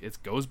 which is like, it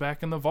goes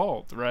back in the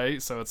vault, right?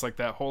 So it's like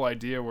that whole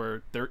idea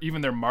where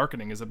their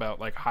marketing is about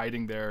like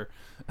hiding their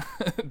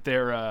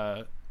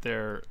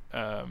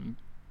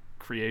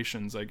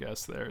creations, I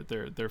guess,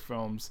 their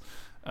films,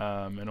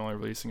 and only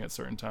releasing at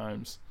certain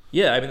times.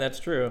 Yeah, I mean, that's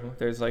true.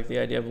 There's like the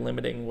idea of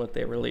limiting what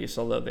they release,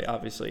 although they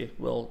obviously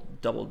will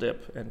double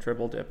dip and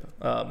triple dip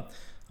on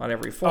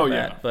every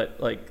format. But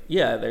like,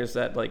 there's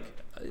that like,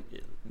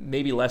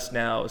 maybe less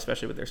now,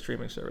 especially with their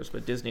streaming service,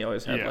 but Disney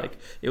always had like,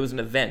 it was an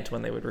event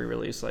when they would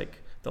re-release like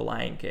The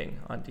Lion King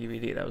on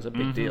DVD. That was a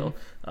big deal.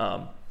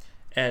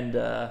 And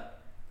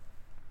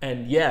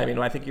I mean,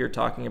 I think you're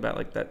talking about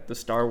like the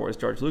Star Wars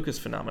George Lucas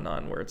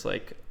phenomenon, where it's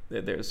like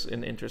there's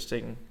an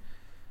interesting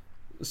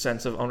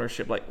sense of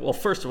ownership. Like, well,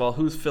 first of all,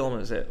 whose film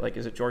is it? Like,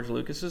 is it George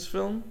Lucas's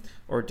film,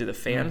 or do the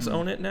fans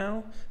own it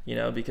now?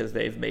 Because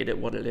they've made it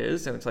what it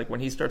is. And it's like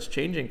when he starts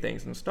changing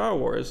things in Star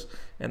Wars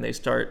and they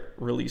start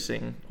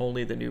releasing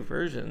only the new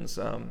versions,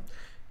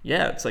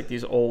 it's like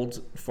these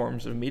old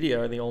forms of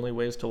media are the only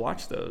ways to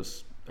watch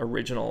those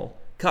original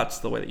cuts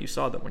the way that you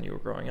saw them when you were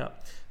growing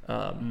up.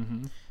 I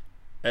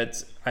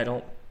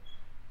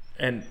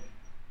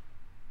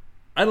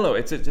don't know.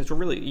 It's a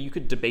really, you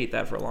could debate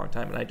that for a long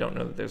time, and I don't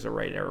know that there's a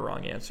right or a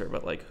wrong answer.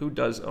 But like, who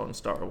does own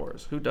Star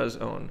Wars? Who does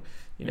own,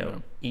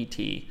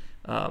 E.T.,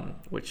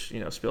 which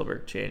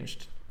Spielberg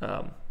changed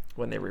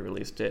when they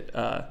re-released it?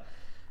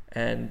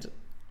 And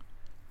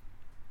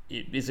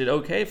is it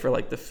okay for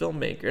like the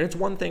filmmaker? And it's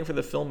one thing for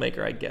the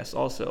filmmaker, I guess.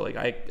 Also, like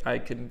I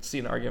can see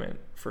an argument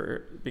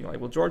for being like,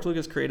 well, George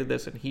Lucas created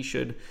this, and he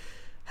should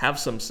have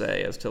some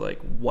say as to like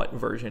what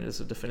version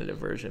is a definitive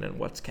version and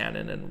what's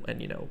canon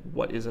and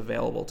what is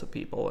available to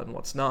people and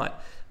what's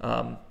not.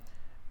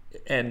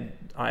 And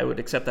I would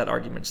accept that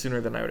argument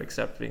sooner than I would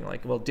accept being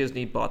like, well,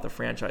 Disney bought the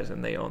franchise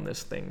and they own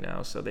this thing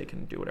now, so they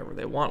can do whatever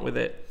they want with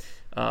it.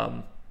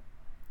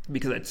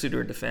 Because I'd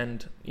sooner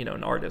defend,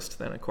 an artist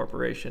than a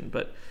corporation.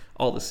 But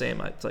all the same,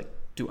 it's like,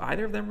 do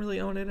either of them really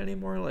own it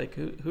anymore? Like,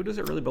 who does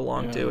it really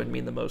belong to and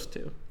mean the most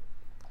to?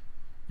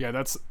 Yeah,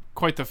 that's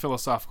quite the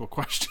philosophical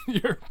question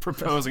you're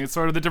proposing. It's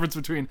sort of the difference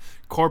between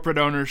corporate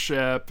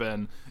ownership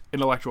and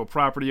intellectual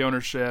property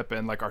ownership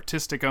and like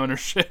artistic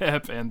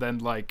ownership, and then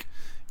like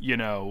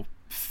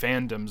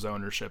fandom's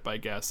ownership, I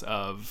guess,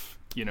 of,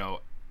 you know,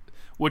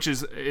 which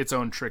is its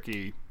own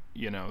tricky,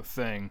 you know,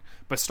 thing.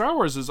 But Star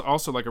Wars is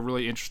also like a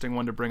really interesting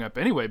one to bring up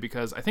anyway,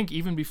 because I think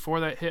even before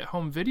that hit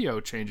home video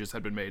changes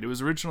had been made, it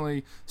was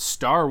originally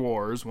Star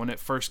Wars when it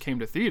first came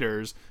to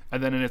theaters,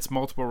 and then in its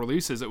multiple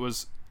releases it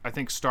was, I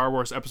think, Star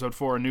Wars Episode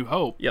 4 A New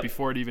Hope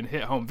before it even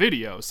hit home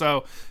video.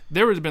 So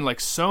there has been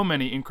like so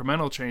many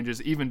incremental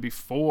changes even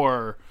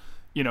before,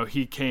 you know,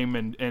 he came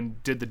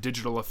and did the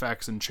digital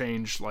effects and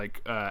changed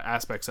like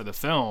aspects of the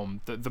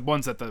film, the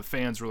ones that the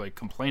fans really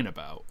complain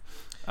about.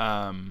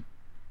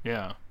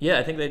 Yeah,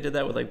 I think they did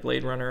that with like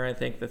Blade Runner. I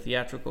think the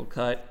theatrical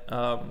cut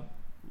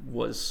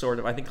was sort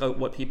of, I think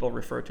what people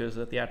refer to as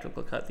the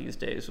theatrical cut these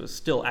days was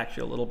still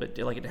actually a little bit,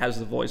 like, it has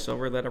the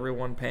voiceover that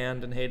everyone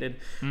panned and hated,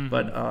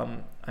 but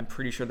I'm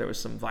pretty sure there was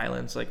some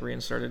violence like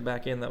reinserted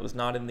back in that was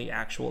not in the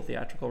actual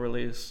theatrical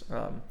release.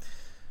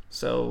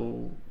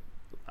 So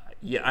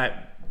yeah, I'm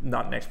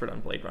not an expert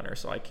on Blade Runner,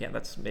 so I can't,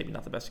 that's maybe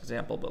not the best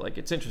example, but like,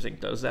 it's interesting.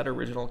 Does that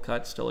original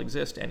cut still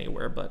exist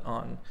anywhere but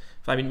on,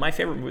 I mean, my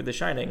favorite movie, The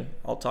Shining,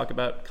 I'll talk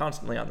about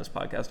constantly on this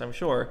podcast, I'm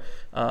sure,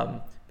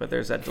 but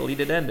there's that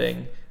deleted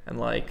ending, and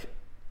like,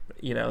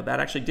 you know, that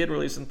actually did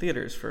release in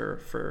theaters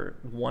for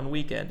one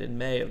weekend in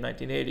May of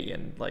 1980,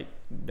 and like,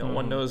 no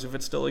one knows if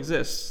it still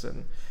exists,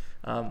 and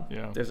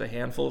there's a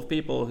handful of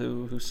people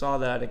who saw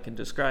that and can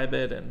describe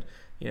it, and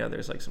you know,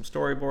 there's like some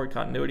storyboard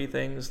continuity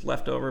things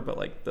left over, but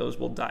like those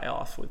will die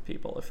off with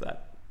people if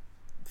that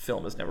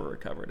film is never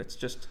recovered. It's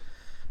just,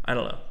 I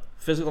don't know.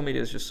 Physical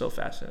media is just so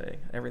fascinating.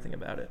 Everything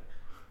about it.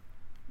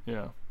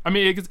 Yeah. I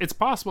mean, it's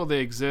possible they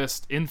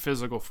exist in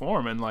physical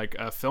form in like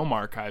a film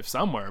archive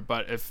somewhere,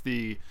 but if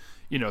the,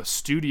 you know,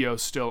 studio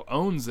still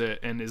owns it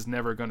and is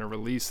never going to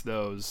release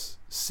those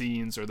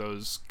scenes or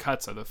those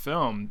cuts of the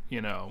film,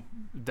 you know,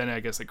 then I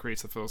guess it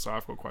creates the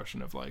philosophical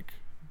question of like,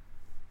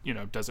 you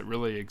know, does it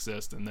really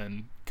exist? And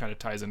then kind of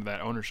ties into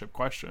that ownership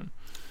question.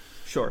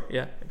 Sure.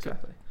 Yeah,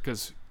 exactly.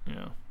 Because, you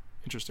know,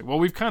 interesting. Well,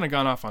 we've kind of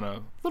gone off on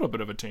a little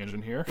bit of a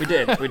tangent here. We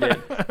did.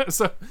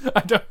 So,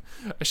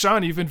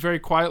 Sean, you've been very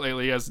quiet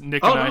lately as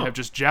Nick and I have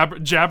just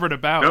jabbered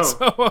about. No,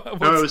 so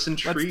I was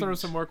intrigued. Let's throw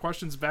some more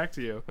questions back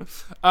to you.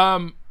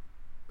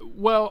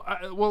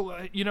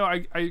 You know,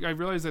 I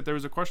realized that there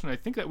was a question I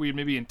think that we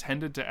maybe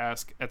intended to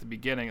ask at the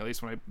beginning, at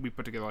least when we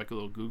put together like a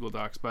little Google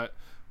Docs, but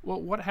well,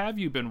 what have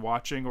you been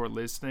watching or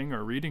listening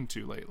or reading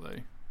to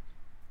lately?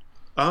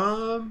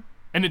 And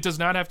it does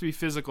not have to be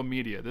physical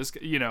media. This,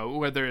 you know,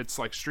 whether it's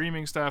like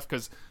streaming stuff,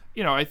 because,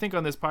 you know, I think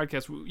on this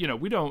podcast, you know,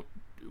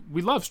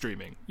 we love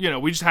streaming. You know,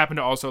 we just happen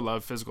to also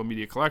love physical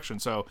media collection.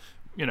 So,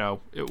 you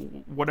know,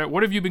 what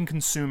have you been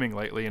consuming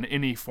lately in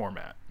any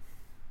format?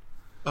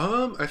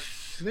 I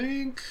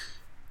think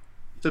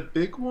the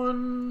big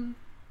one,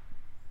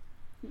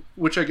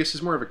 which I guess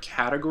is more of a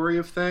category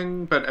of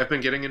thing, but I've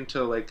been getting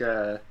into like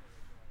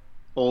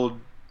old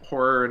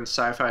horror and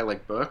sci-fi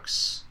like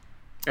books,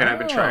 and I've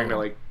been trying to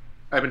like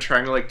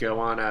go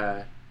on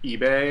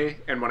eBay,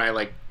 and when I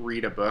like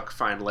read a book,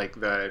 find like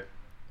the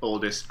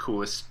oldest,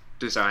 coolest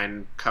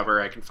design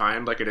cover I can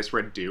find. Like I just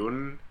read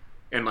Dune,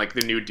 and like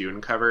the new Dune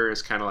cover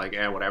is kind of like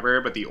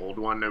whatever, but the old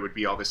one, it would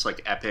be all this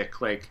like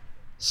epic like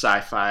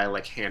sci-fi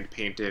like hand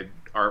painted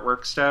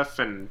artwork stuff,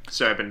 and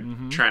so I've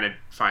been trying to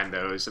find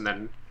those and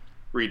then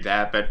read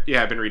that. But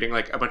yeah, I've been reading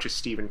like a bunch of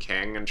Stephen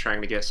King and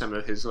trying to get some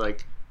of his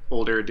like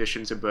older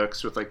editions of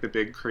books with like the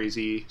big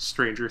crazy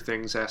Stranger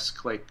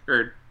Things-esque like,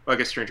 or well, I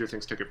guess Stranger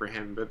Things took it for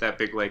him, but that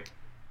big like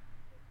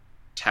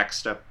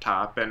text up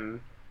top.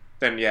 And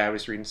then I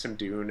was reading some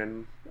Dune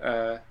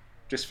and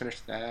just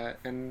finished that,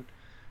 and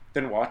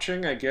then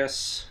watching, I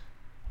guess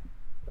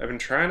I've been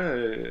trying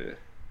to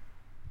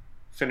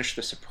finish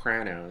The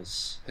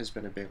Sopranos, has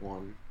been a big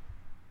one.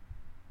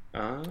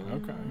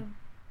 Okay.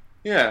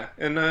 Yeah,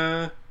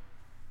 and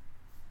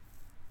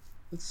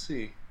let's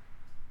see.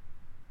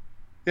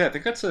 Yeah, I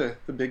think that's the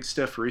big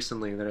stuff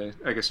recently that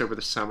I guess over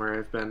the summer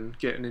I've been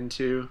getting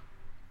into.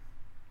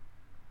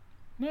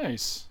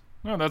 Nice.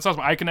 No, that's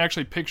awesome. I can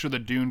actually picture the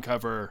Dune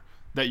cover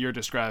that you're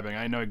describing.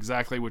 I know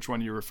exactly which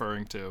one you're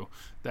referring to.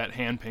 That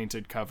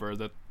hand-painted cover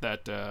that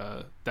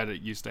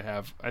it used to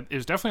have. It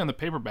was definitely on the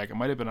paperback. It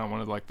might have been on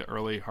one of like the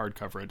early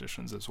hardcover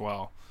editions as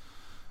well.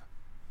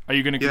 Are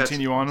you going to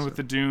continue on with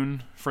the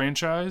Dune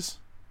franchise?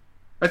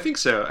 I think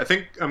so. I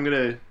think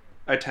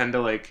I tend to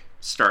like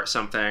start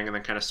something and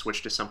then kind of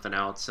switch to something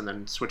else and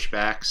then switch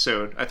back.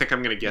 So I think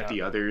I'm going to get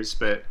the others,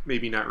 but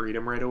maybe not read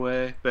them right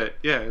away. But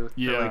I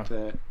like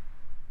that.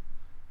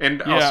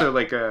 And also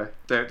like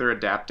they're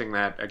adapting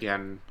that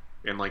again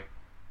in like,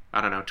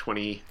 I don't know,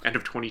 end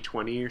of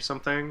 2020 or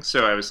something.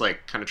 So I was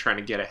like kind of trying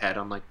to get ahead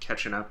on like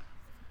catching up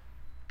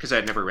because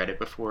I'd never read it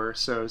before.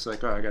 So I was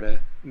like, I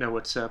gotta know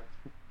what's up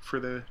for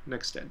the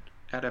next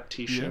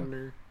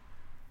adaptation.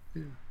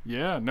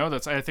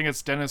 I think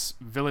it's Denis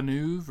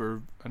Villeneuve,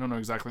 or I don't know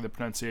exactly the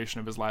pronunciation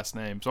of his last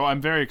name. So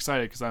I'm very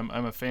excited because I'm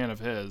a fan of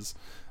his.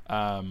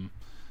 And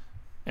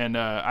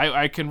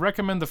I can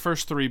recommend the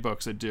first 3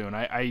 books of Dune.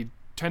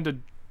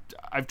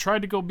 I've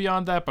tried to go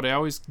beyond that, but I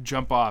always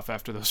jump off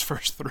after those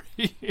first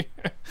 3.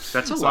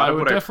 That's a lot of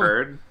what I've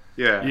heard.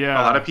 Yeah. Yeah,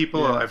 A lot of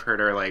people yeah. I've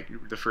heard are like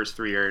the first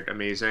three are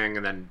amazing,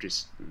 and then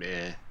just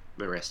meh.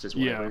 The rest is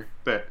whatever. Yeah.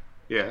 But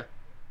yeah.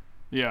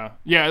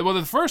 Yeah. Well,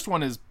 the first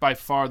one is by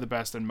far the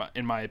best in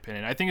my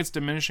opinion. I think it's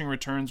diminishing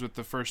returns with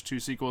the first two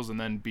sequels, and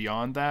then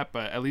beyond that.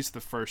 But at least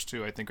the first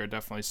two, I think, are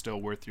definitely still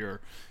worth your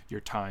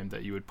time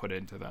that you would put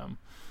into them.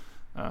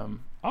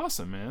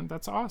 Awesome, man.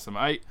 That's awesome.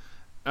 Nick,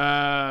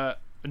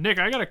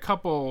 I got a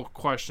couple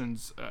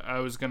questions I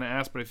was gonna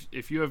ask, but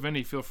if you have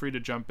any, feel free to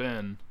jump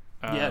in.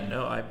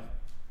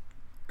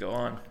 Go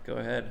on. Go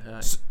ahead.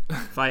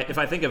 If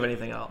I think of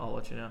anything, I'll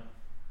let you know.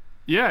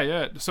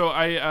 Yeah. So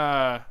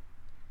I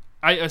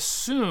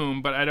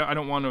assume, but I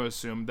don't want to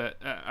assume that.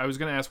 I was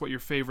going to ask what your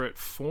favorite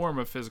form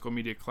of physical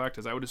media collect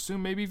is. I would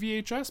assume maybe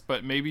VHS,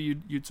 but maybe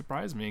you'd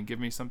surprise me and give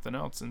me something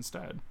else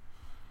instead.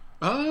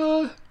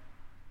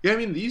 Yeah, I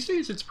mean, these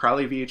days it's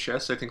probably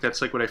VHS. I think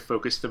that's like what I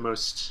focus the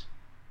most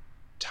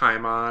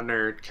time on,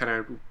 or kind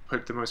of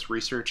put the most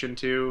research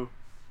into.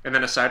 And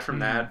then aside from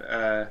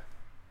that,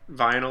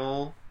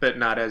 vinyl, but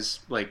not as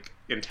like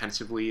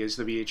intensively as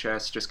the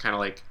VHS. Just kind of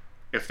like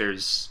if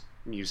there's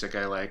music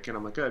I like, and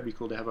I'm like, oh, it'd be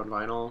cool to have on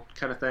vinyl,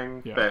 kind of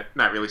thing. Yeah. But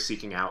not really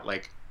seeking out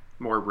like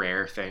more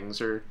rare things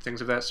or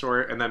things of that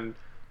sort. And then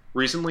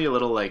recently, a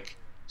little like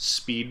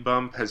speed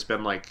bump has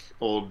been like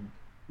old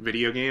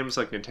video games,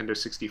 like Nintendo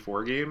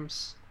 64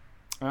 games.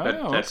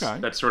 Oh, okay.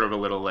 That's sort of a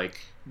little like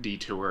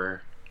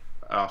detour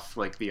off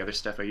like the other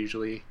stuff I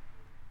usually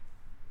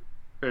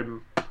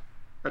am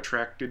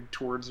attracted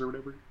towards or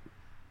whatever.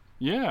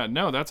 Yeah,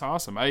 no, that's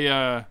awesome.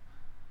 I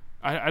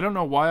don't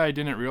know why I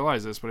didn't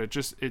realize this, but I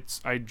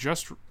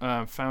just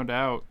found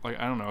out, like,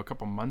 I don't know, a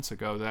couple months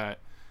ago that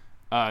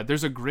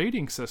there's a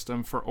grading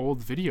system for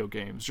old video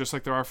games, just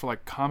like there are for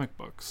like comic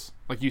books.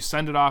 Like you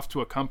send it off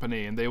to a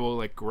company and they will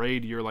like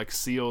grade your like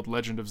sealed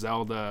Legend of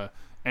Zelda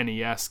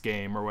NES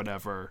game or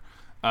whatever.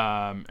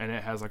 And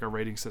it has like a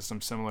rating system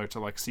similar to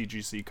like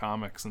CGC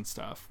Comics and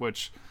stuff,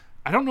 which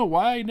I don't know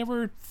why I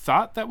never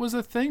thought that was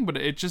a thing, but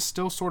it just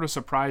still sort of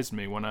surprised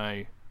me when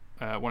I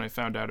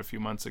found out a few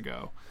months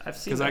ago. I've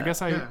seen that. I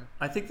guess I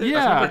think that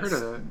Yeah.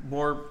 it's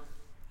more.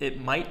 It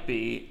might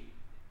be,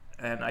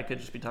 and I could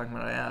just be talking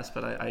about my ass,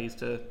 but I used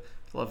to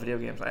love video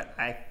games.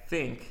 I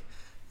think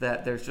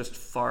that there's just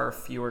far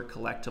fewer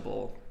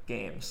collectible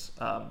games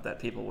that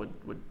people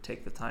would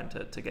take the time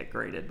to get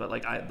graded. But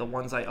like the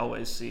ones I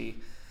always see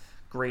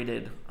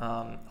graded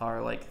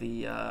are like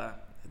the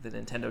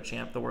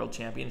Nintendo the World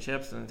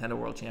Championships, the Nintendo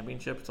World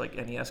Championships, like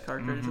NES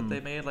cartridge that they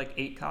made like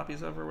 8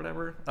 copies of or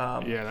whatever.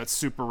 Yeah, that's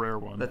super rare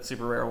one. That's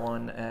super rare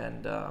one,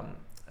 and I'm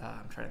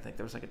trying to think.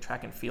 There was like a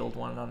track and field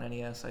one on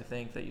NES, I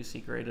think, that you see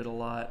graded a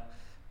lot.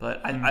 But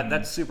I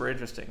that's super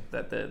interesting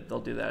that they'll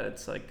do that.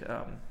 It's like,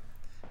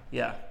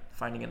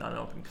 finding an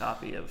unopened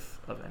copy of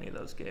any of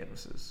those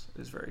games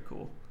is very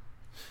cool.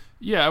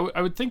 Yeah,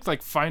 I would think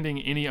like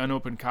finding any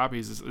unopened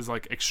copies is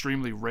like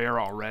extremely rare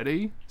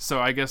already. So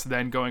I guess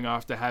then going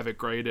off to have it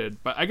graded.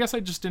 But I guess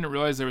I just didn't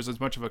realize there was as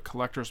much of a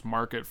collector's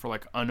market for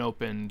like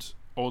unopened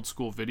old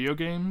school video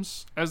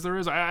games as there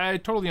is. I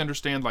totally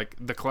understand like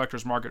the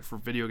collector's market for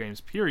video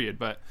games, period.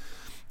 But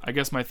I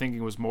guess my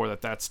thinking was more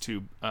that that's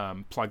to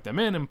plug them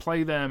in and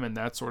play them and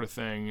that sort of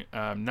thing.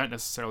 Not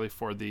necessarily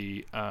for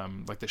the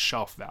like the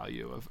shelf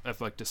value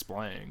of like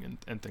displaying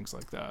and things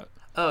like that.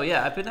 Oh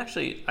yeah,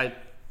 I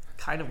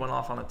kind of went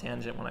off on a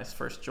tangent when I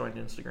first joined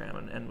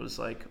Instagram and was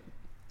like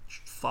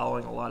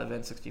following a lot of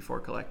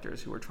N64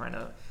 collectors who were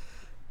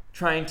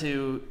trying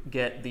to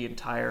get the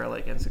entire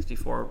like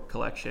N64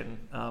 collection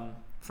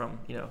from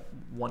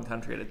one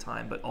country at a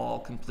time, but all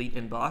complete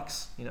in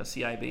box,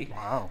 CIB.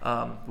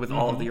 Wow. With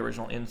all of the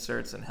original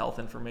inserts and health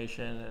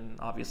information and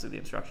obviously the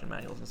instruction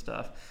manuals and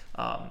stuff,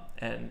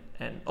 and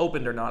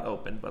opened or not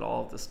opened, but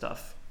all of the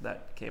stuff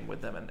that came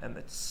with them, and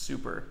it's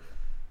super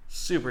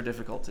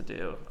difficult to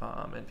do,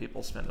 and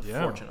people spend a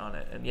fortune on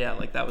it. And yeah,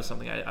 like that was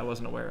something I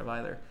wasn't aware of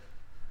either.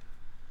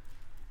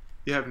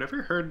 Yeah, I've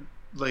never heard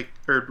like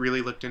or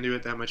really looked into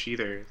it that much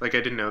either. Like I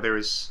didn't know there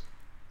was,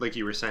 like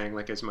you were saying,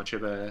 like as much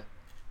of a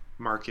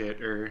market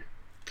or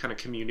kind of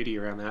community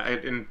around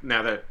that. And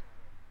now that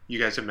you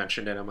guys have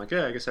mentioned it, I'm like,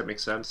 yeah, I guess that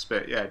makes sense.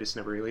 But yeah, I just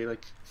never really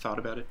like thought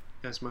about it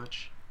as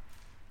much.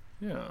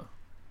 Yeah.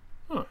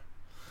 Huh.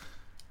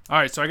 All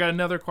right, so I got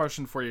another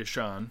question for you,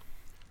 Sean.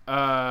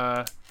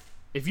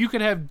 If you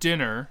could have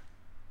dinner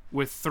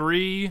with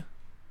 3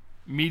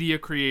 media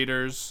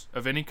creators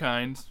of any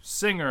kind,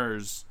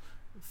 singers,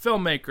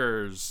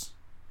 filmmakers,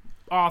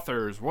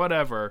 authors,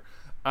 whatever,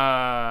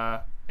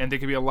 and they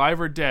could be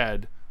alive or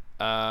dead,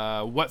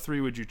 what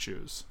 3 would you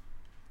choose?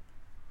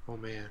 Oh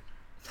man,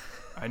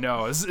 I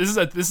know this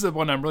is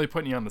one I'm really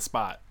putting you on the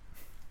spot.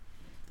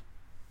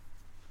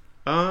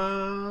 All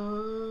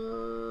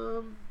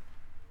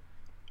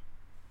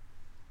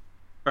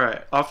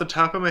right, off the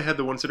top of my head,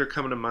 the ones that are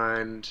coming to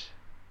mind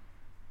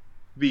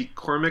be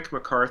Cormac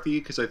McCarthy,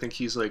 because I think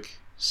he's like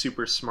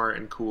super smart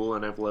and cool,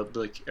 and I've loved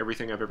like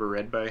everything I've ever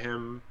read by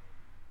him.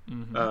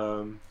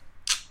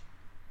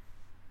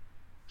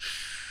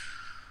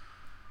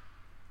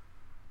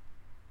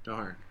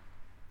 Darn.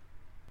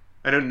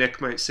 I know Nick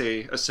might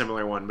say a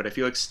similar one, but I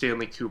feel like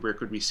Stanley Kubrick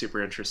would be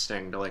super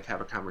interesting to like have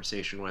a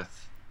conversation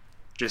with,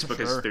 just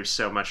because Sure. there's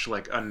so much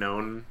like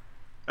unknown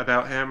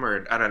about him,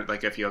 or I don't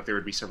like. I feel like there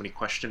would be so many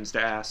questions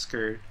to ask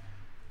or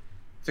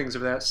things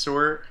of that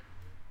sort.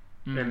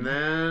 And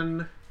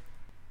then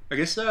I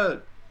guess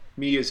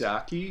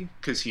Miyazaki,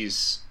 because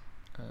he's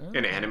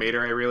an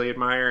animator I really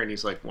admire, and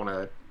he's like one of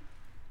the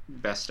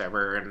best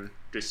ever, and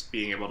just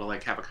being able to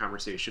like have a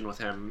conversation with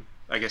him,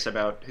 I guess,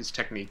 about his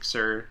techniques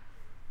or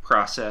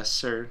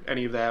process or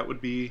any of that would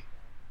be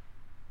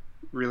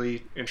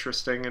really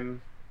interesting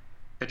and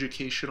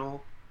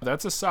educational.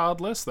 That's a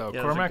solid list, though.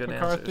 Yeah, those are Cormac good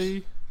McCarthy.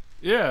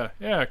 answers.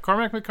 Yeah.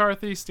 Cormac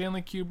McCarthy,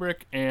 Stanley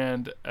Kubrick,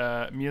 and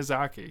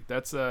Miyazaki.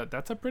 That's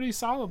a pretty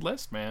solid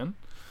list, man.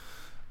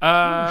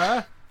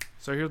 So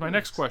here's my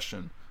next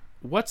question.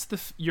 What's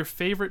your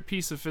favorite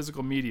piece of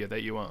physical media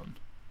that you own?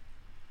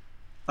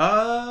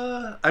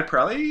 I'd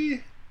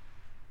probably...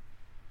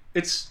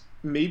 It's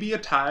maybe a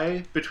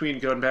tie between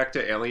going back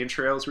to Alien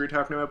Trails we were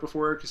talking about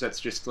before, because that's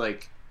just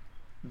like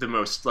the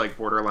most like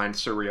borderline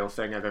surreal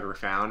thing I've ever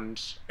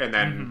found, and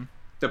then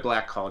the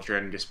Black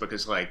Cauldron, just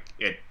because like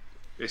it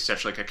is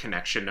such like a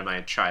connection to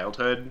my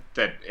childhood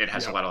that it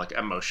has a lot of like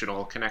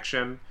emotional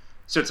connection.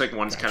 So it's like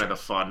one's kind of the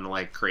fun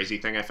like crazy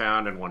thing I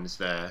found, and one's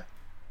the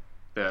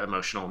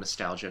emotional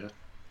nostalgia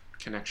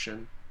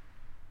connection.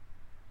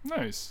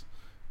 Nice.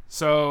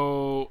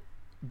 So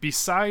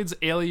besides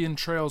Alien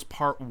Trails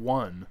Part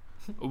 1,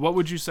 what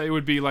would you say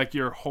would be like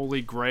your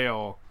holy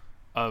grail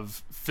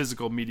of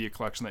physical media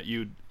collection that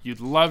you'd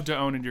love to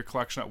own in your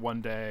collection at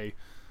one day,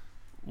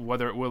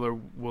 whether it will or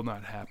will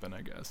not happen,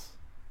 I guess?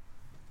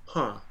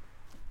 Huh.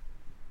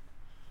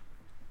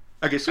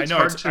 I guess I it's know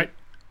hard to...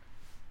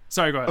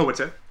 Sorry, go ahead. Oh, what's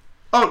that?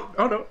 Oh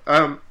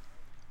no.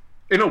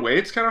 In a way,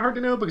 it's kind of hard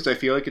to know, because I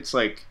feel like it's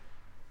like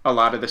a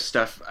lot of the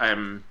stuff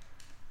I'm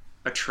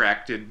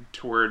attracted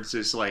towards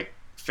is like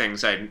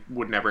things I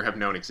would never have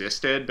known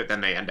existed, but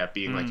then they end up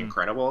being like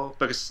incredible,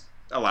 because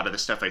a lot of the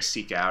stuff I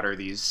seek out are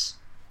these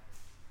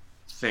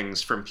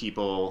things from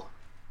people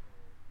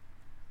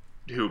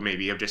who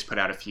maybe have just put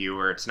out a few,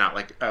 or it's not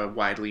like a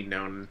widely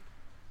known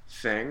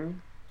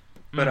thing.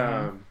 But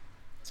I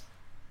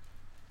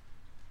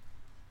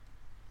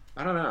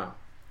don't know.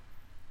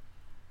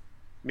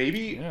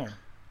 Maybe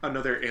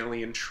another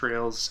Alien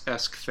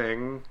Trails-esque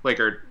thing, like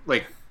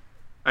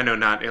I know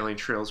not Alien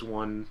Trails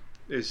 1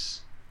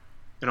 is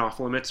an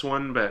Off Limits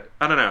one, but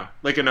I don't know,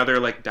 like another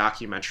like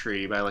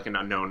documentary by like an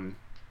unknown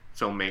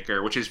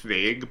filmmaker, which is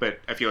vague, but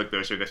I feel like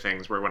those are the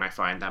things where when I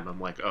find them, I'm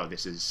like, oh,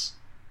 this is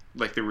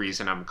like the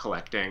reason I'm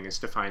collecting, is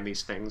to find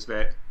these things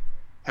that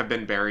have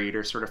been buried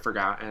or sort of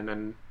forgotten,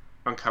 and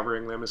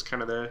uncovering them is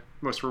kind of the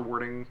most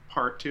rewarding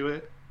part to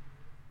it.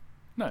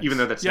 Nice. Even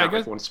though that's not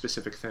like one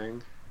specific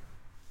thing.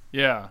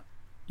 Yeah,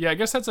 I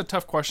guess that's a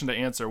tough question to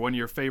answer when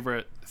your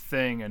favorite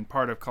thing and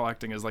part of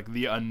collecting is like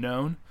the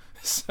unknown.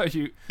 So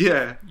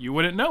you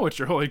wouldn't know what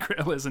your holy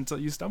grail is until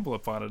you stumble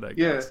upon it, I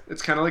guess. Yeah,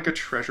 it's kind of like a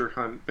treasure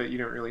hunt, but you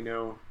don't really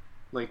know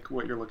like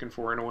what you're looking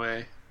for in a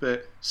way.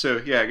 But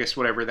so yeah, I guess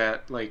whatever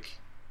that like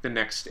the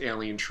next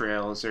Alien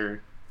Trails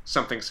or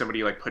something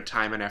somebody like put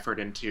time and effort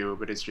into,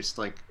 but it's just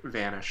like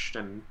vanished,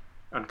 and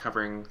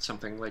uncovering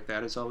something like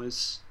that is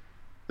always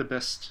the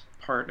best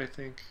part, I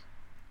think.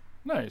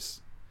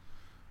 Nice.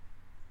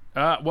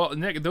 Well,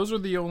 Nick, those are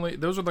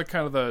the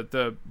kind of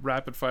the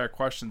rapid fire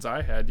questions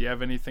I had. Do you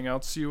have anything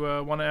else you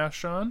want to ask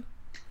Sean?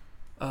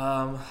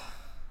 No,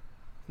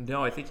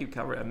 I think you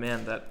covered it.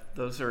 Man,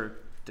 those are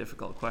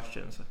difficult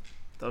questions.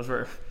 Those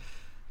were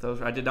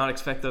I did not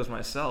expect those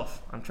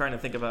myself. I'm trying to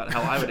think about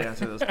how I would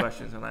answer those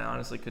questions, and I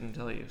honestly couldn't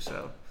tell you.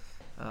 So,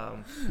 all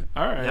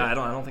right. Yeah, I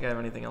don't think I have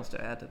anything else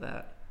to add to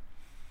that.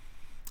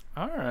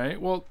 All right.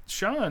 Well,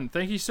 Sean,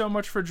 thank you so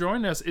much for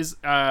joining us. Is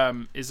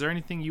there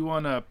anything you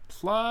want to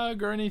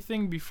plug or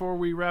anything before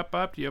we wrap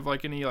up? Do you have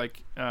like any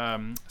like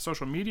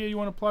social media you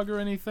want to plug or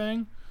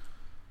anything?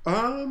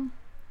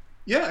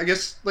 Yeah, I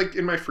guess like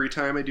in my free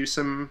time I do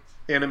some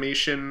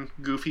animation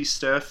goofy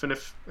stuff, and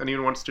if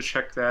anyone wants to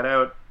check that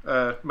out,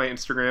 my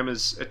Instagram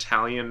is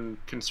Italian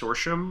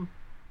Consortium,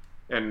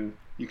 and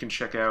you can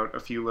check out a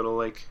few little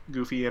like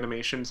goofy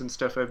animations and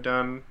stuff I've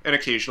done, and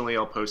occasionally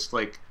I'll post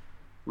like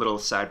little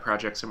side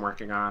projects I'm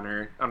working on,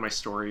 or on my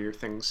story, or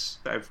things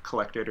that I've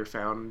collected or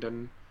found,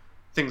 and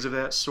things of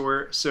that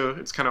sort. So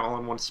it's kind of all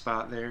in one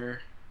spot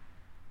there.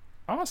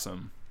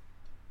 Awesome.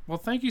 Well,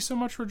 thank you so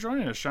much for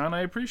joining us, Sean.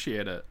 I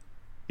appreciate it.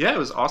 Yeah, it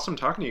was awesome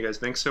talking to you guys.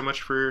 Thanks so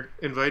much for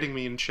inviting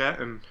me and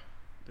chatting.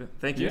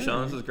 Thank you,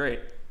 Sean. This was great.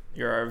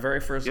 You're our very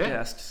first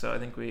guest, so I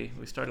think we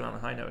started on a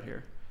high note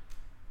here.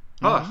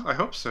 Oh, I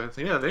hope so.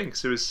 Yeah,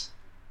 thanks. It was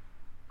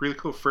really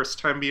cool. First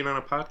time being on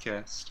a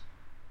podcast.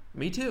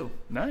 Me too.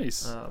 Nice.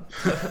 So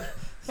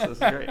this is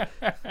great.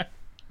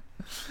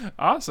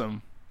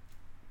 Awesome.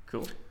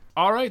 Cool.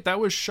 All right, that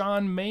was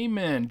Sean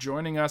Mayman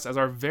joining us as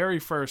our very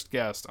first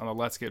guest on the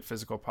Let's Get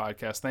Physical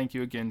podcast. Thank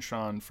you again,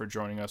 Sean, for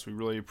joining us. We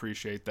really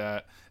appreciate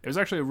that. It was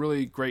actually a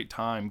really great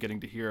time getting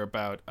to hear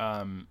about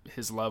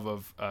his love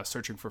of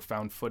searching for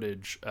found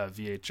footage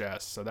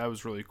VHS. So that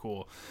was really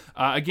cool.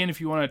 Again, if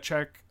you want to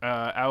check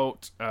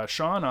out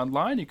Sean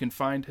online, you can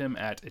find him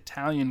at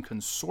Italian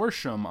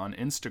Consortium on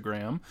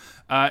Instagram.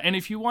 And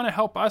if you want to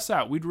help us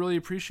out, we'd really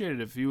appreciate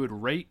it if you would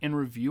rate and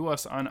review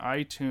us on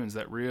iTunes.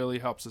 That really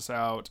helps us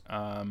out.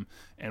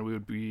 And we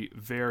would be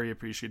very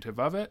appreciative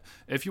of it.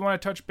 If you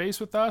want to touch base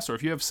with us, or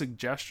if you have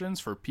suggestions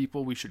for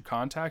people we should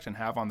contact and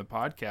have on the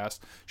podcast,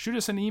 shoot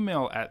us an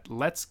email at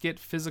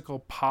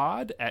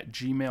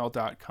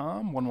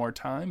letsgetphysicalpod@gmail.com. One more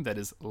time, that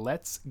is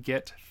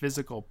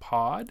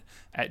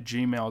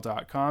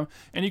letsgetphysicalpod@gmail.com.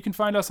 And you can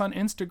find us on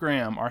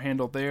Instagram. Our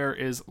handle there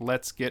is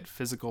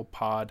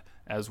letsgetphysicalpod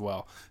as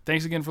well.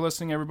 Thanks again for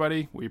listening,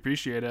 everybody. We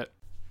appreciate it.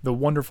 The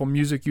wonderful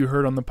music you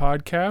heard on the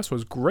podcast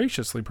was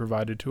graciously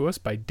provided to us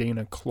by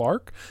Dana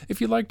Clark.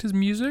 If you liked his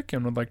music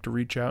and would like to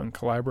reach out and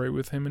collaborate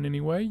with him in any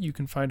way, you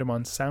can find him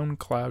on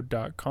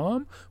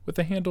SoundCloud.com with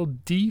the handle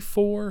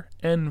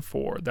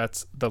D4N4.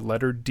 That's the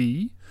letter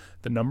D,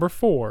 the number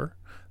 4,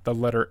 the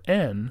letter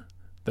N,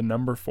 the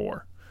number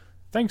 4.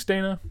 Thanks,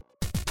 Dana.